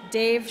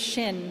 Dave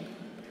Shin,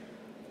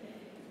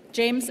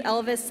 James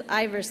Elvis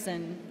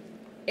Iverson,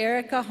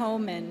 Erica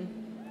Homan,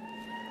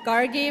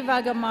 Gargi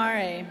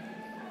Vagamare,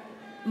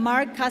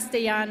 Mark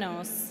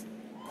Castellanos,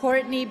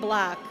 Courtney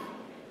Block,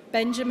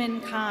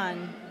 Benjamin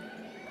Kahn,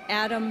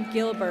 Adam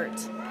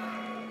Gilbert,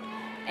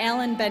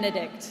 Alan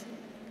Benedict,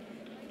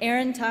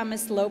 Aaron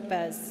Thomas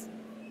Lopez,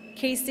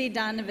 Casey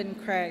Donovan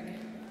Craig,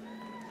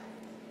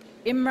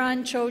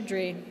 Imran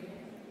Chaudhry,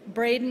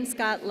 Braden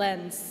Scott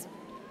Lenz,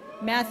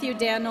 Matthew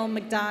Daniel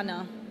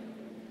McDonough,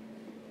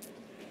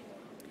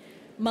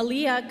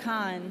 Malia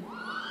Khan,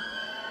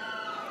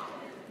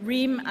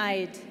 Reem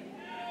Eid,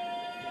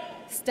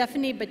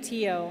 Stephanie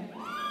Batillo,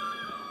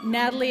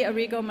 Natalie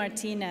Arrigo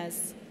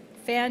Martinez,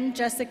 Fan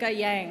Jessica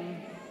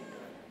Yang,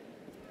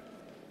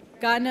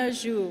 Gana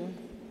Zhu,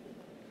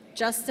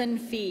 Justin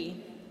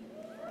Fee,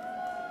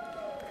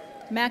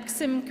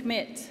 Maxim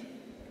Kmit,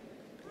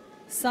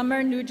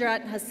 Summer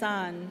Nudrat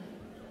Hassan,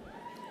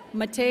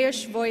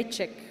 Mateusz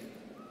Wojcik,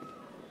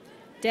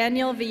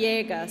 Daniel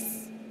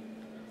Villegas,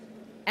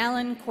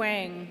 Alan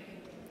Kwang,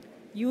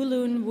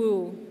 Yulun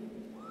Wu,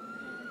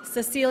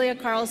 Cecilia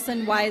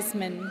Carlson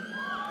Wiseman,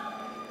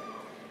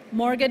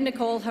 Morgan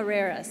Nicole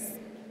Herreras,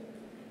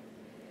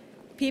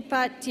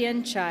 Pipat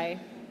Tien Chai,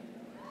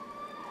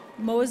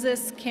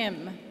 Moses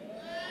Kim,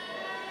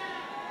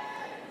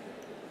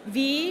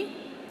 V.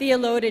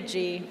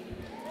 Theology,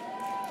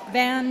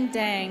 Van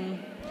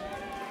Dang,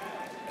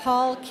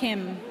 Paul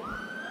Kim,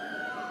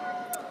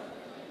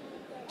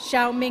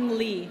 Xiaoming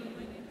Li,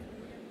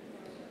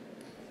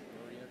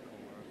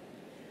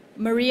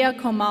 Maria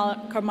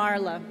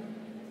Kamarla,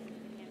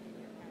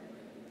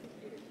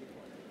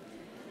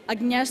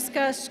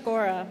 Agnieszka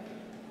Skora,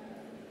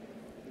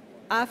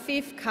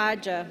 Afif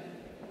Kaja,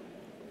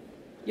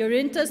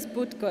 Yorintas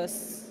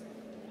Butkos,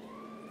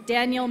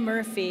 Daniel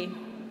Murphy,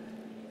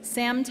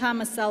 Sam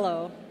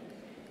Tomasello,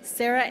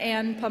 Sarah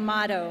Ann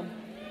Pamato,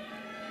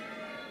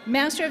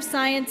 Master of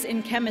Science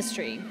in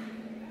Chemistry,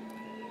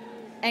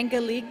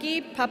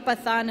 Angeliki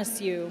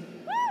Papathanasiou,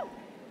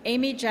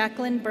 Amy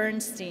Jacqueline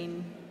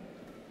Bernstein,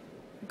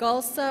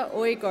 Gulsa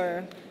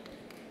Uyghur,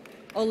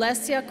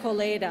 Olesia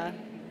Koleda,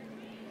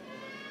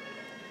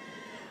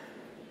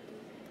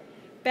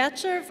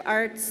 Bachelor of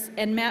Arts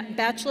and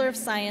Bachelor of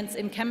Science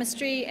in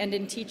Chemistry and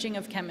in Teaching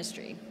of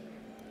Chemistry.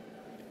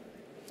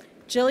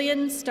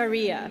 Jillian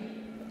Staria,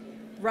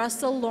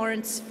 Russell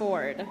Lawrence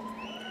Ford,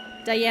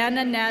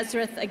 Diana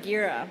Nazareth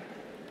Aguirre,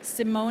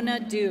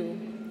 Simona Du,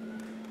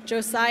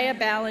 Josiah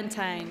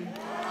Ballantyne,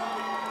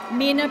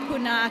 Mina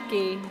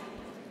Punaki,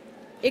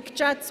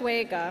 Ikjat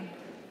Swega,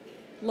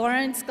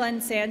 Lawrence Glenn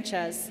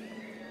Sanchez,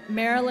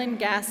 Marilyn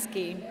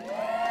Gasky,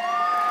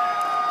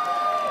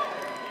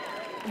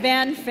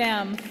 Van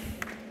Fem,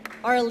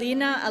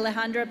 Arlena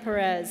Alejandra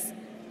Perez,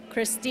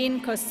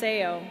 Christine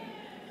Coseo,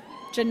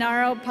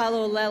 Gennaro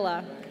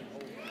Palolela,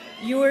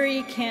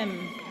 Yuri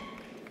Kim,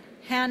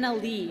 Hannah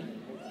Lee,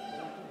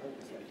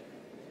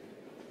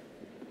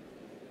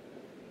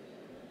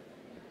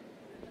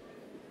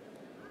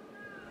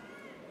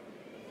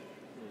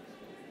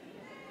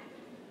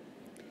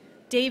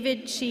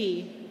 David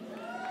Chi,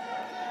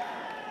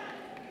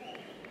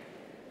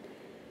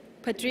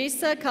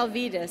 Patricia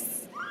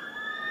Calvides,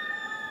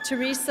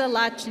 Teresa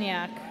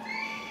Lachniak,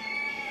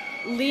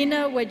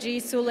 Lena Waji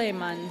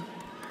Suleiman,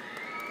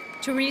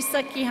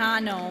 Teresa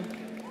Quijano,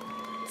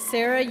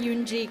 Sarah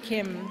Yunji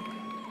Kim,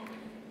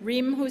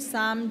 Reem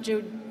Hussam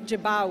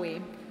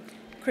Jabawi,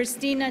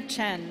 Christina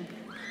Chen,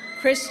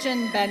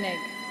 Christian Benig,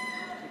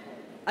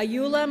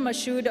 Ayula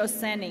Mashoud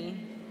Oseni,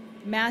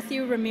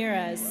 Matthew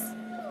Ramirez,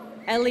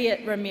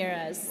 Elliot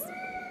Ramirez,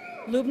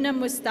 Lubna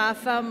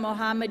Mustafa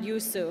Mohammed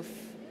Yusuf,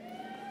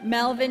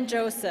 Melvin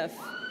Joseph,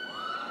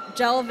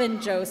 Jelvin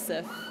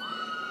Joseph,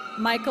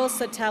 Michael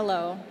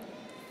Sotelo,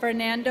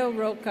 Fernando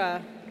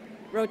Rocha,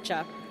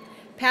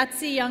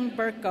 Patsy Young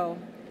Burko,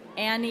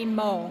 Annie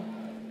Moe,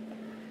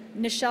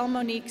 Nichelle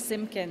Monique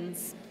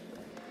Simpkins,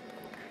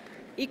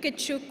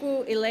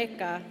 Ikechukwu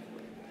Ileka,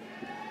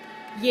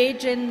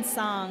 Yejin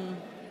Song,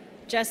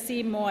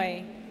 Jesse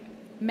Moy,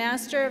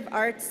 Master of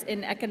Arts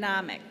in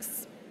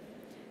Economics,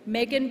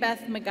 Megan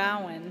Beth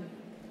McGowan,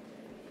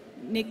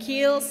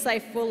 Nikhil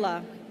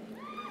Saifullah,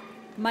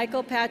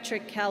 Michael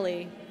Patrick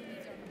Kelly,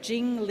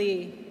 Jing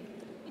Li,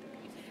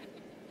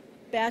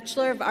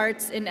 Bachelor of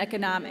Arts in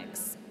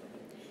Economics,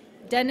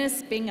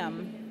 Dennis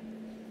Bingham,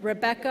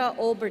 Rebecca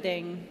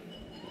Olberding,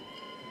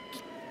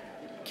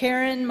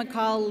 Karen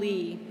McCall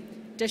Lee,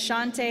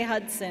 Deshante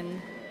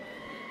Hudson,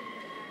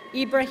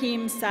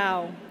 Ibrahim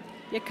Sao,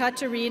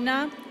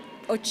 Yekaterina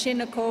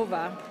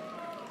Ochinakova,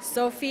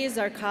 Sophie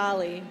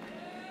Zarkali,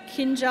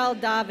 Kinjal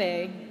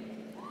Dave,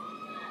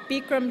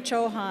 Bikram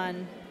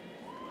Chauhan,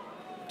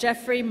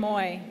 Jeffrey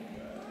Moy,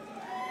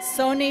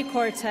 Sony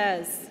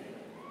Cortez,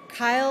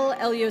 Kyle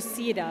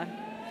Eliosida,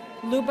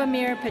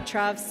 Lubomir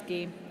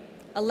Petrovsky,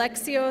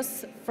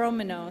 Alexios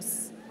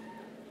Frominos,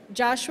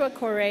 Joshua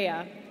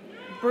Correa,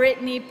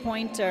 Brittany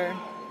Pointer,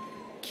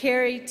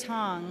 Carrie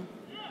Tong,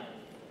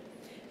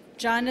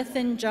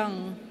 Jonathan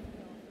Jung,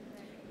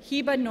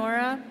 Hiba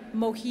Nora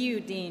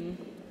Mohiuddin,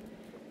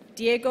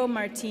 Diego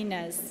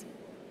Martinez,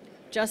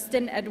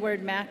 Justin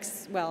Edward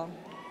Maxwell,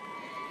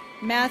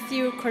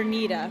 Matthew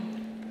Cornita,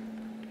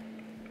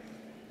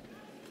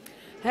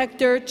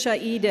 Hector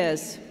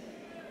Chaides,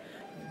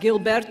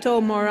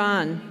 Gilberto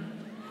Moran,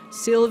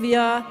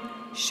 Sylvia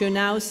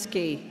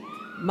Shunowski,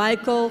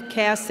 Michael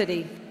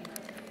Cassidy,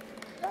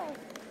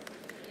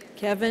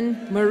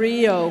 Kevin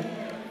Murillo,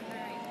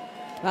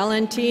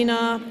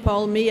 Valentina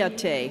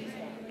Palmiate,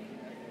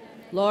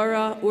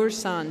 Laura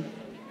Ursan,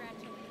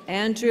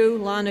 Andrew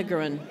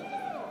Lonergan,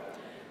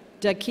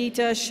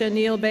 Dakita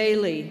Chanel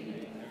Bailey,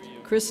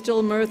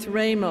 Crystal Mirth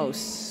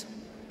Ramos,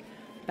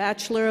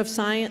 Bachelor of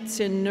Science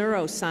in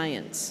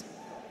Neuroscience,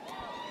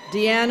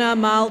 Deanna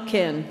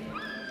Malkin,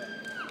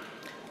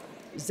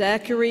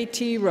 Zachary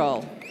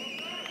Tiro,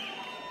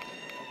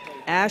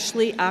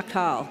 Ashley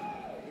Akal,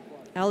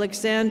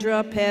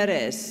 Alexandra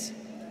Perez,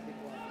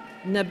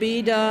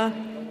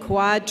 Nabida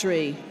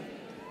Quadri,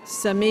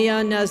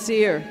 Samia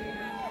Nazir,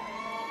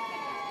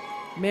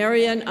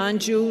 Marian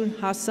Anju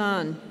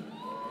Hassan,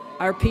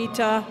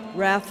 Arpita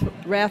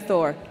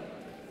Rathor,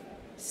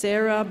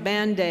 Sarah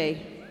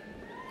Bande,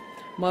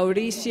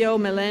 Mauricio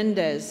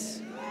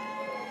Melendez,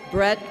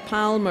 Brett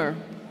Palmer,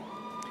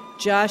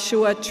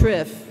 Joshua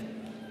Triff,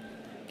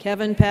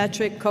 Kevin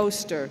Patrick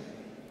Coaster,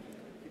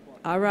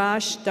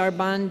 Arash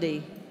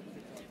Darbandi,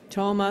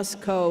 Thomas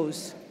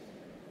Coase,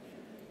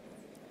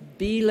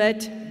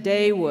 Bilet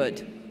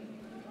Daywood,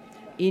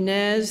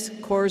 Inez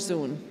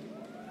Corzun,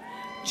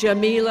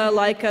 Jamila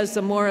Laika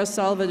Zamora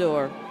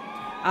Salvador,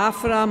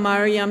 Afra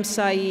Mariam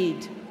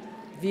Said,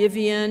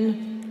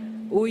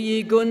 Vivian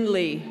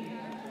Uyigunli,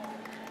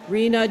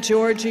 Rina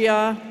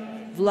Georgia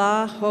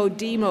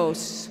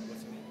Vlahodimos,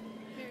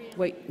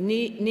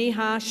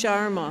 Neha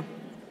Sharma,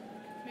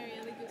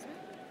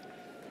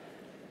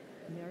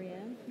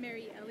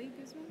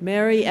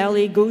 Mary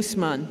Ellie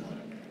Guzman,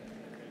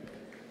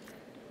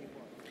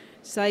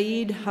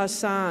 Saeed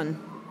Hassan,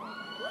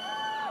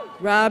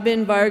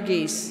 Robin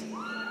Varghese,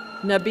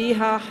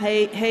 Nabiha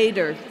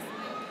Haider,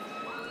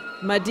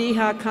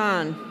 Madiha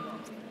Khan,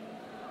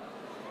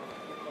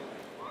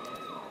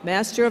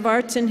 Master of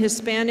Arts in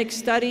Hispanic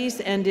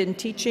Studies and in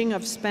Teaching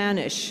of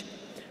Spanish,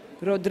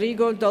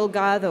 Rodrigo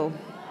Delgado,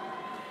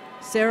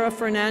 Sarah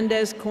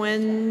Fernandez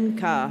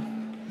Cuenca,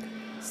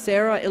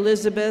 Sarah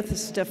Elizabeth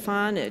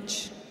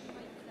Stefanich,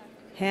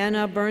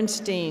 Hannah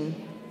Bernstein,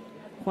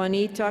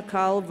 Juanita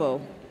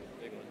Calvo,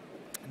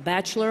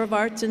 Bachelor of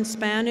Arts in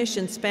Spanish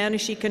and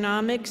Spanish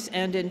Economics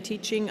and in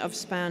Teaching of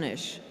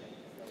Spanish,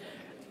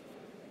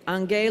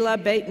 Angela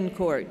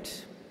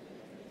Betancourt,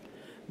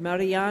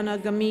 Mariana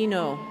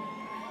Gamino,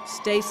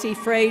 Stacy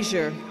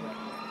Frazier,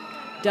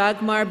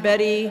 Dagmar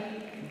Betty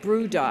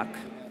Brudock,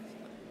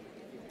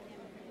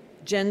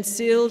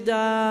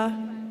 Jensilda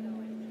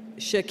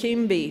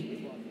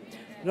Shakimbi,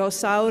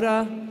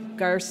 Rosaura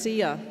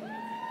Garcia,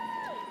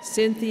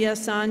 Cynthia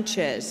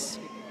Sanchez,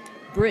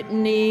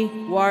 Brittany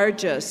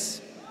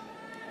Warjas,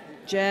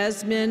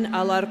 Jasmine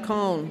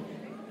Alarcon,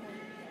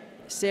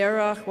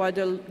 Sarah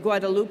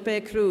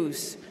Guadalupe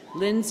Cruz,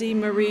 Lindsay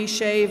Marie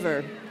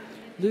Shaver,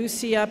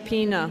 Lucia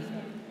Pina,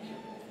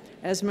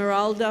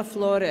 Esmeralda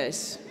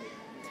Flores,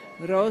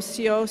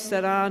 Rocio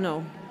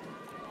Serrano,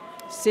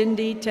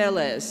 Cindy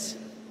Teles,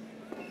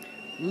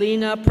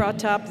 Lina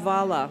Pratap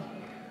Vala,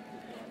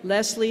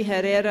 Leslie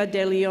Herrera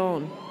de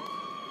Leon,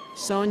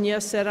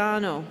 Sonia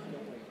Serrano,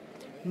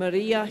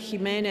 Maria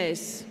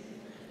Jimenez,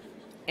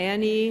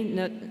 Annie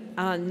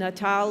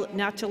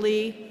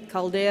Natalie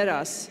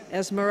Calderas,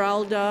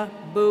 Esmeralda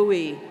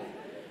Bowie,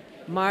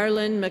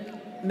 Marlon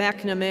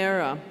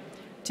McNamara,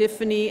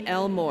 Tiffany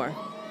Elmore,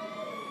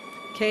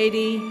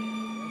 Katie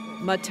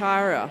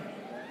Matara,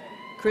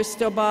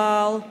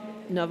 Cristobal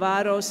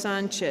Navarro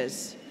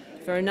Sanchez,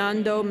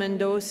 Fernando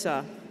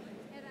Mendoza,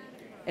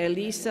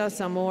 Elisa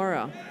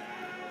Zamora,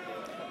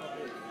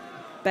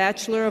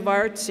 Bachelor of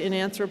Arts in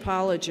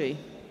Anthropology,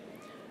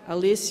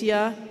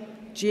 Alicia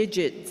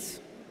Gigits,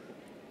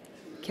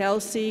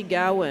 Kelsey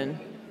Gowan,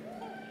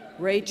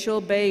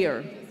 Rachel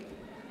Bayer,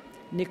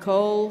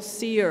 Nicole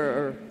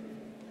Sear,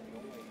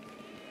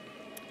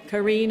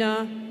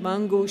 Karina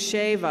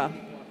Mangusheva,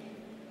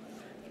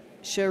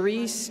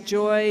 Charisse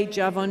Joy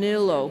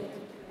Javonillo,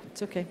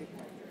 it's okay,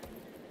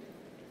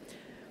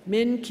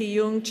 Min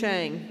Kyung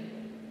Chang,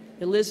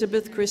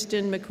 Elizabeth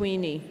Kristen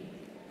McQueenie,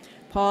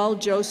 Paul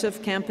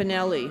Joseph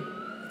Campanelli,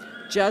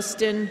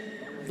 Justin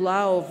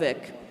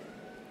Vlaovic,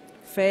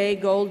 Faye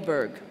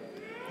Goldberg,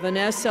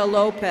 Vanessa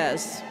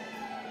Lopez,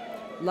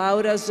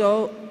 Laura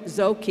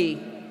Zoki,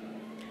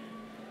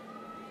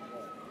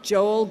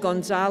 Joel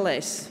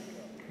Gonzalez,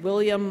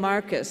 William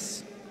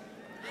Marcus,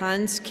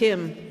 Hans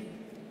Kim,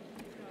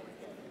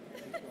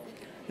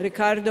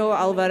 Ricardo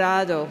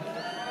Alvarado,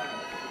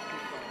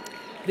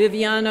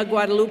 Viviana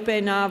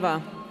Guadalupe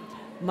Nava,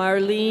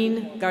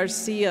 Marlene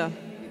Garcia,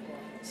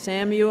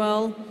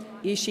 Samuel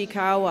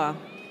Ishikawa,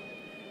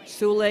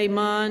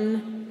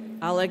 Suleiman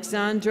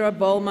Alexandra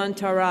Bowman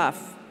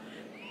Taraf,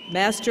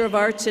 Master of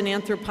Arts in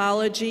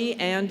Anthropology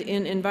and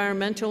in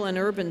Environmental and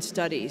Urban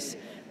Studies,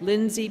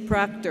 Lindsay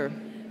Proctor,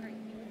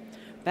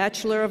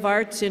 Bachelor of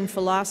Arts in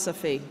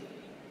Philosophy,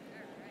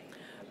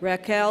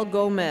 Raquel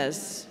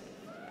Gomez,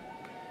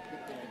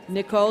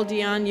 Nicole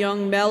Dion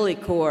Young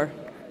Melikor,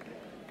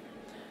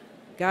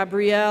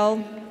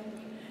 Gabrielle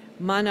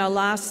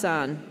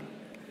Manalasan,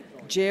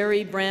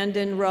 Jerry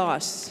Brandon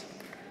Ross,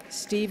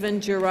 Stephen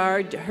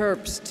Gerard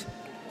Herbst,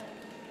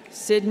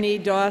 Sydney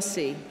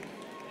Dawsey,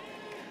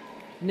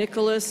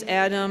 Nicholas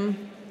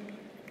Adam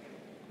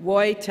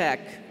Wojtek,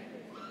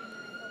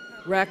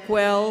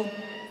 Raquel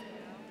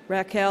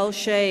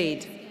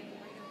Shade,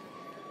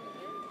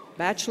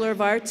 Bachelor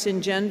of Arts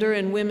in Gender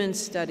and Women's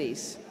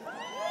Studies,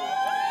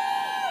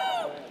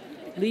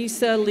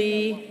 Lisa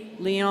Lee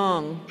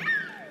Leong,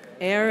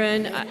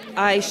 Aaron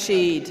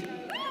Aisheed,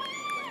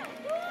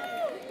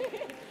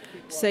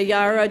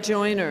 Sayara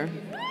Joyner,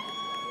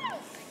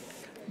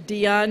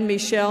 Dion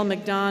Michelle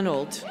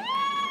McDonald,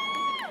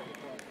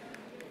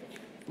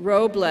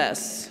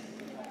 Robles,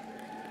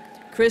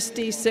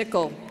 Christy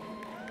Sickle,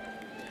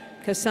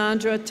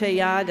 Cassandra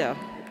Tejada,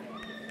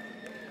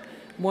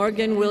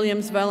 Morgan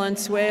Williams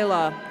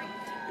Valenzuela,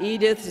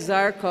 Edith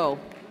Zarco,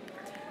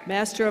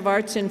 Master of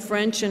Arts in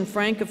French and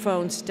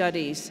Francophone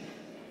Studies,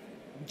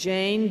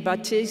 Jane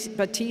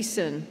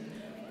Battison,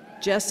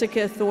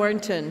 Jessica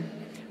Thornton,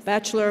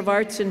 Bachelor of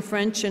Arts in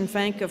French and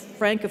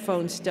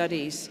Francophone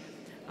Studies,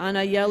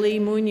 Anayeli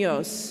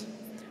Munoz,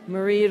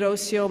 Marie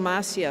Rocio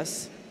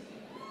Macias,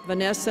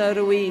 Vanessa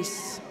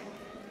Ruiz.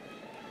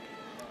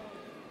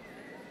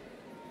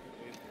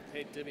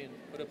 Hey, Vivian,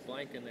 put a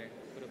blank in there.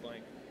 Put a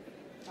blank.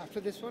 After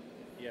this one?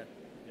 Yeah,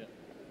 yeah.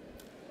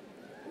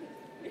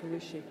 Who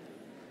is she?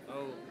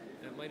 Oh,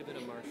 that might have been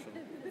a Marshall.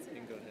 You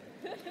can go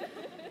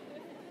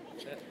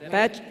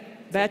ahead.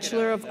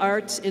 Bachelor of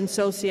Arts in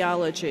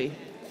Sociology.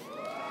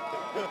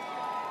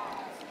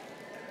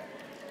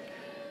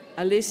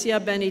 Alicia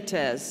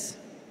Benitez,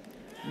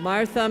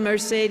 Martha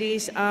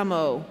Mercedes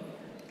Amo,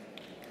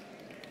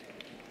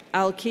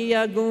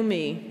 Alkia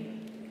Gumi,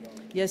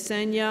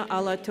 Yesenia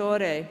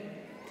Alatorre,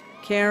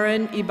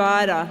 Karen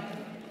Ibarra,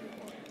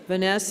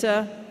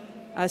 Vanessa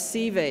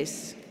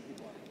Aceves,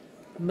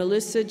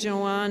 Melissa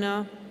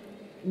Joanna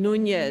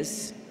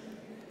Nunez,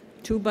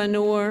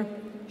 Tubanur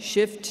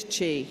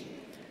Shiftchi,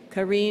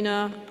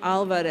 Karina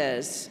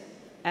Alvarez,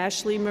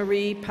 Ashley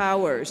Marie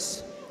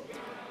Powers,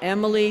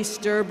 Emily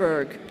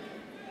Sturberg,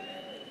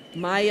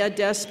 Maya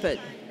Despot,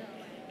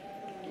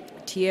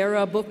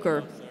 Tierra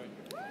Booker,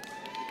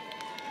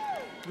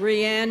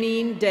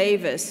 Rhiannon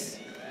Davis,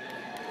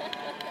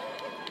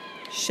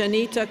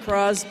 Shanita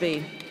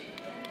Crosby,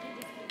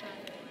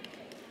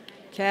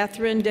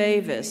 Catherine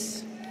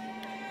Davis,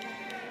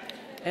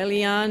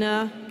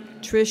 Eliana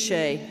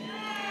Trichet,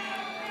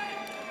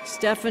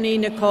 Stephanie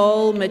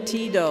Nicole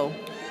Matido,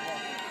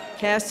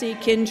 Cassie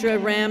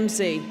Kindra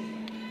Ramsey,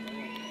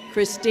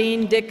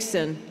 Christine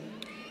Dixon,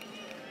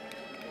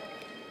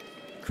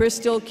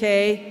 Crystal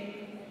K.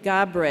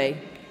 Gabre,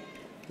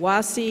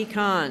 Wasi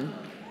Khan,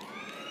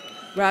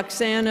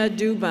 Roxana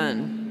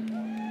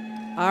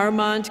Duban,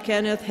 Armand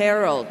Kenneth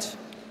Harold,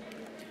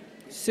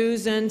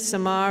 Susan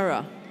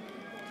Samara,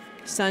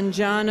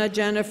 Sanjana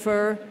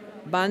Jennifer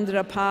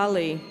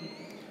Bandrapali,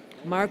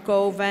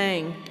 Marco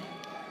Vang,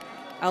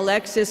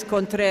 Alexis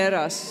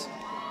Contreras,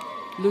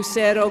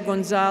 Lucero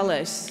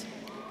Gonzalez,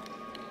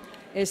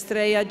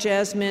 Estrella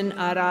Jasmine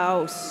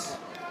Arauz,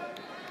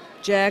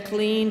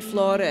 Jacqueline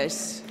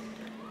Flores,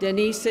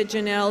 Denise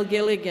Janelle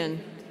Gilligan,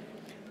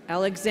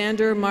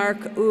 Alexander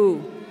Mark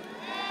Wu,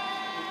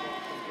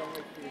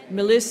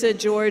 Melissa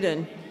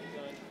Jordan,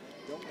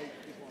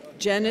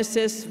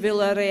 Genesis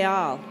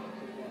Villarreal,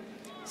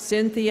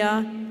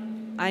 Cynthia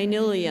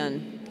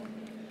Ainilian,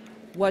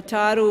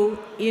 Wataru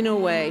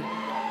Inoue,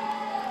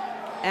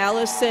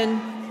 Allison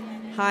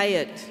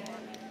Hyatt,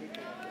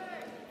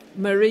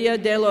 Maria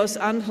de los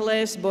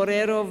Angeles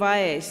Borrero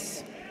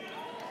Valles,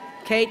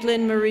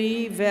 Caitlin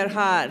Marie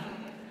Verhar,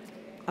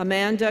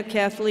 Amanda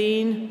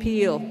Kathleen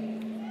Peel,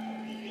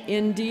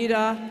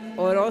 Indira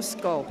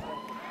Orozco,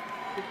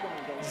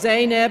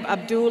 Zainab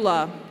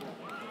Abdullah,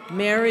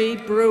 Mary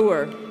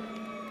Brewer,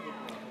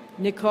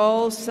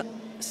 Nicole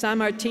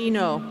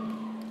Sammartino,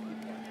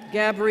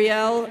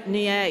 Gabrielle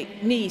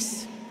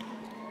Nice,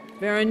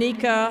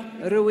 Veronica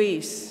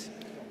Ruiz,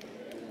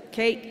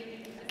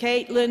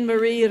 Caitlin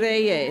Marie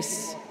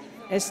Reyes,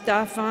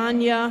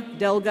 Estefania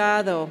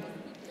Delgado,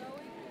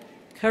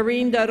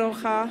 Carinda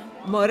Roja,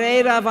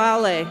 Moreira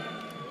Valle,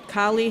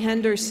 Kali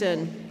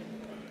Henderson,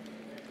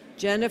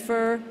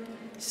 Jennifer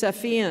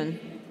Safian,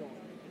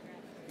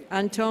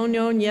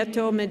 Antonio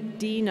Nieto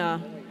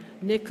Medina,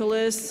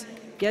 Nicholas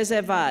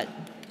Gezevat,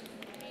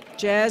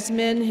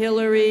 Jasmine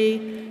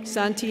Hillary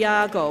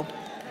Santiago,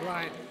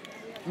 Brian,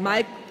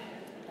 Mike,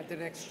 at the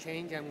next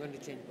change, I'm going to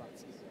change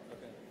boxes.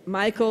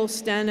 Michael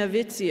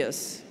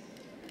Stanovicius,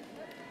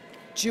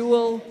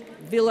 Jewel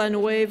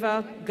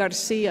Villanueva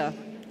Garcia,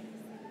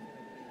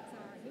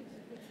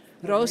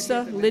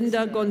 Rosa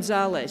Linda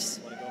Gonzalez,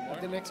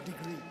 At the next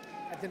degree.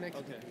 At the next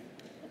degree.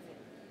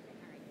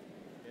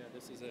 Yeah,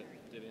 this is it,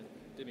 Vivian.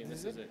 Vivian,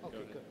 this is it. Okay,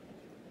 Go ahead. good.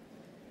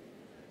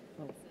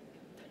 I'm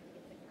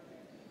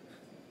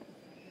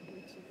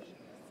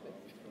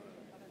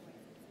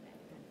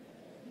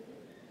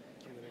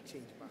going to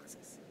change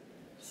boxes.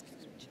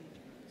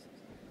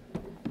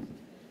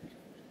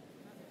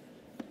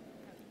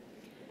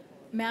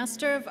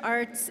 Master of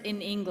Arts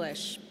in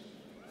English,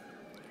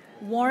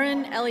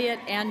 Warren Elliott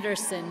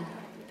Anderson,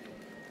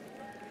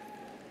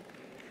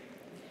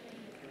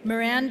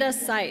 Miranda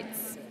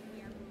Seitz,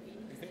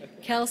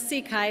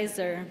 Kelsey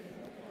Kaiser,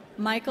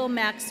 Michael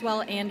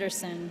Maxwell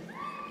Anderson.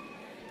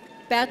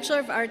 Bachelor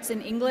of Arts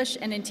in English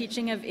and in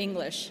Teaching of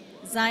English,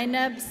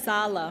 Zainab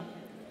Sala,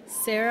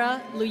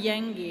 Sarah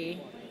Luyengi,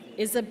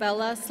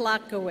 Isabella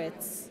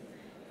Slakowitz,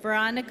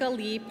 Veronica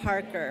Lee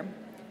Parker,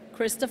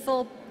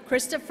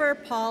 Christopher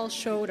Paul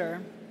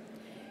Schroeder,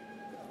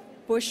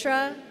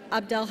 Bushra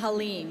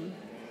Abdelhalim,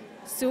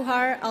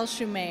 Suhar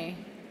Al-Shumay,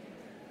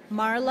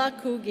 Marla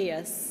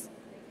Kugias,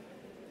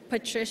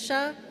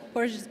 Patricia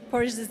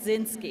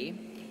Porzinski,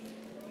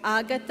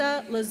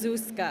 Agatha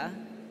Lazuska,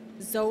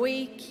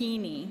 Zoe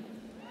Keeney,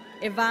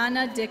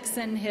 Ivana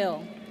Dixon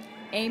Hill,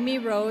 Amy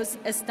Rose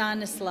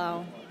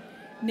Estanislao,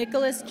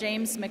 Nicholas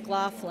James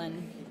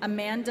McLaughlin,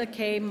 Amanda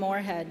K.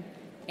 Moorhead,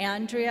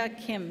 Andrea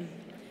Kim,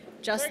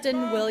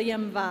 Justin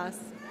William Voss.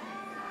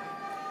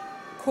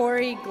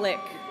 Corey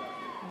Glick.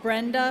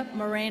 Brenda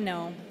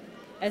Moreno.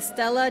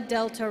 Estella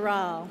Del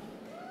Toral.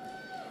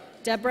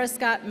 Deborah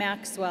Scott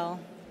Maxwell.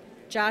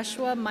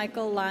 Joshua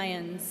Michael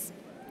Lyons.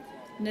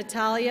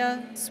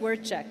 Natalia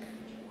Swerchek.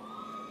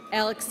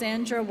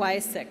 Alexandra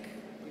Wysick.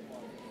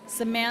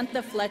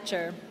 Samantha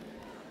Fletcher.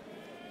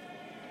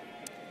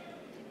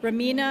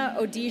 Ramina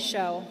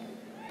Odisho.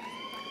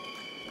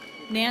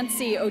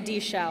 Nancy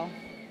Odisho.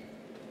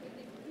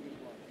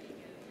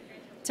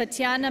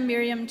 Tatiana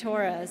Miriam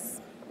Torres.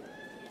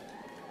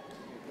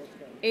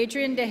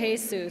 Adrian De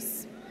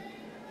Jesus.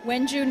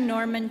 Wenju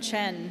Norman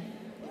Chen.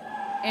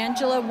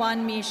 Angela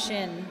Wanmi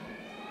Shin.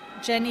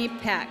 Jenny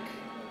Pack.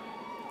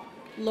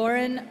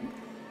 Lauren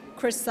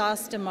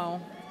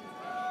Chrysostomo.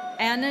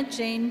 Anna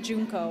Jane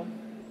Junko.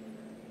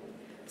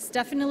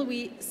 Stephanie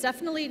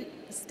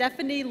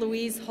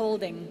Louise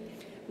Holding.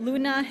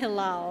 Luna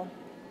Hilal.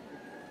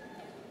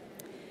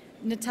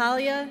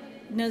 Natalia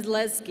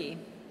Nozleski.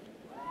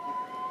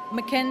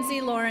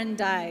 Mackenzie Lauren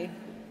Dye.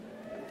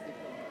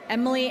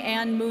 Emily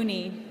Ann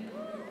Mooney.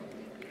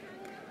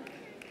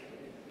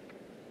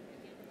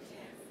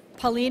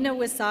 Paulina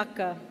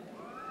Wisaka.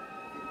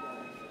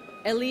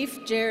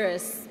 Elif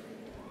Jairus.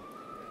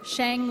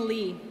 Shang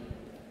Li.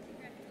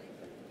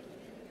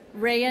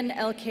 Rayan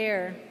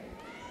Elkair.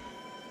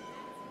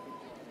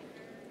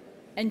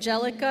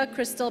 Angelica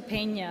Crystal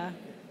Pena.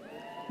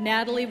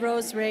 Natalie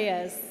Rose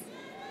Reyes.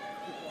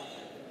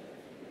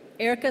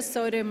 Erica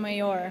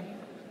Sotomayor.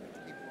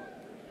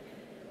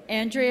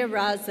 Andrea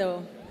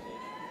Razzo.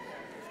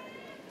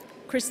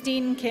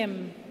 Christine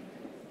Kim.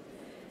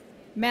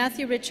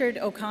 Matthew Richard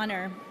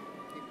O'Connor.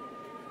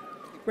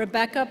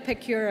 Rebecca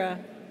Pecura.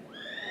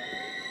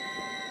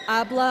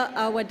 Abla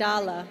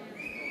Awadala.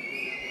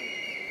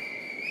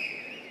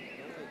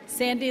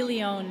 Sandy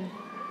Leone.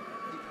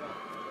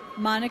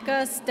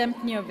 Monica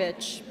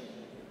Stempnovich.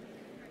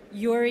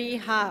 Yuri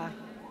Ha.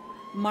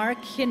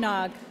 Mark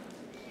Hinog.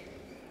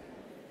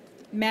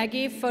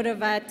 Maggie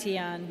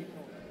Fodovatian.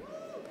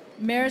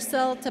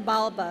 Maricel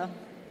Tabalba.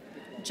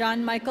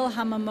 John Michael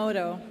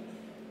Hamamoto.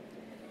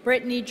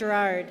 Brittany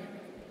Gerard.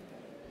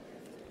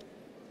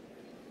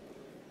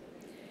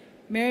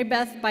 Mary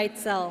Beth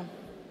Beitzel.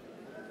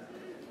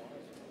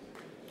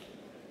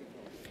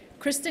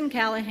 Kristen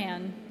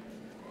Callahan.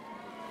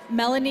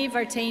 Melanie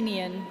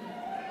Vartanian.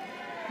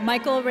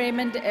 Michael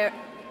Raymond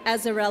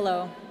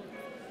Azzarello.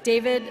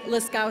 David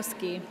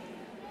Liskowski.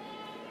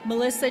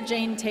 Melissa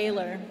Jane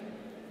Taylor.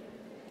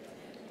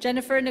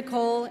 Jennifer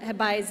Nicole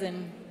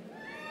Hebeisen.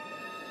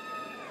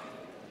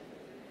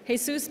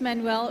 Jesus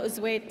Manuel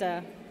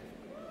Uzueta.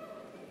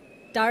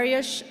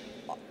 Darius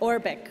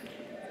Orbic.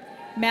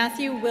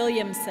 Matthew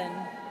Williamson.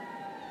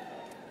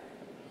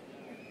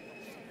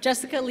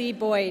 Jessica Lee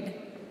Boyd.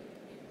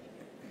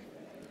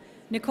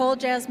 Nicole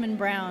Jasmine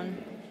Brown.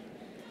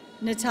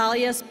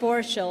 Natalia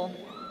Sporschel.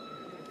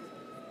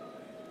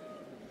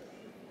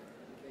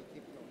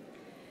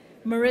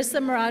 Marissa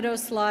Morado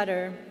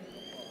Slaughter.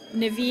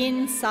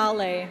 Naveen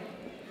Saleh.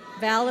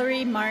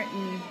 Valerie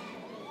Martin.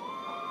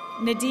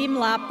 Nadim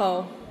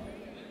Lapo.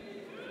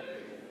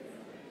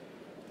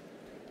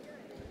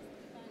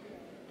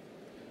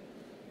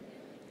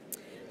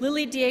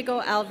 Lily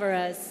Diego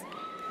Alvarez.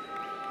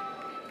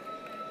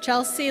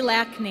 Chelsea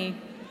Lackney.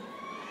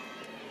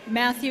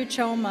 Matthew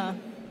Choma.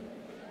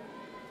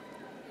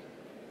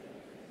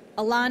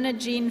 Alana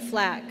Jean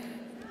Flack.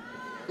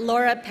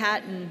 Laura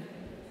Patton.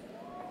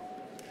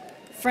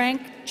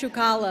 Frank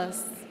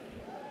Chukalas.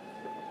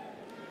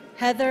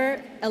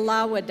 Heather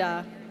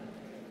Elawada.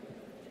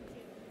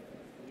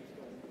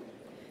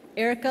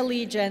 Erica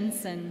Lee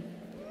Jensen.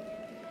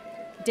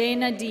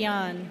 Dana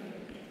Dion.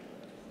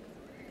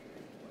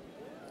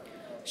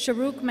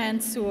 Sharuk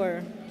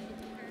Mansour.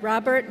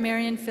 Robert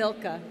Marion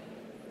Filka.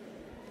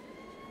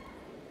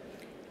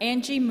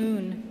 Angie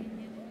Moon.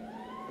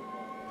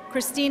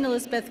 Christine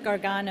Elizabeth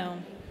Gargano.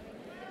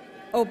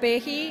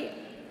 Obehi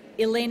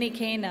Eleni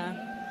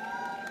Kena.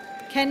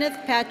 Kenneth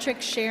Patrick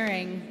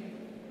Schering.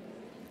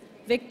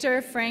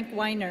 Victor Frank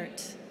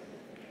Weinert.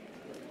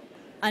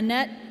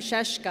 Annette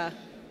Sheshka.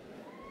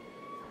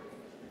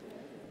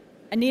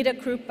 Anita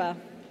Krupa.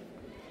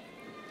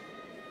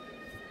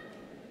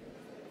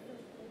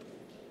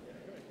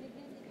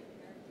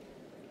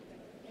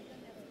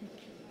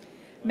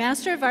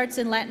 Master of Arts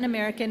in Latin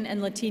American and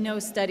Latino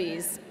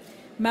Studies,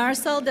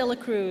 Marcel de la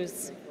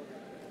Cruz.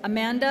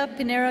 Amanda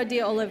Pinero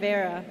de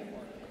Oliveira.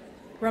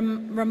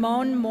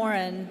 Ramon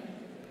Morin.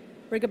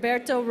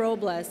 Rigoberto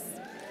Robles.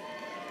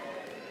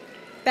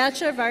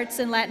 Bachelor of Arts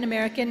in Latin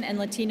American and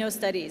Latino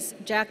Studies,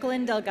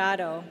 Jacqueline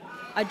Delgado.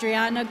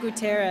 Adriana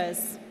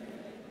Gutierrez.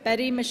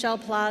 Betty Michelle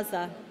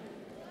Plaza.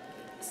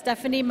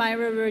 Stephanie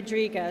Myra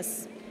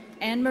Rodriguez.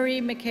 Anne-Marie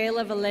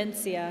Michaela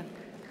Valencia.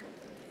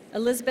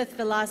 Elizabeth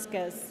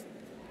Velasquez.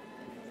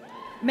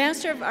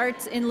 Master of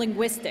Arts in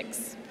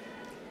Linguistics,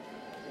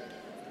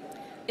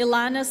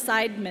 Ilana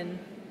Seidman.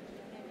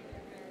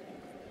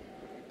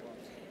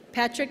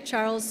 Patrick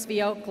Charles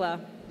Sviokla.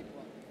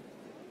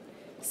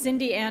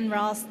 Cindy Ann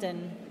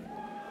Ralston.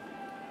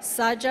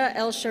 Saja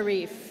El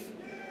Sharif,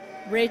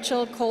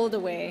 Rachel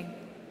Coldaway,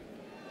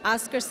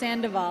 Oscar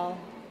Sandoval,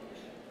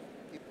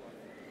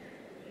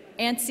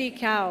 Ansi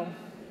Cow,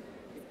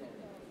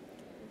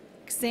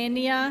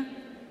 Ksenia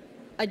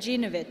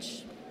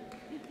Ajinovich,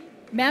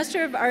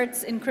 Master of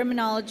Arts in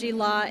Criminology,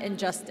 Law, and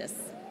Justice.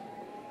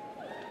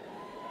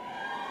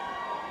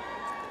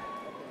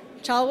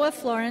 Chalwa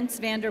Florence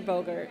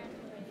Vanderbogert,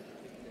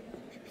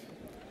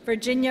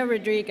 Virginia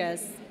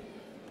Rodriguez,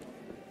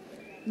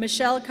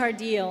 Michelle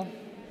Cardiel,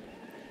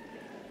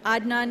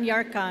 Adnan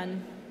Yarkan,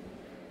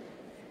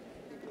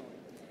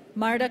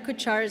 Marta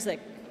Kucharzik,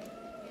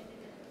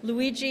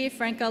 Luigi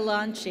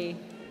Francalanci,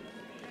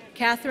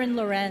 Catherine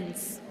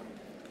Lorenz,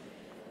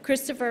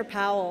 Christopher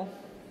Powell,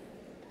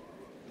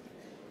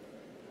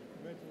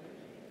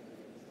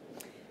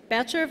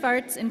 Bachelor of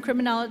Arts in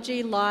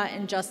Criminology, Law,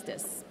 and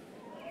Justice.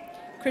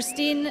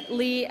 Christine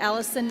Lee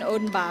Allison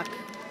Odenbach,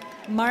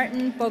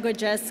 Martin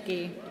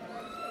Bogojeski,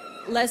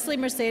 Leslie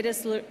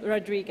Mercedes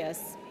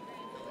Rodriguez,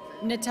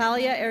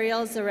 Natalia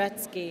Ariel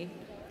Zaretsky,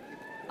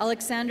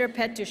 Alexander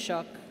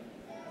Petushuk,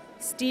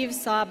 Steve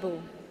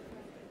Sabu,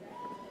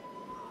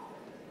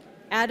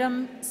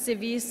 Adam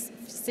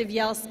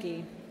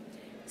Sivyalski,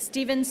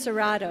 Stephen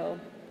Serrato,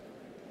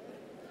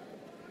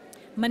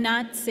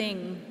 Manat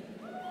Singh,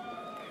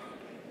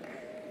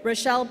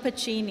 Rochelle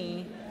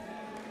Pacini,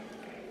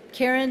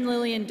 Karen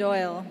Lillian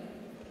Doyle,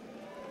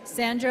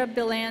 Sandra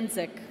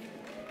Bilanzik,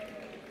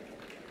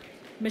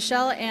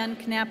 Michelle Ann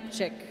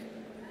Knapchik,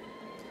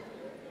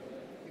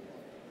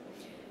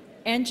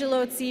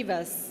 Angelo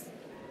Tsivas,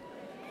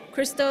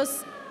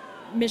 Christos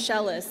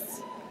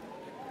Michelis,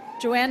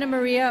 Joanna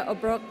Maria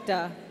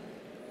Obrokta,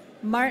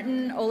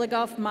 Martin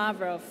Olegov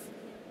Mavrov,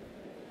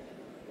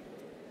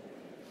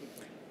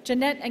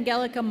 Jeanette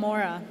Angelica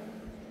Mora,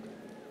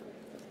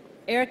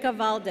 Erica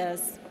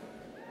Valdez,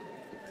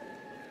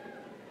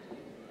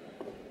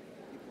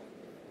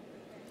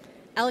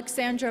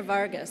 Alexandra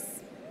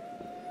Vargas,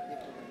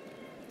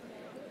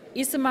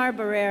 Isamar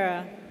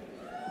Barrera,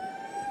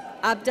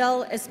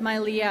 Abdel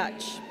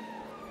Ismailiach,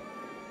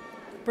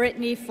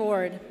 Brittany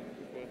Ford,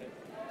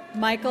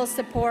 Michael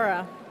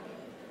Sepora,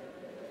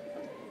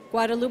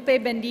 Guadalupe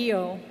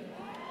Bendillo,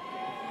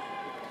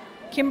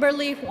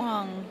 Kimberly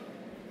Huang,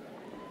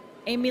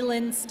 Amy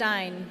Lynn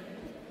Stein,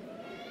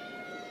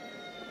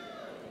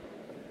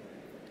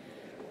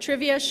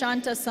 Trivia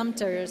Shanta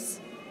Sumters,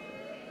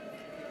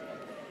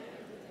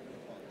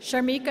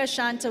 Sharmika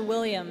Shanta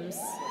Williams,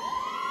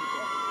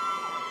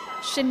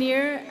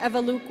 Shanir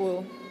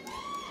Evaluku,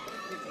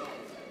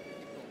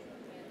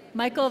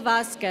 Michael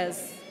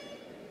Vasquez,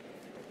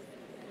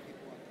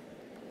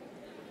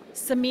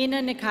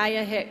 Samina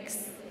Nikaya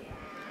Hicks,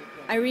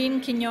 Irene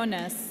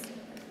Quinones,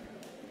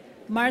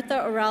 Martha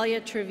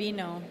Auralia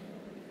Trevino,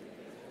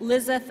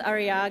 Lizeth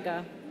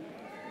Arriaga,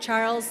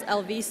 Charles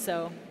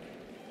Elviso,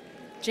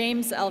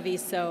 James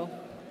Elviso,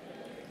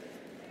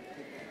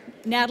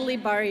 Natalie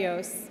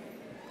Barrios,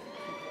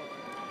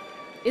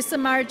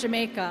 Isamar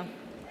Jamaica,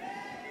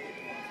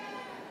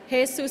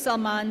 Jesus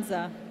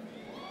Almanza,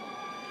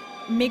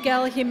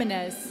 Miguel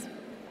Jimenez,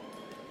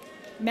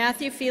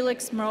 Matthew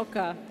Felix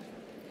Mroca,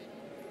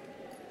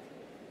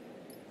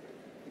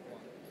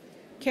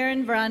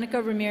 Karen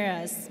Veronica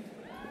Ramirez,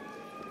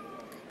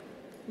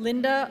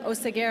 Linda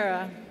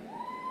Oseguera,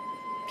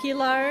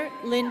 Pilar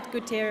Lind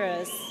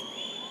Gutierrez,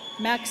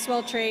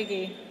 Maxwell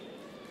Tragi,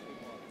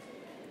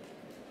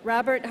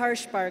 Robert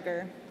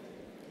Harshbarger,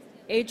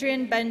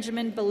 Adrian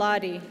Benjamin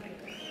Bellotti,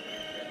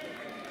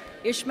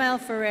 Ishmael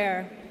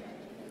Ferrer,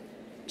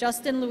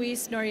 Justin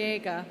Luis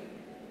Noriega,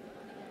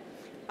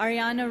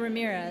 Ariana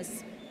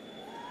Ramirez,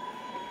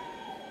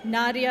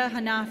 Nadia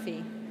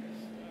Hanafi,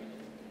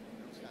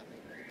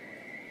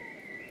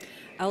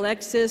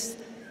 Alexis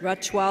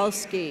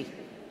Rachwalski,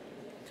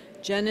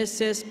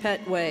 Genesis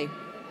Petway,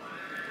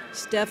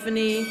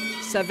 Stephanie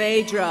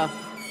Saavedra,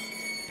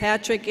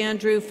 Patrick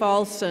Andrew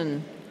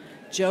Falson,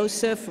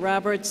 Joseph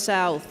Robert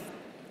South,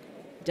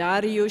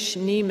 Dariusz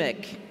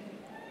Nemec,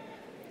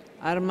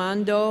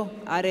 Armando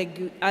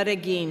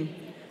Aregin,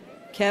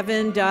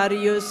 Kevin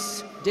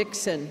Darius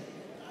Dixon,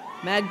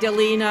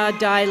 Magdalena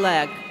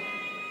Dilag,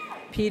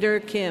 Peter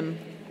Kim,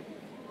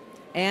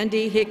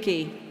 Andy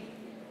Hickey,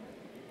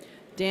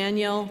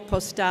 Daniel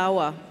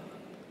Postawa,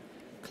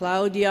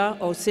 Claudia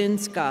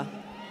Osinska,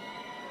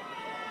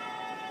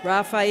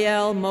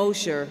 Rafael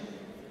Mosher,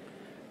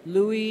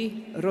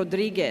 Louis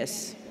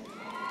Rodriguez,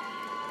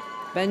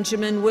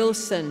 Benjamin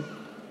Wilson,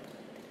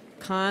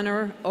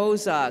 Connor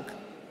Ozog,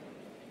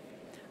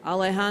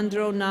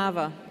 Alejandro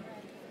Nava,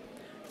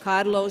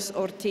 Carlos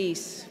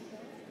Ortiz,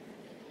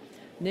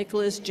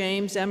 Nicholas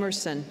James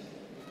Emerson,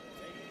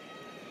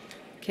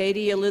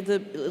 Katie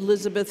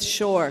Elizabeth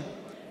Shore,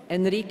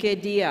 Enrique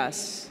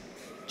Diaz,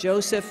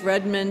 Joseph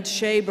Redmond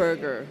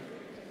Sheberger,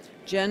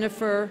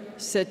 Jennifer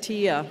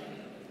Setia,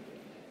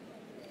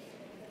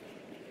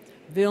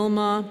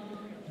 Vilma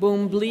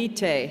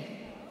Bumblite,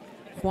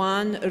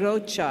 Juan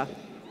Rocha,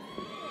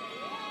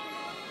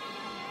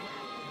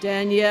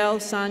 Danielle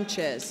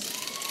Sanchez,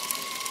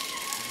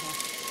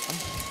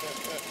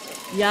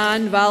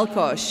 Jan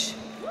Valkosh,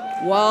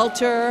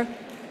 Walter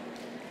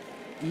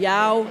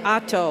Yao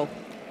Atto,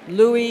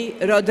 Louis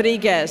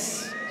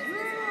Rodriguez,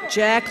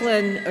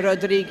 Jacqueline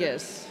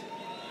Rodriguez,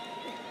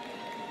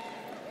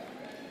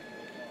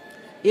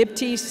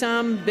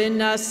 Ibtisam bin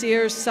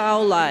Nasir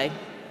Saulai,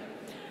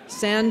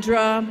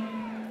 Sandra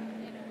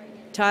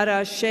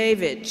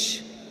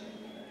Tarashevich,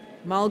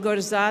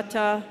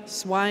 Malgorzata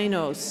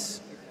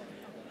Swinos,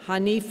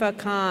 Hanifa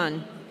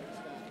Khan,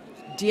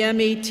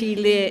 Diemi T.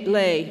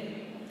 Lay,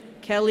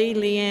 Kelly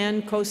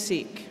Leanne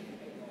Kosik,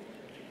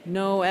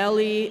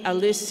 Noeli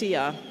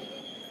Alicia,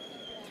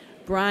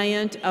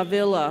 Bryant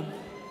Avila,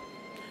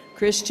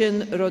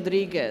 Christian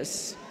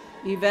Rodriguez,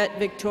 Yvette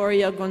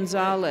Victoria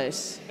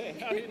Gonzalez,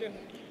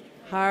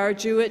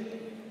 Harjewit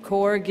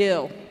Kaur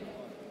Gill,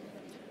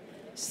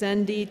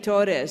 Sandy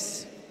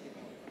Torres,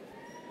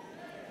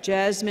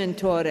 Jasmine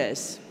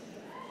Torres,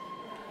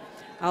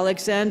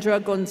 Alexandra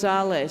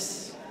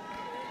Gonzalez,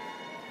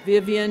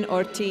 Vivian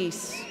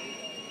Ortiz,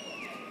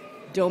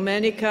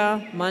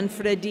 Domenica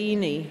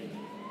Manfredini,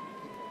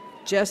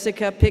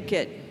 Jessica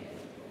Pickett,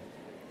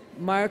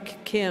 Mark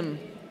Kim,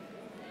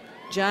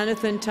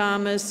 Jonathan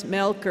Thomas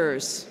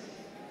Melkers,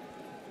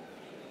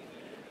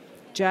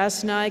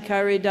 Jasnai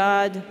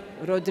Caridad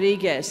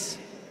Rodriguez,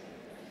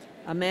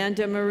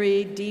 Amanda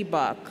Marie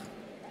Debach,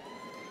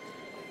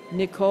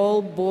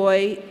 Nicole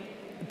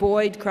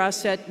Boyd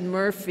Crossett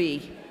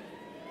Murphy,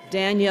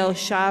 Danielle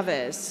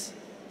Chavez,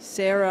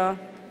 Sarah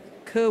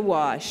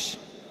Kuwash,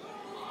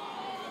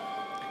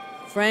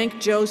 Frank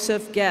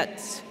Joseph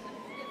Getz,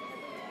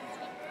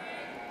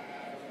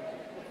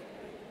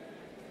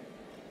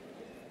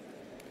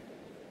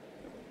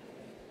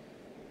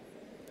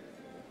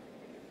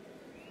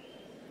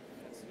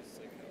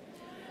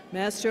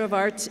 Master of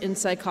Arts in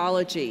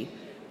Psychology,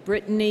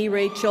 Brittany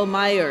Rachel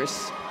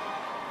Myers,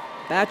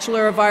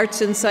 Bachelor of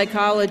Arts in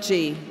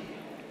Psychology,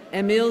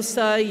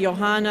 Emilsa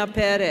Johanna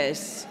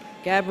Perez,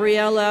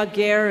 Gabriela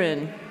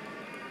Guerin,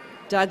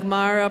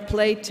 Dagmara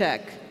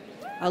Playtek,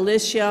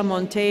 Alicia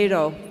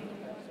Monteiro,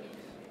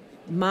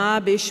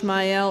 Maab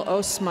Ishmael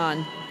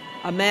Osman,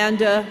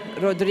 Amanda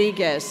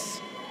Rodriguez,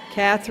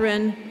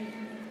 Catherine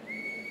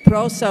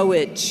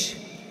Prosowicz,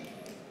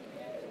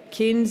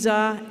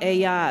 Kinza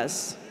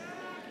Ayaz,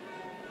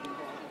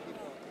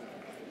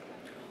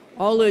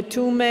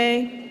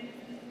 Olutume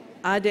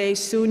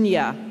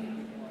Adesunya,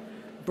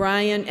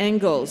 Brian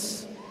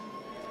Engels,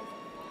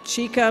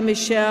 Chika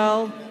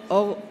Michelle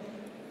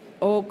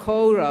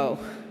Okoro,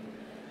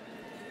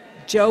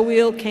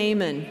 Joel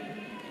Kamen,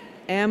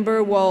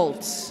 Amber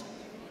Waltz,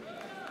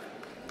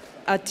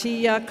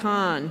 Atiya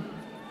Khan,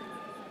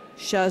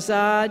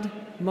 Shazad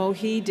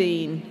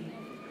Mohideen,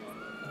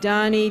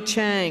 Donnie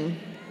Chang,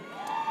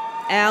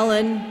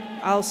 Alan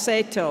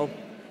Alceto,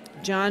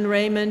 John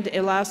Raymond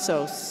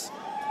Elasos,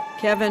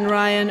 Kevin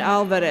Ryan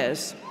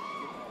Alvarez,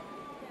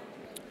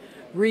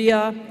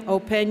 Ria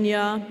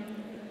Opeña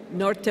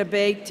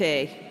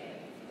Nortabete,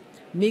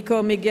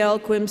 Mico Miguel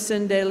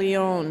Quimson de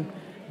Leon,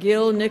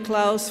 Gil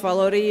Niklaus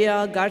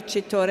Valoria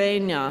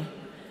Garchitorena,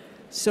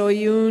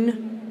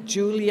 Soyun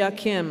Julia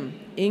Kim,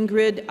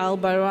 Ingrid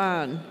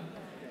Albaran,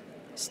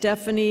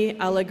 Stephanie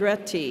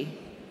Allegretti,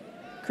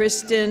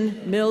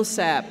 Kristen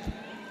Millsap,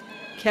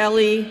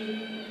 Kelly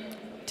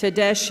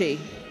Tedeschi,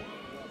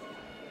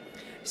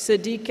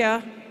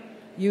 Siddiqa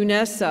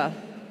Unessa,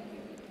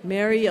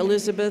 Mary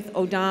Elizabeth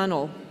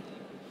O'Donnell,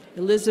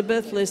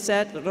 Elizabeth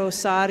Lisette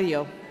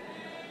Rosario,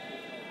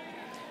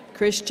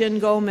 Christian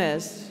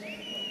Gomez,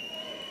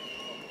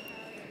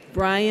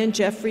 Brian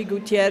Jeffrey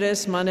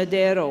Gutierrez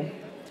Manadero,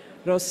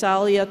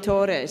 Rosalia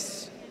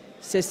Torres,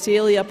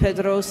 Cecilia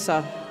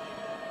Pedrosa,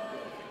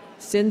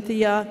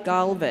 Cynthia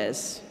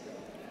Galvez,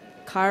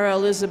 Cara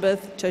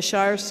Elizabeth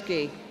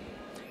Tasharsky,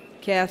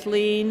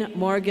 Kathleen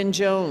Morgan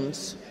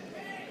Jones,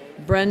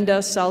 Brenda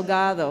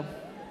Salgado,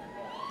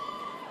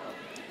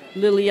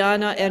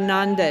 Liliana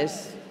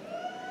Hernandez,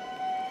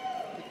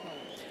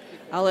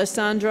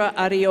 Alessandra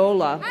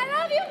Ariola, I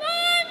love you,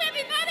 Mom!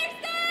 Happy Mother's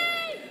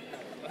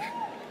Day!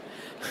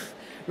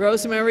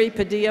 Rosemary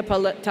Padilla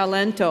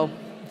Talento,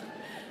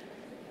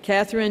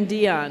 Catherine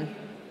Dion,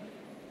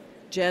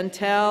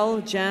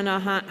 Jantel Jana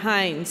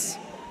Hines,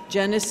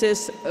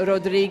 Genesis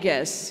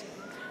Rodriguez,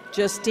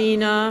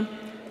 Justina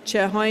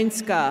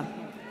Chehoinska,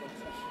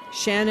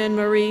 Shannon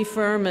Marie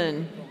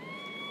Furman,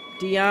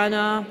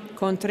 Diana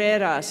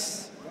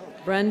Contreras,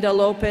 Brenda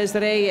Lopez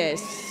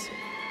Reyes,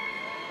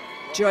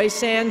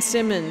 Joyce Ann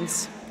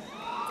Simmons,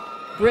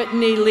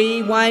 Brittany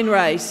Lee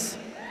Weinreis,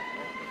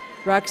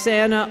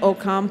 Roxana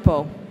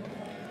Ocampo,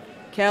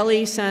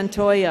 Kelly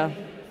Santoya,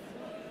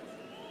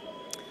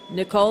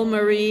 Nicole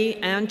Marie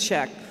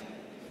Anchek,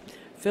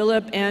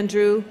 Philip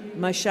Andrew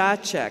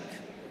Mashachek,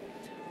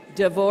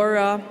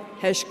 Devora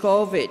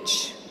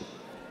Heshkovich,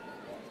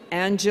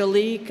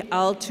 Angelique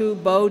Altu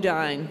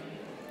Bodine,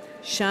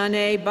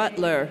 Shanae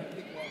Butler,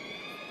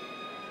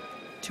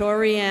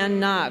 Torianne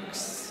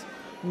Knox,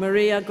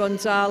 Maria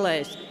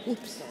Gonzalez.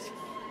 Oops.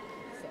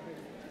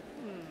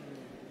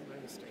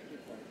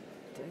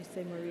 Did I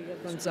say Maria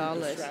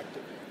Gonzalez?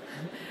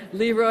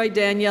 Leroy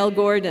Danielle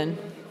Gordon,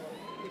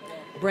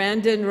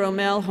 Brandon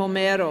Romel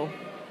Homero,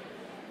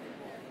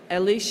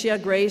 Alicia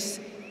Grace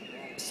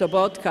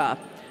Sobotka,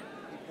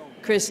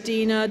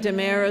 Christina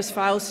Damaris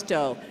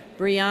Fausto,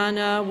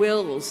 Brianna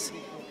Wills,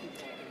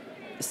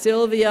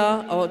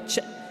 Sylvia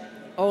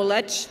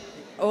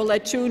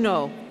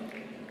Olechuno,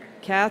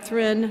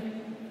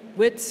 Catherine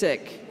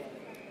Witzik,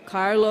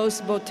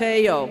 Carlos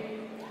Botello,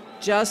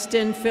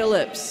 Justin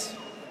Phillips,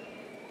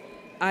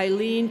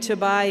 Eileen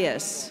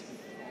Tobias,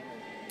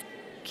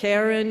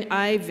 Karen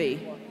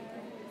Ivy,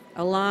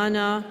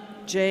 Alana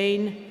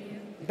Jane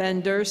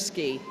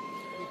Bendersky,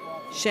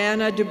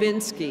 Shanna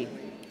Dubinsky,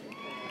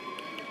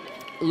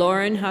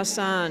 Lauren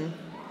Hassan,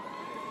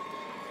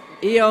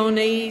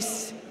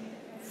 Ionis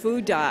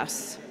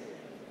Fudas,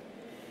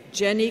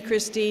 Jenny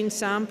Christine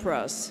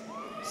Sampras,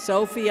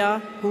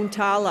 Sofia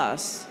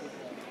Juntalas,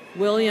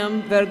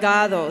 William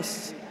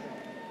Vergados,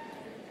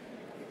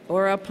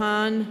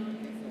 Orapan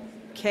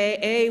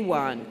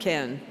K.A.1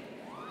 Ken,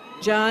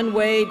 John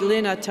Wade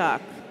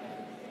Linatak,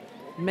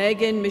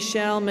 Megan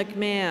Michelle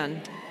McMahon,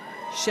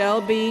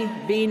 Shelby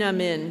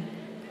Benamin,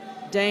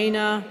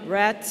 Dana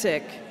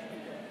Ratzik,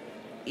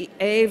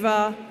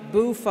 Ava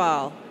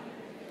Bufal,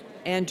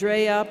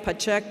 Andrea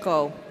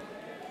Pacheco,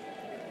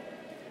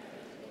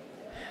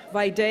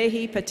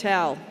 Vaidehi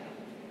Patel,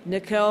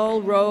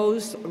 Nicole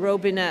Rose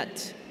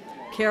Robinette,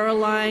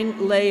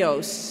 Caroline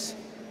Leos,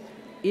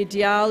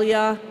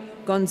 Idalia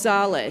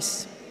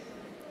Gonzalez,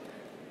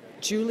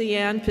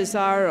 Julianne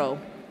Pizarro,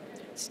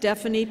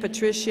 Stephanie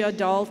Patricia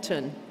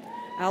Dalton,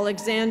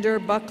 Alexander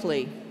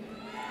Buckley,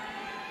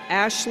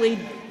 Ashley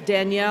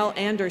Danielle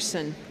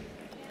Anderson,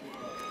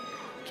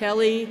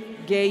 Kelly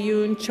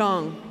Gayun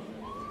Chung,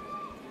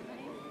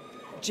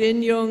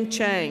 Jin Young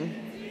Chang,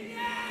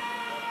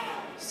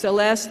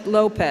 Celeste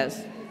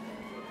Lopez,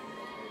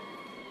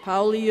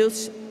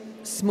 Paulius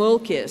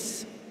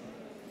Smulkis,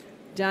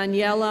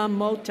 Daniela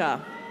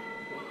Mota,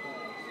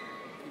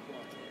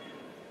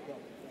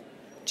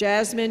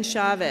 Jasmine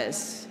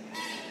Chavez,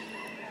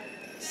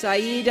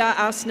 Saida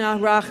Asna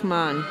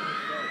Rahman,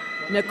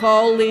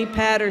 Nicole Lee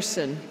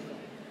Patterson,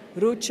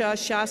 Rucha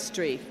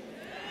Shastri,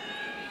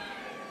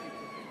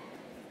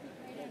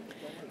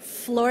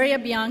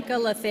 Floria Bianca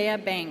Lathea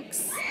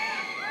Banks,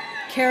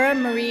 Kara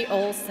Marie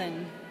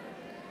Olson,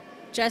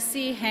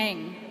 Jessie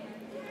Heng,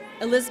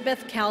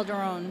 Elizabeth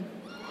Calderon,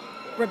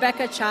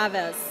 Rebecca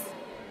Chavez,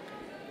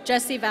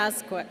 Jessie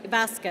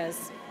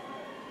Vasquez,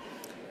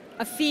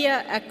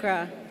 Afia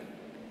Ekra,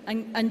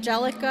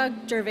 Angelica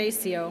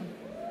Gervasio,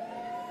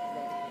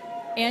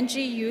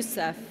 Angie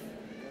Youssef,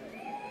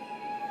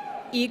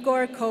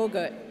 Igor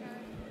Kogut,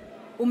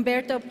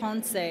 Humberto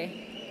Ponce,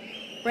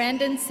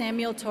 Brandon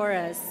Samuel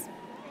Torres,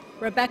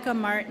 Rebecca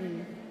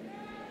Martin,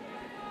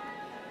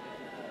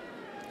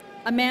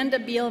 Amanda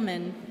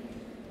Bielman,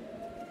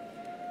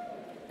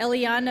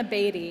 Eliana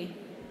Beatty,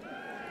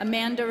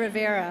 Amanda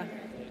Rivera,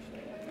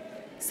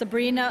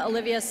 Sabrina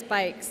Olivia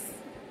Spikes,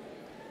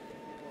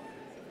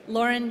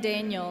 Lauren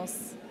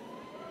Daniels,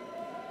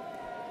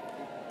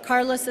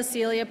 Carla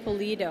Cecilia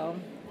Pulido,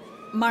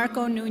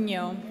 Marco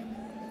Nuno,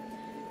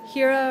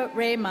 Hira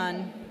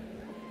Rayman,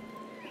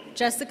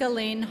 Jessica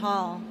Lane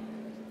Hall,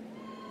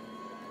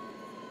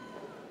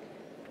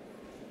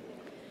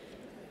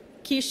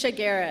 Keisha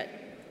Garrett,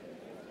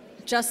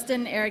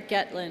 Justin Eric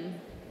Getlin,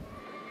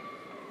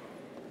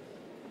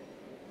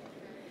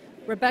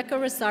 Rebecca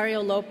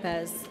Rosario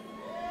Lopez,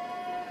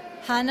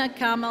 Hannah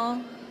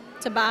Kamal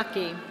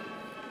Tabaki,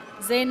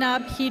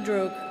 Zainab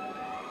Hidrug,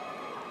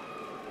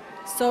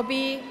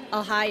 Sobi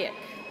Alhayek,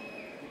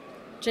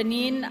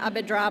 Janine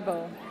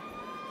Abedrabo,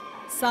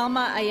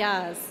 Salma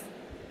Ayaz,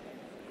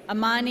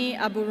 Amani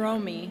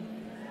Aburomi,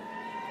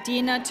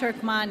 Dina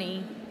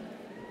Turkmani,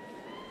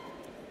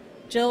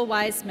 Jill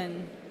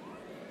Wiseman,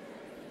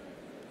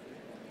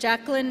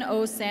 Jacqueline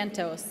O.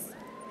 Santos,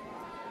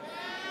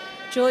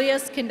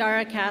 Julius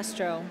Kindara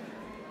Castro,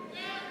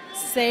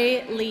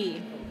 Say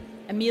Lee,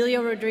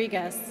 Emilio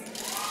Rodriguez,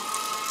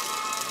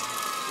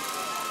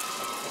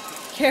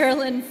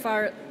 Carolyn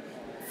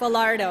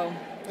Falardo,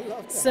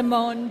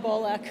 Simone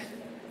Bullock,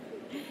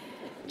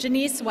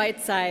 Janice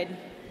Whiteside,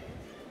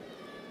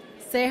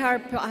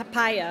 Sehar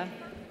Paya,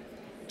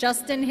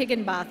 Justin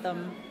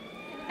Higginbotham,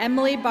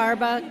 Emily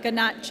Barba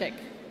Ganatchik,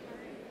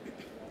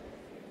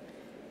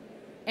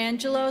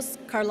 Angelos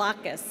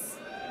Karlakis,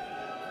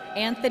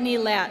 Anthony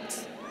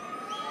Latt,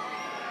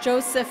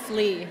 Joseph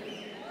Lee,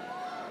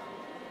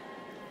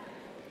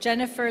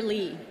 Jennifer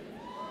Lee,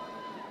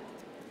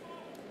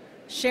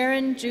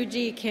 Sharon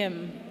Juji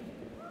Kim,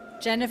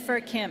 Jennifer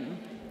Kim,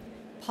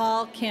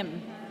 Paul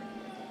Kim,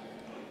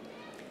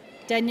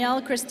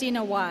 Danielle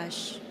Christina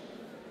Wash,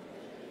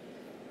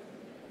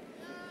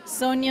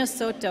 Sonia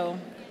Soto,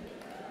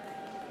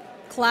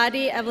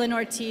 Claudia Evelyn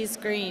Ortiz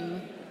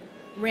Green,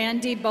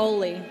 Randy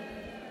Bowley,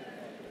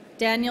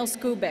 Daniel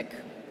Skubik,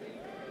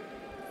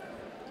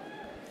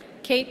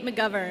 Kate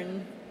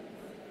McGovern,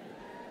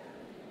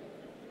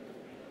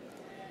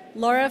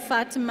 Laura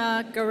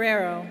Fatima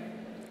Guerrero,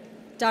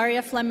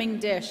 Daria Fleming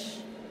Dish,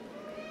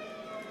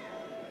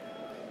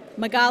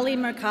 Magali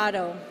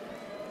Mercado,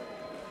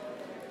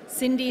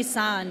 Cindy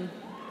San,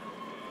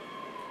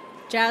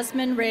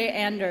 Jasmine Ray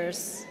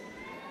Anders,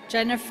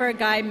 Jennifer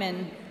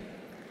Guyman,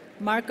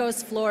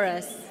 Marcos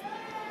Flores,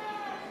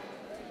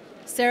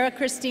 Sarah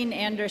Christine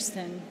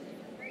Anderson,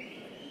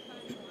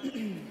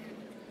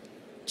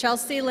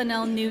 Chelsea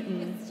Linnell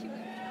Newton,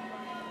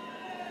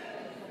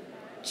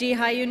 Ji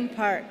Hyun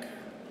Park,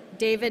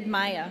 David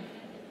Maya,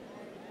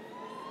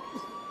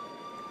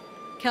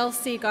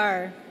 Kelsey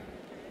Gar,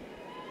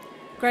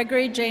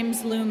 Gregory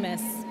James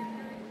Loomis,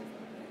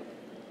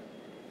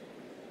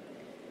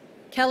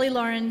 Kelly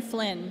Lauren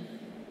Flynn,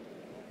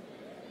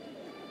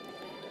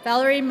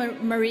 Valerie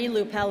Marie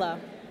Lupella,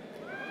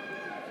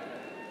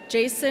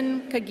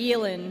 Jason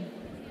Kagilin,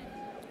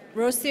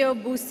 Rocio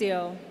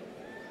Busio,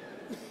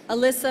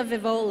 Alyssa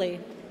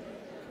Vivoli,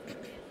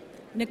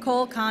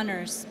 Nicole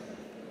Connors,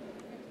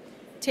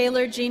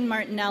 Taylor Jean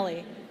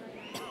Martinelli,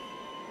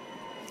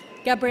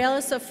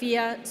 Gabriela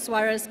Sofia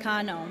Suarez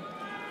Cano,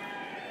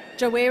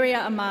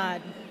 Jawaria Ahmad,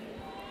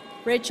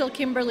 Rachel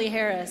Kimberly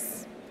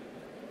Harris,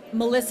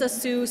 Melissa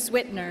Sue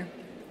Switner,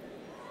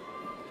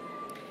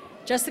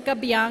 Jessica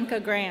Bianca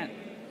Grant,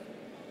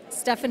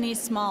 Stephanie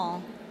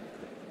Small,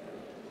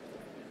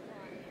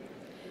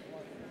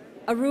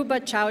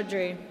 Aruba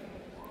Chowdhury,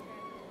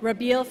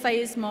 Rabil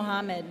Faiz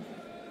Mohammed,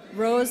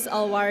 Rose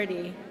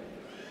Alwardi,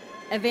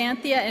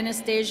 Evanthia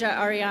Anastasia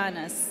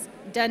Arianas,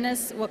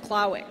 Dennis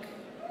Waklawik,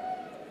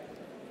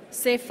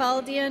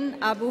 Sefaldian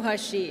Abu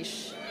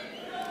Hashish,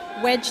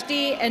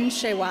 Wejdi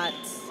Enshewat,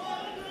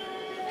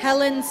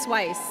 Helen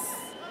Swice,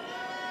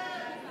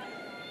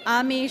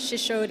 Ami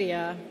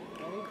Shishodia,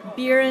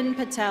 Biren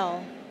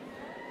Patel,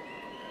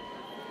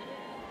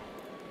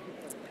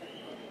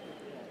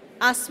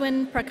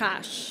 Aswin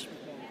Prakash,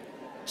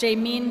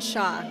 Jamin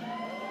Shah,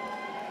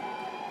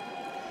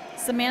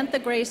 Samantha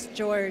Grace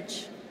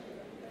George,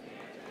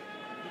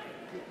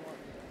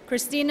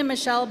 Christina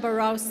Michelle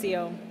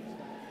Barosio,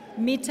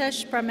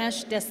 Mitesh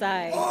Pramesh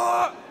Desai,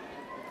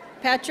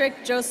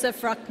 Patrick Joseph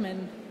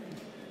Ruckman,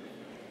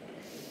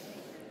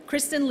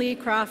 Kristen Lee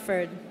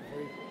Crawford,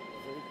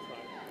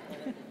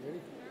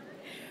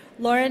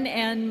 Lauren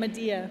Ann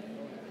Medea,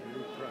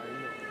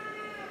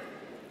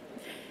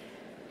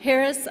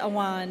 Harris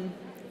Awan,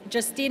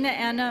 Justina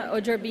Anna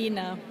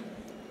Odrabina,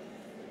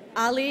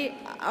 Ali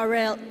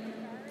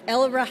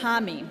El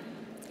Rahami,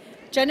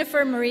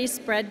 Jennifer Marie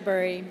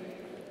Spreadbury,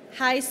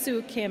 Hai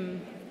Soo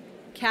Kim,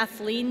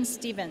 Kathleen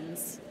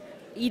Stevens,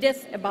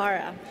 Edith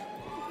Ibarra,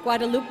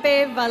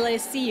 Guadalupe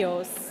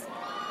Vallecillos,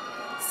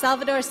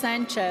 Salvador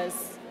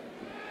Sanchez,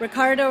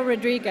 Ricardo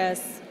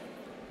Rodriguez,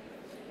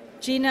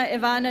 Gina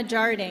Ivana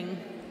Jarding,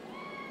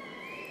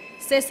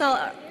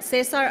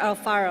 Cesar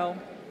Alfaro,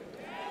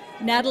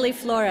 Natalie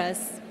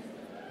Flores,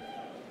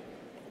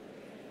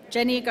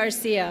 Jenny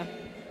Garcia,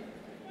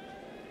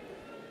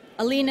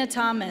 Alina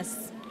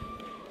Thomas,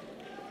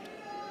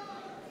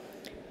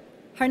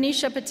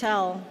 Harnisha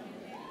Patel,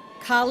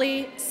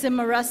 Kali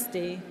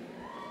Simarasti,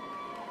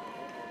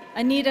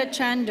 Anita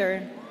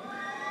Chander,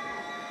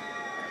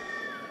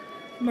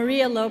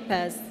 Maria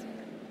Lopez,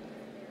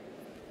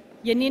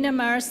 Yanina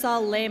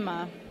Marisol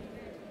Lema,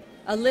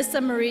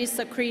 Alyssa Marie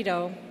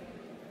Secreto,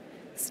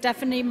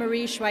 Stephanie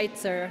Marie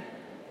Schweitzer,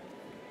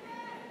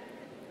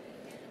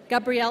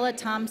 Gabriella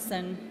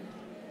Thompson,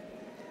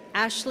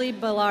 Ashley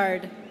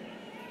Ballard,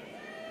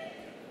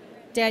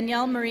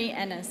 Danielle Marie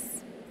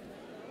Ennis,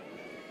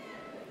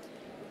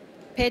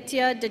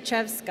 Petya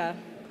Dechevska,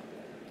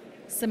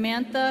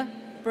 Samantha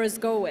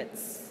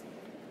Brzgowitz,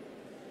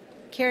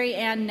 Carrie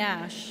Ann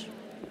Nash,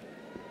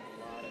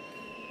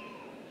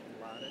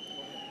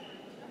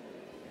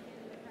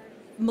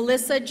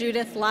 Melissa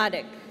Judith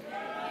Loddick,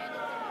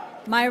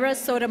 Myra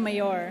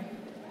Sotomayor,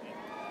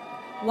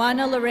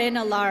 Juana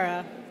Lorena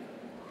Lara,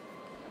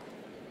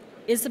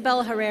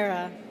 Isabel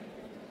Herrera,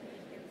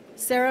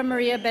 Sarah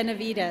Maria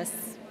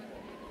Benavides,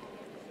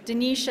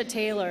 Denisha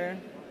Taylor,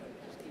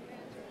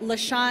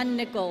 LaShawn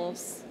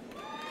Nichols,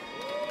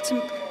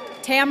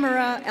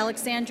 Tamara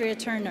Alexandria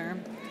Turner,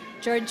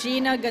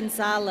 Georgina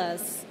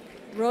Gonzalez,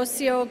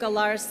 Rocio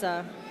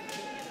Galarza,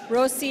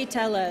 Rosie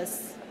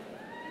Tellez,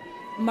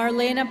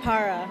 Marlena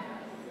Parra,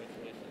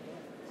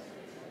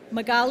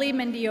 Magali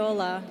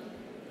Mendiola,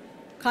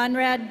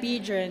 Conrad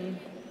Biedron,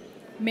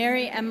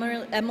 Mary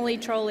Emily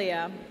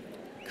Trolia,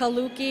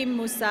 Kaluki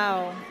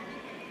Musao,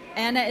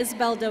 Ana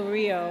Isabel Del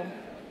Rio,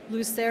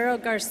 Lucero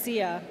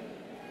Garcia,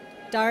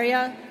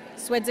 Daria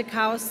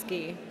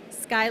Swedzikowski,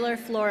 Skylar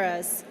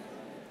Flores,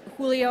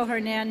 Julio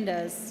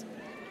Hernandez,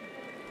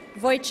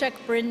 Wojciech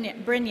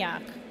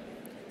Brynyak,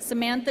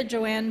 Samantha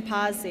Joanne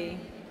Pazzi,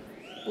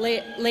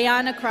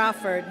 Leanna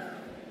Crawford,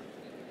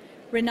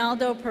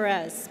 Rinaldo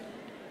Perez,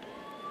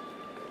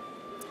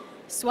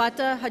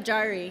 Swata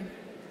Hajari,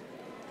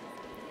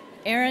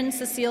 Erin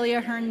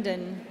Cecilia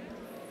Herndon,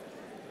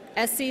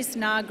 Essis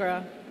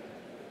Nagra,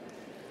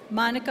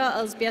 Monica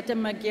Elzbieta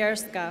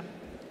Magierska,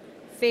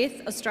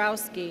 Faith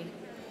Ostrowski,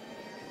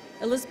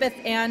 Elizabeth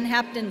Ann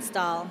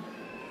Haptenstall,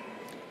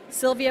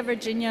 Sylvia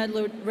Virginia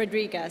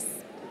Rodriguez,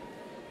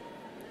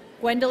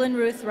 Gwendolyn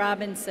Ruth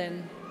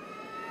Robinson,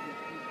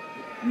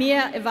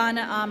 Mia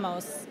Ivana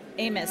Amos,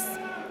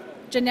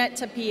 Jeanette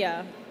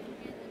Tapia,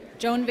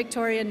 Joan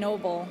Victoria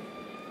Noble,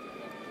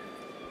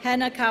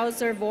 Hannah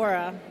Kauser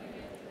Vora,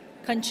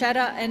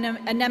 Conchetta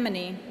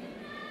Anemone,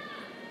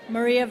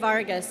 Maria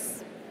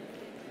Vargas,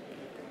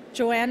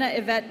 Joanna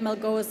Yvette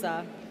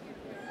Melgoza,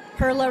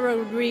 Perla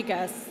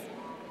Rodriguez,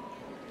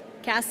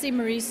 Cassie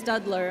Marie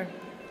Studler,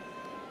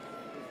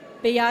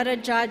 Beata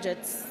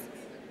Jajits,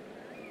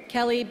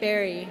 Kelly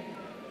Berry,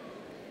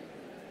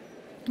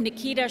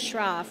 Nikita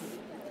Schroff,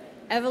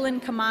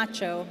 Evelyn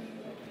Camacho,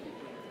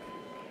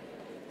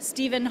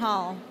 Stephen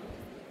Hall,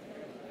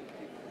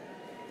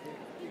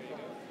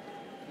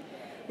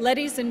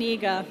 Letty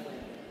Zuniga,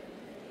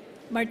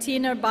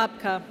 Martina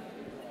Babka,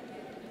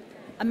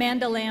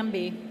 Amanda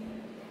Lambie,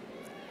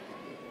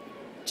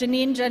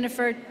 Janine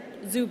Jennifer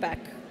Zubek,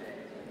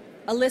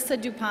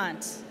 Alyssa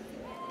DuPont,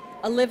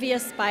 Olivia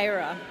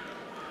Spira,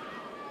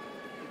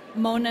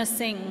 Mona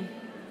Singh,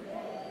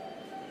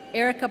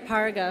 Erica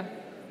Parga,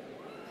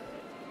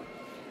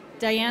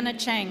 Diana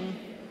Cheng,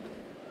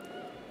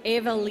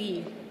 Ava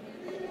Lee,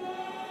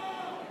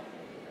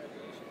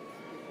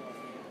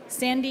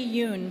 Sandy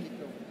Yoon,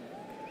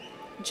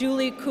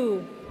 Julie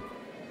Koo,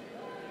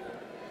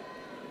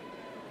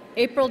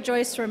 April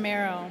Joyce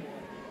Romero,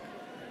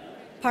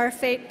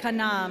 Parfait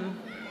Kanam,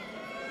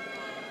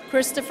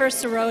 Christopher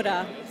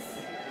Sirota,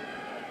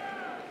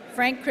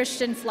 Frank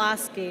Christian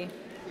Flosky,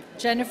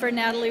 Jennifer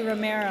Natalie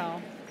Romero,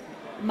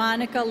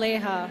 Monica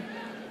Leha,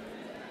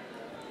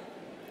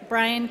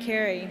 Brian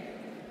Carey,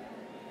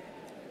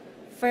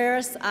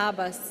 Ferris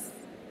Abbas,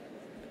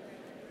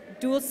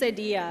 Dulce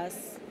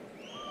Diaz,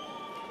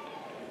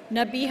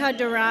 Nabiha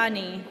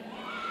Durrani,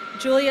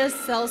 Julia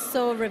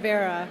Celso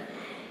Rivera,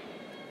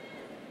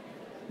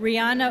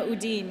 Rihanna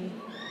Udine,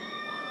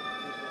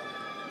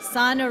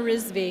 Sana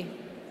Rizvi,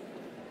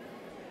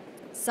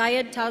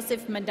 Syed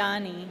Tausif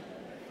Madani,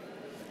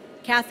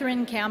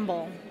 Catherine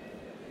Campbell,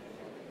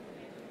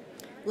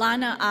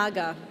 Lana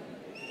Aga,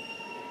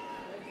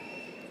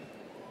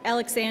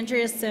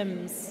 Alexandria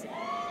Sims,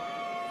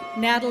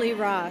 Natalie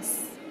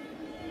Ross,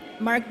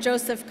 Mark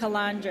Joseph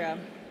Calandra,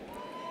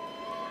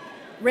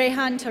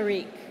 Rehan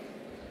Tariq,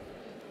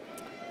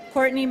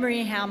 Courtney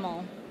Marie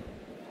Hamill,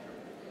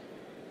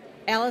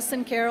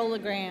 Allison Carol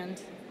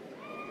LeGrand,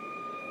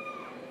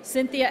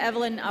 Cynthia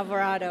Evelyn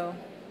Alvarado,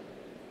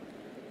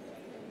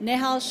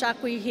 Nehal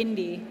Shakwi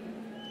Hindi,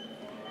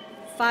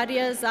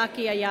 Fadia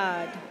Zaki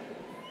Ayad,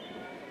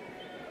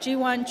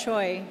 Jiwan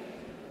Choi,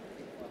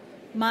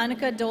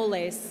 Monica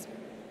Doles,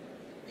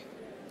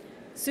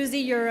 Susie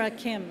Yura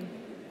Kim,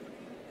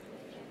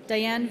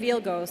 Diane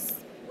Vilgos,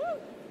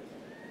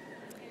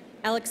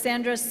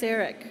 Alexandra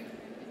Sarek,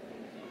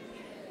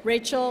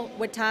 Rachel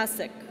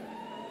Watasik,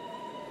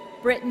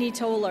 Brittany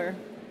Toller,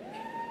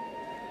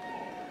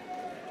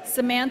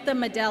 Samantha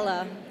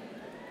Medella,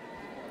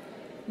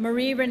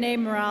 Marie Renee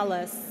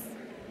Morales,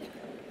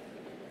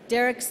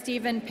 Derek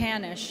Stephen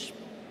Panish,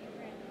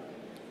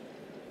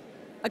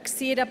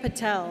 Aksita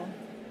Patel,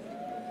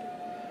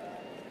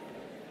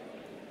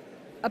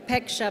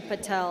 Apeksha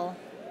Patel,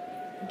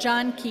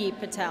 John Key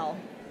Patel,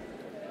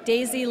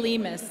 Daisy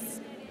Lemus,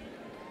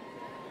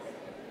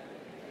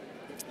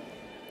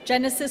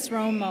 Genesis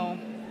Romo,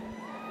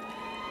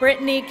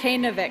 Brittany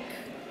Kanovic,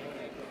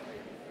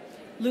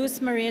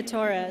 Luz Maria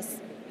Torres,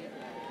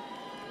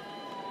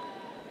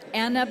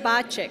 Anna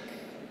Bachik,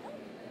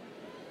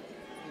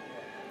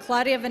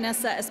 Claudia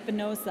Vanessa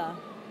Espinosa,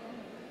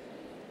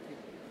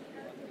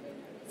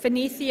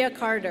 Phoenicia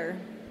Carter,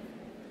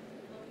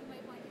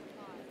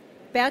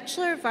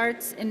 Bachelor of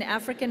Arts in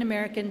African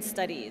American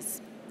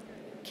Studies,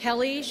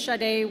 Kelly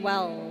Shade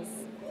Wells,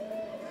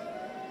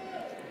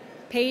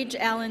 Paige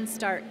Allen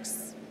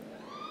Starks,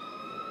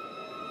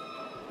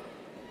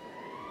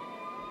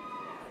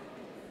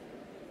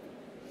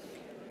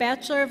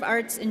 Bachelor of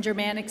Arts in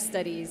Germanic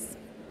Studies,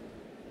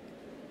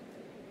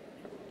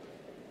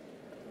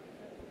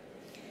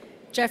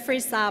 Jeffrey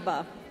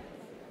Saba,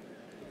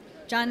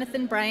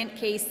 Jonathan Bryant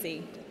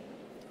Casey,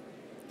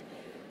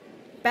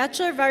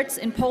 Bachelor of Arts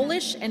in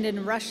Polish and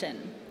in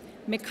Russian,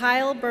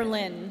 Mikhail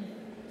Berlin,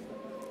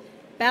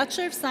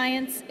 Bachelor of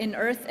Science in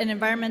Earth and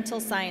Environmental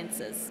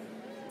Sciences,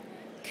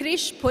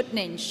 Krish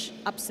Putninch,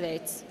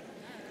 Upsvets,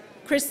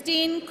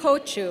 Christine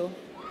Kochu,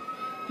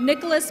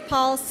 Nicholas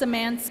Paul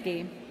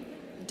Szymanski,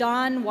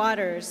 Dawn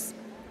Waters,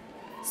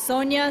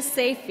 Sonia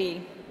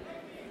Saifi,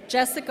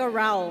 Jessica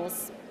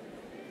Rowles,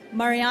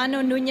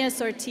 Mariano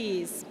Nunez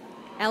Ortiz,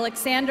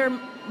 Alexander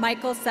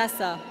Michael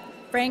Sessa,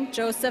 Frank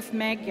Joseph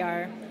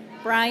Magyar,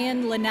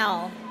 Brian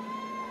Linnell.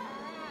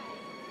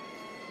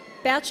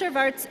 Bachelor of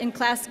Arts in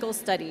Classical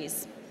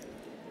Studies,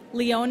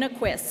 Leona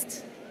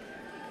Quist,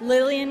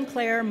 Lillian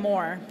Claire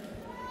Moore,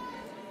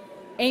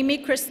 Amy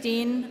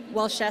Christine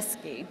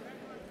Walszewski,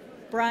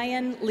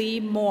 Brian Lee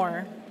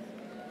Moore,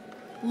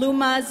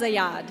 Luma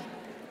Zayad.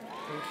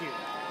 Thank you.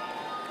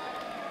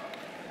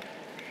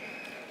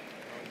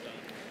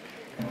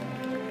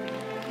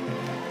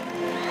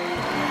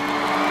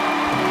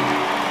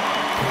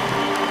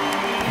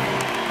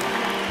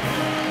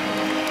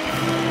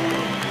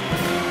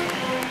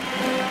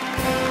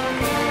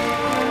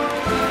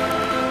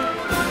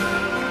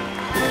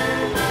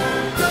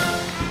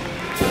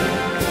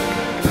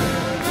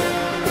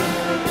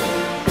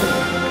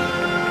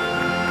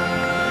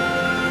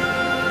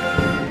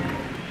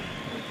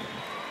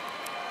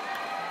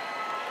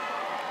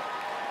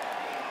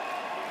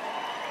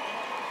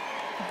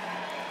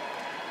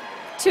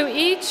 To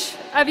each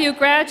of you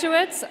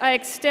graduates, I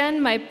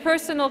extend my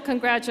personal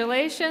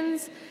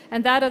congratulations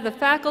and that of the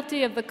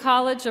faculty of the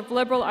College of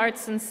Liberal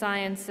Arts and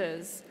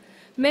Sciences.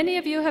 Many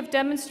of you have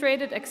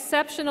demonstrated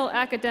exceptional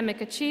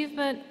academic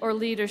achievement or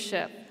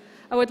leadership.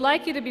 I would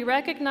like you to be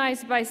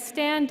recognized by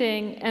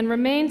standing and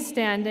remain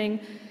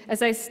standing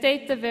as I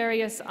state the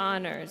various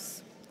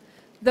honors.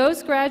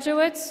 Those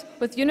graduates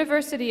with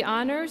university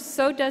honors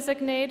so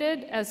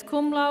designated as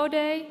cum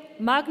laude,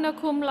 magna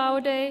cum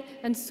laude,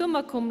 and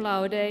summa cum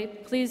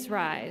laude, please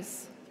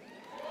rise.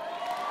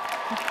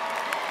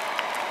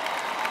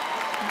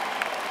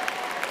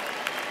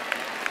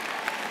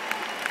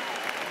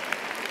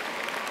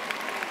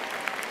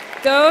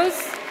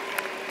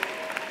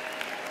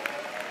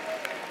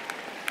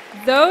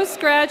 Those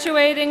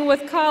graduating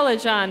with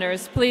college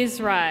honors, please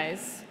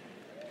rise.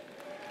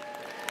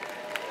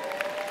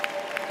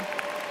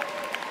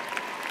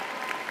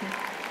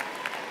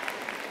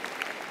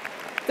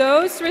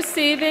 Those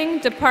receiving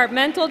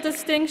departmental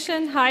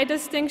distinction, high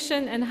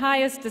distinction, and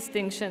highest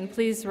distinction,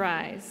 please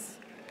rise.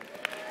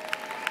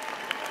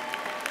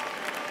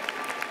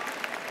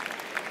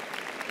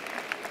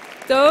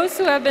 Those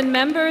who have been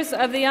members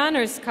of the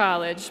Honors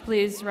College,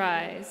 please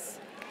rise.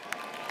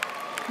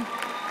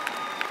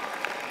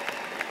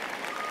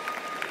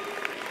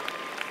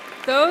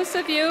 Those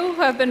of you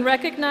who have been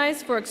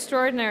recognized for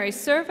extraordinary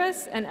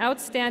service and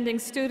outstanding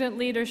student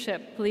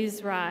leadership,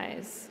 please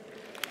rise.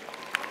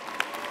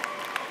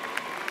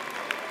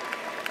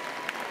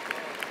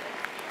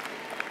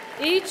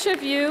 Each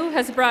of you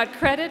has brought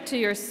credit to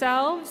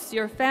yourselves,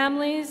 your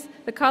families,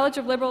 the College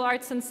of Liberal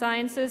Arts and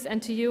Sciences,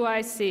 and to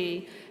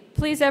UIC.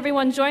 Please,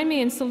 everyone, join me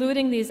in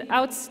saluting these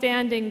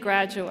outstanding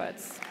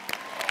graduates.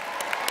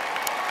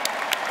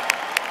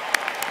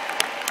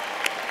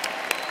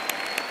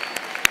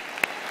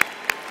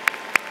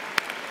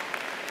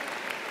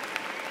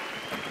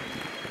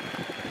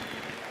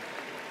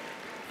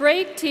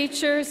 Great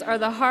teachers are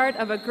the heart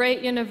of a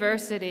great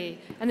university,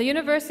 and the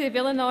University of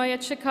Illinois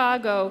at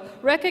Chicago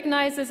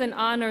recognizes and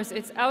honors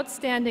its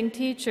outstanding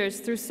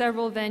teachers through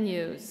several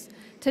venues.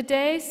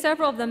 Today,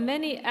 several of the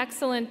many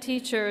excellent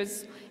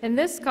teachers in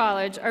this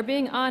college are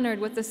being honored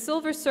with the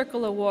Silver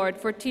Circle Award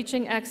for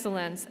Teaching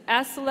Excellence,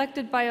 as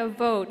selected by a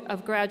vote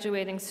of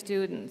graduating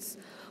students.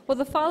 Will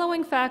the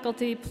following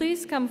faculty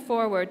please come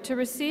forward to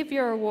receive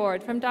your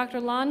award from Dr.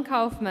 Lon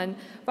Kaufman,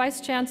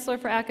 Vice Chancellor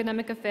for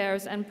Academic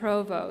Affairs and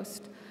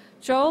Provost.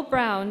 Joel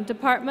Brown,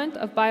 Department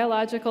of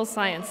Biological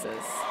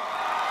Sciences.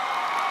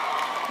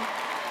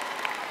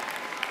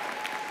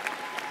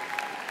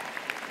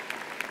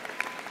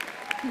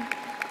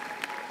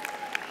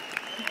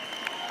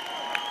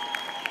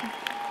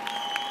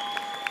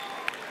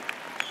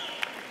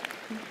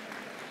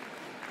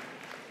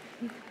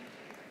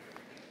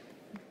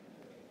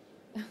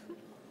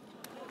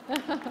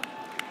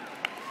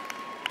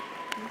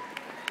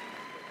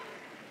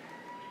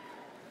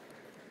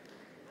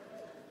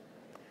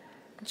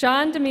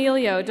 John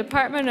D'Amelio,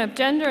 Department of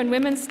Gender and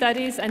Women's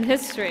Studies and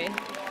History.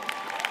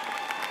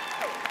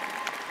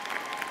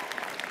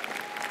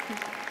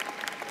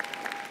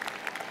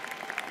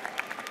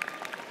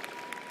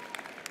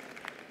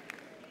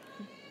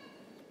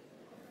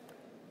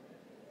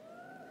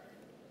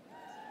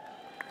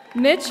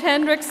 Mitch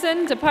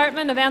Hendrickson,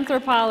 Department of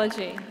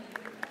Anthropology.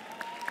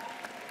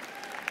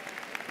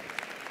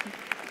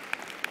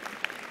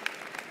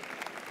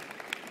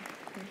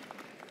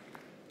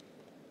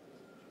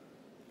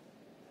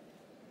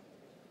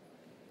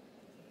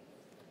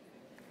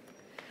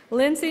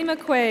 Lindsay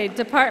McQuaid,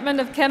 Department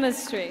of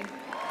Chemistry.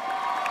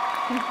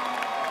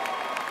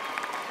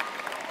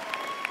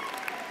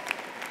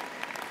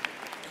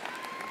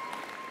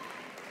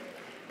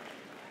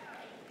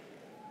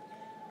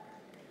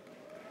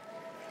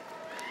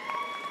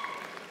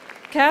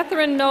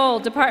 Catherine Knoll,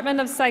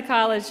 Department of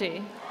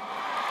Psychology.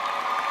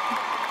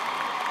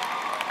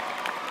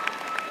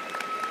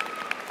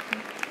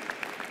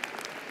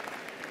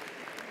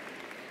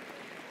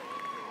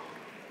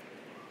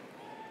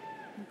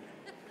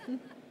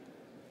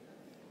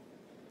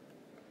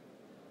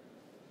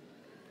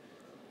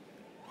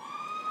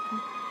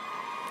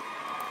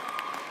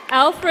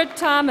 Alfred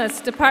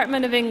Thomas,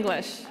 Department of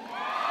English.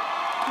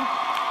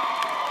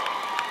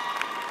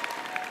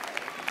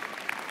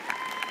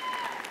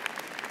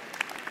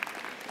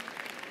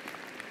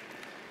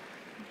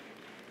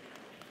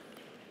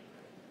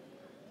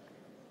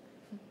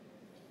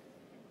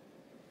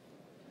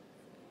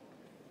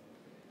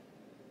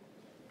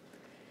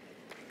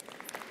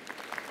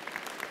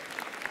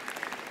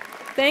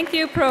 Thank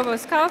you,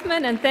 Provost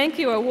Kaufman, and thank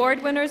you,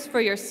 award winners, for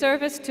your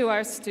service to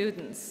our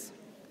students.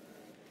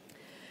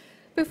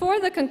 Before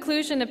the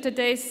conclusion of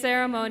today's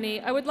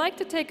ceremony, I would like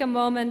to take a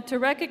moment to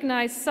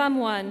recognize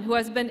someone who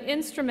has been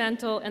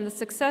instrumental in the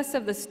success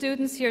of the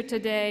students here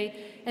today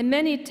and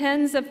many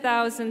tens of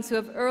thousands who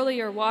have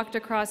earlier walked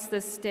across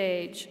this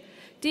stage.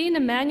 Dean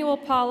Emanuel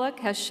Pollack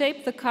has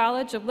shaped the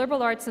College of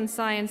Liberal Arts and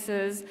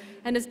Sciences,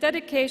 and his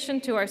dedication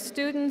to our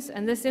students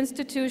and this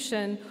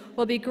institution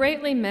will be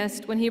greatly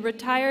missed when he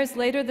retires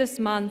later this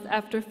month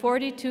after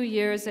 42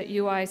 years at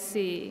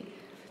UIC.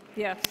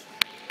 Yes.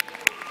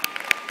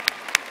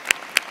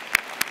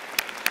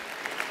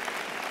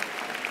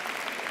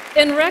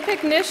 In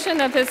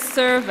recognition of his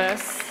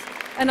service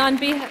and on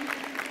behalf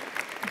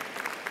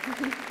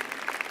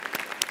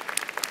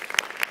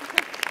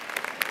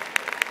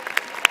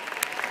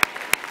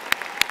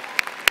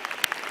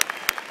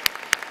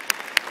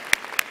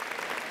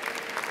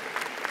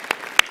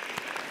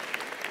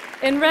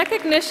In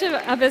recognition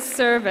of his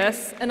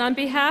service, and on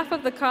behalf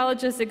of the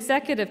college's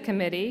executive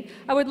committee,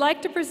 I would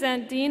like to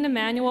present Dean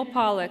Emanuel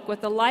Pollock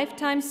with the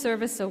Lifetime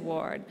Service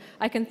Award.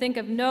 I can think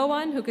of no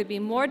one who could be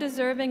more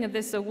deserving of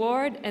this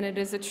award, and it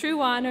is a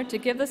true honor to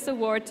give this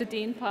award to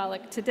Dean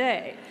Pollock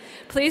today.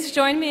 Please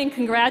join me in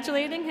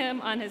congratulating him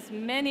on his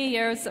many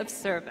years of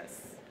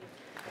service.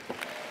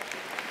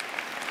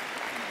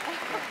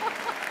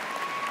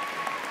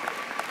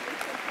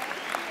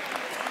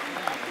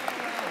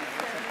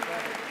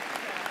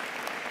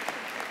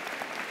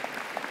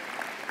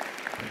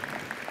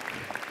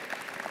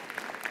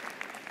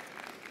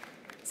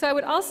 So I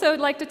would also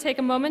like to take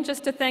a moment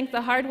just to thank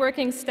the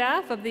hardworking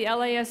staff of the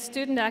LAS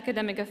Student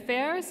Academic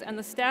Affairs and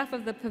the staff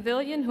of the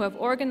Pavilion who have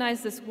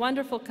organized this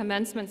wonderful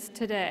commencement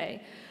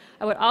today.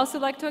 I would also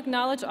like to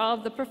acknowledge all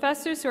of the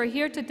professors who are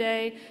here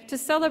today to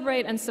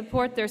celebrate and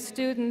support their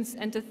students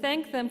and to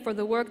thank them for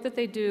the work that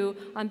they do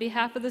on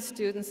behalf of the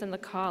students in the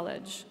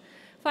college.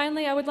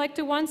 Finally, I would like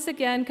to once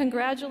again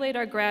congratulate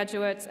our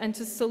graduates and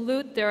to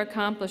salute their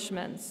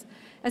accomplishments.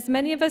 As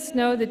many of us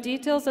know, the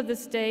details of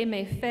this day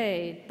may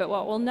fade, but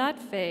what will not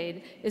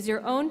fade is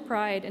your own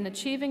pride in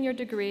achieving your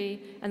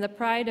degree and the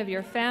pride of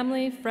your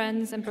family,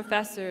 friends, and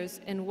professors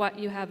in what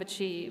you have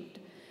achieved.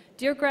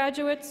 Dear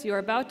graduates, you are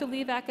about to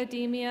leave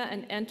academia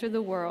and enter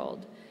the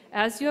world.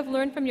 As you have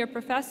learned from your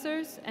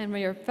professors and from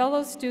your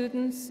fellow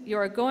students, you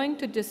are going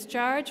to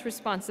discharge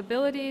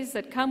responsibilities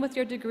that come with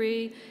your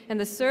degree in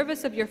the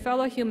service of your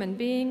fellow human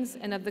beings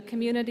and of the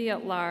community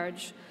at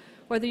large.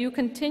 Whether you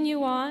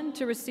continue on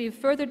to receive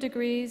further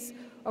degrees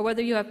or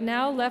whether you have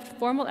now left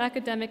formal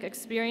academic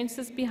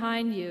experiences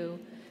behind you,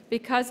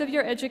 because of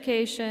your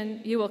education,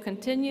 you will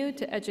continue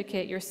to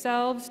educate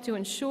yourselves to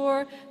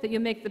ensure that you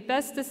make the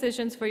best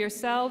decisions for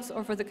yourselves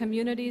or for the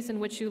communities in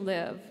which you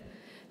live.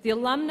 The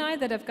alumni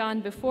that have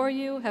gone before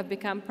you have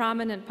become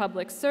prominent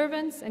public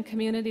servants and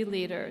community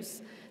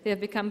leaders. They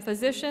have become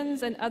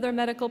physicians and other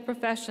medical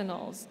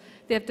professionals.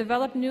 They have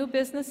developed new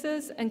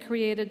businesses and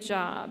created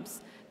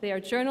jobs. They are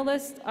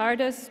journalists,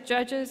 artists,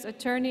 judges,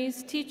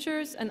 attorneys,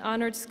 teachers, and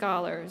honored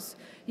scholars.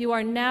 You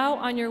are now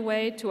on your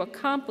way to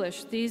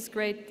accomplish these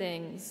great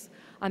things.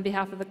 On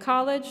behalf of the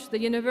college, the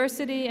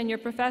university, and your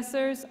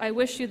professors, I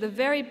wish you the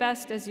very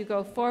best as you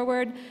go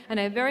forward,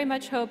 and I very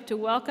much hope to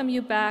welcome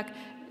you back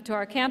to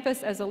our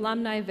campus as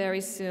alumni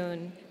very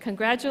soon.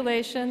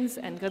 Congratulations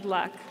and good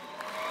luck.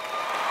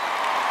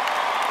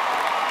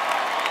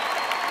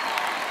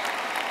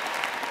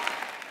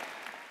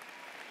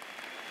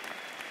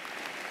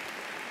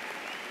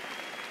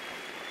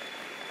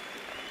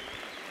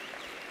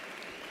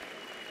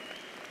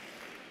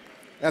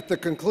 At the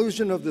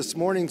conclusion of this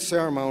morning's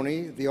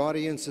ceremony, the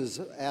audience is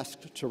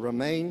asked to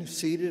remain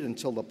seated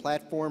until the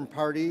platform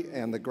party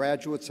and the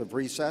graduates have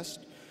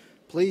recessed.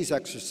 Please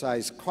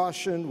exercise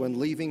caution when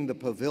leaving the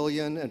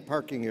pavilion and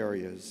parking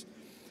areas.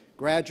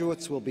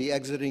 Graduates will be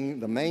exiting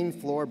the main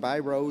floor by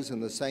rows in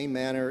the same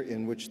manner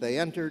in which they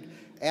entered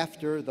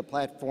after the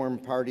platform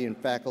party and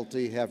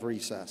faculty have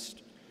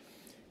recessed.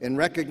 In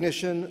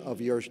recognition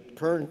of your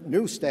current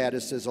new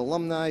status as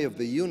alumni of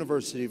the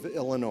University of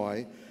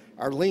Illinois,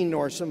 Arlene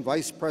Norsom,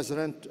 Vice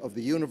President of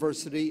the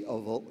University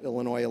of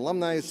Illinois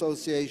Alumni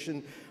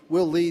Association,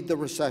 will lead the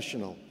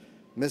recessional.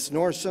 Ms.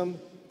 Norsom,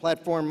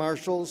 platform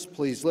marshals,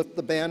 please lift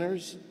the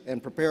banners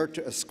and prepare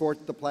to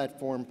escort the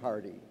platform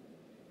party.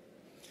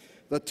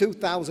 The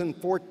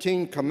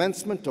 2014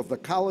 commencement of the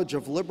College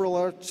of Liberal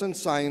Arts and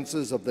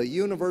Sciences of the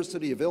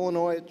University of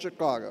Illinois at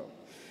Chicago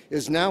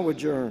is now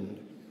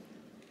adjourned.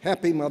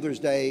 Happy Mother's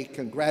Day.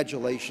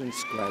 Congratulations,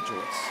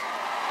 graduates.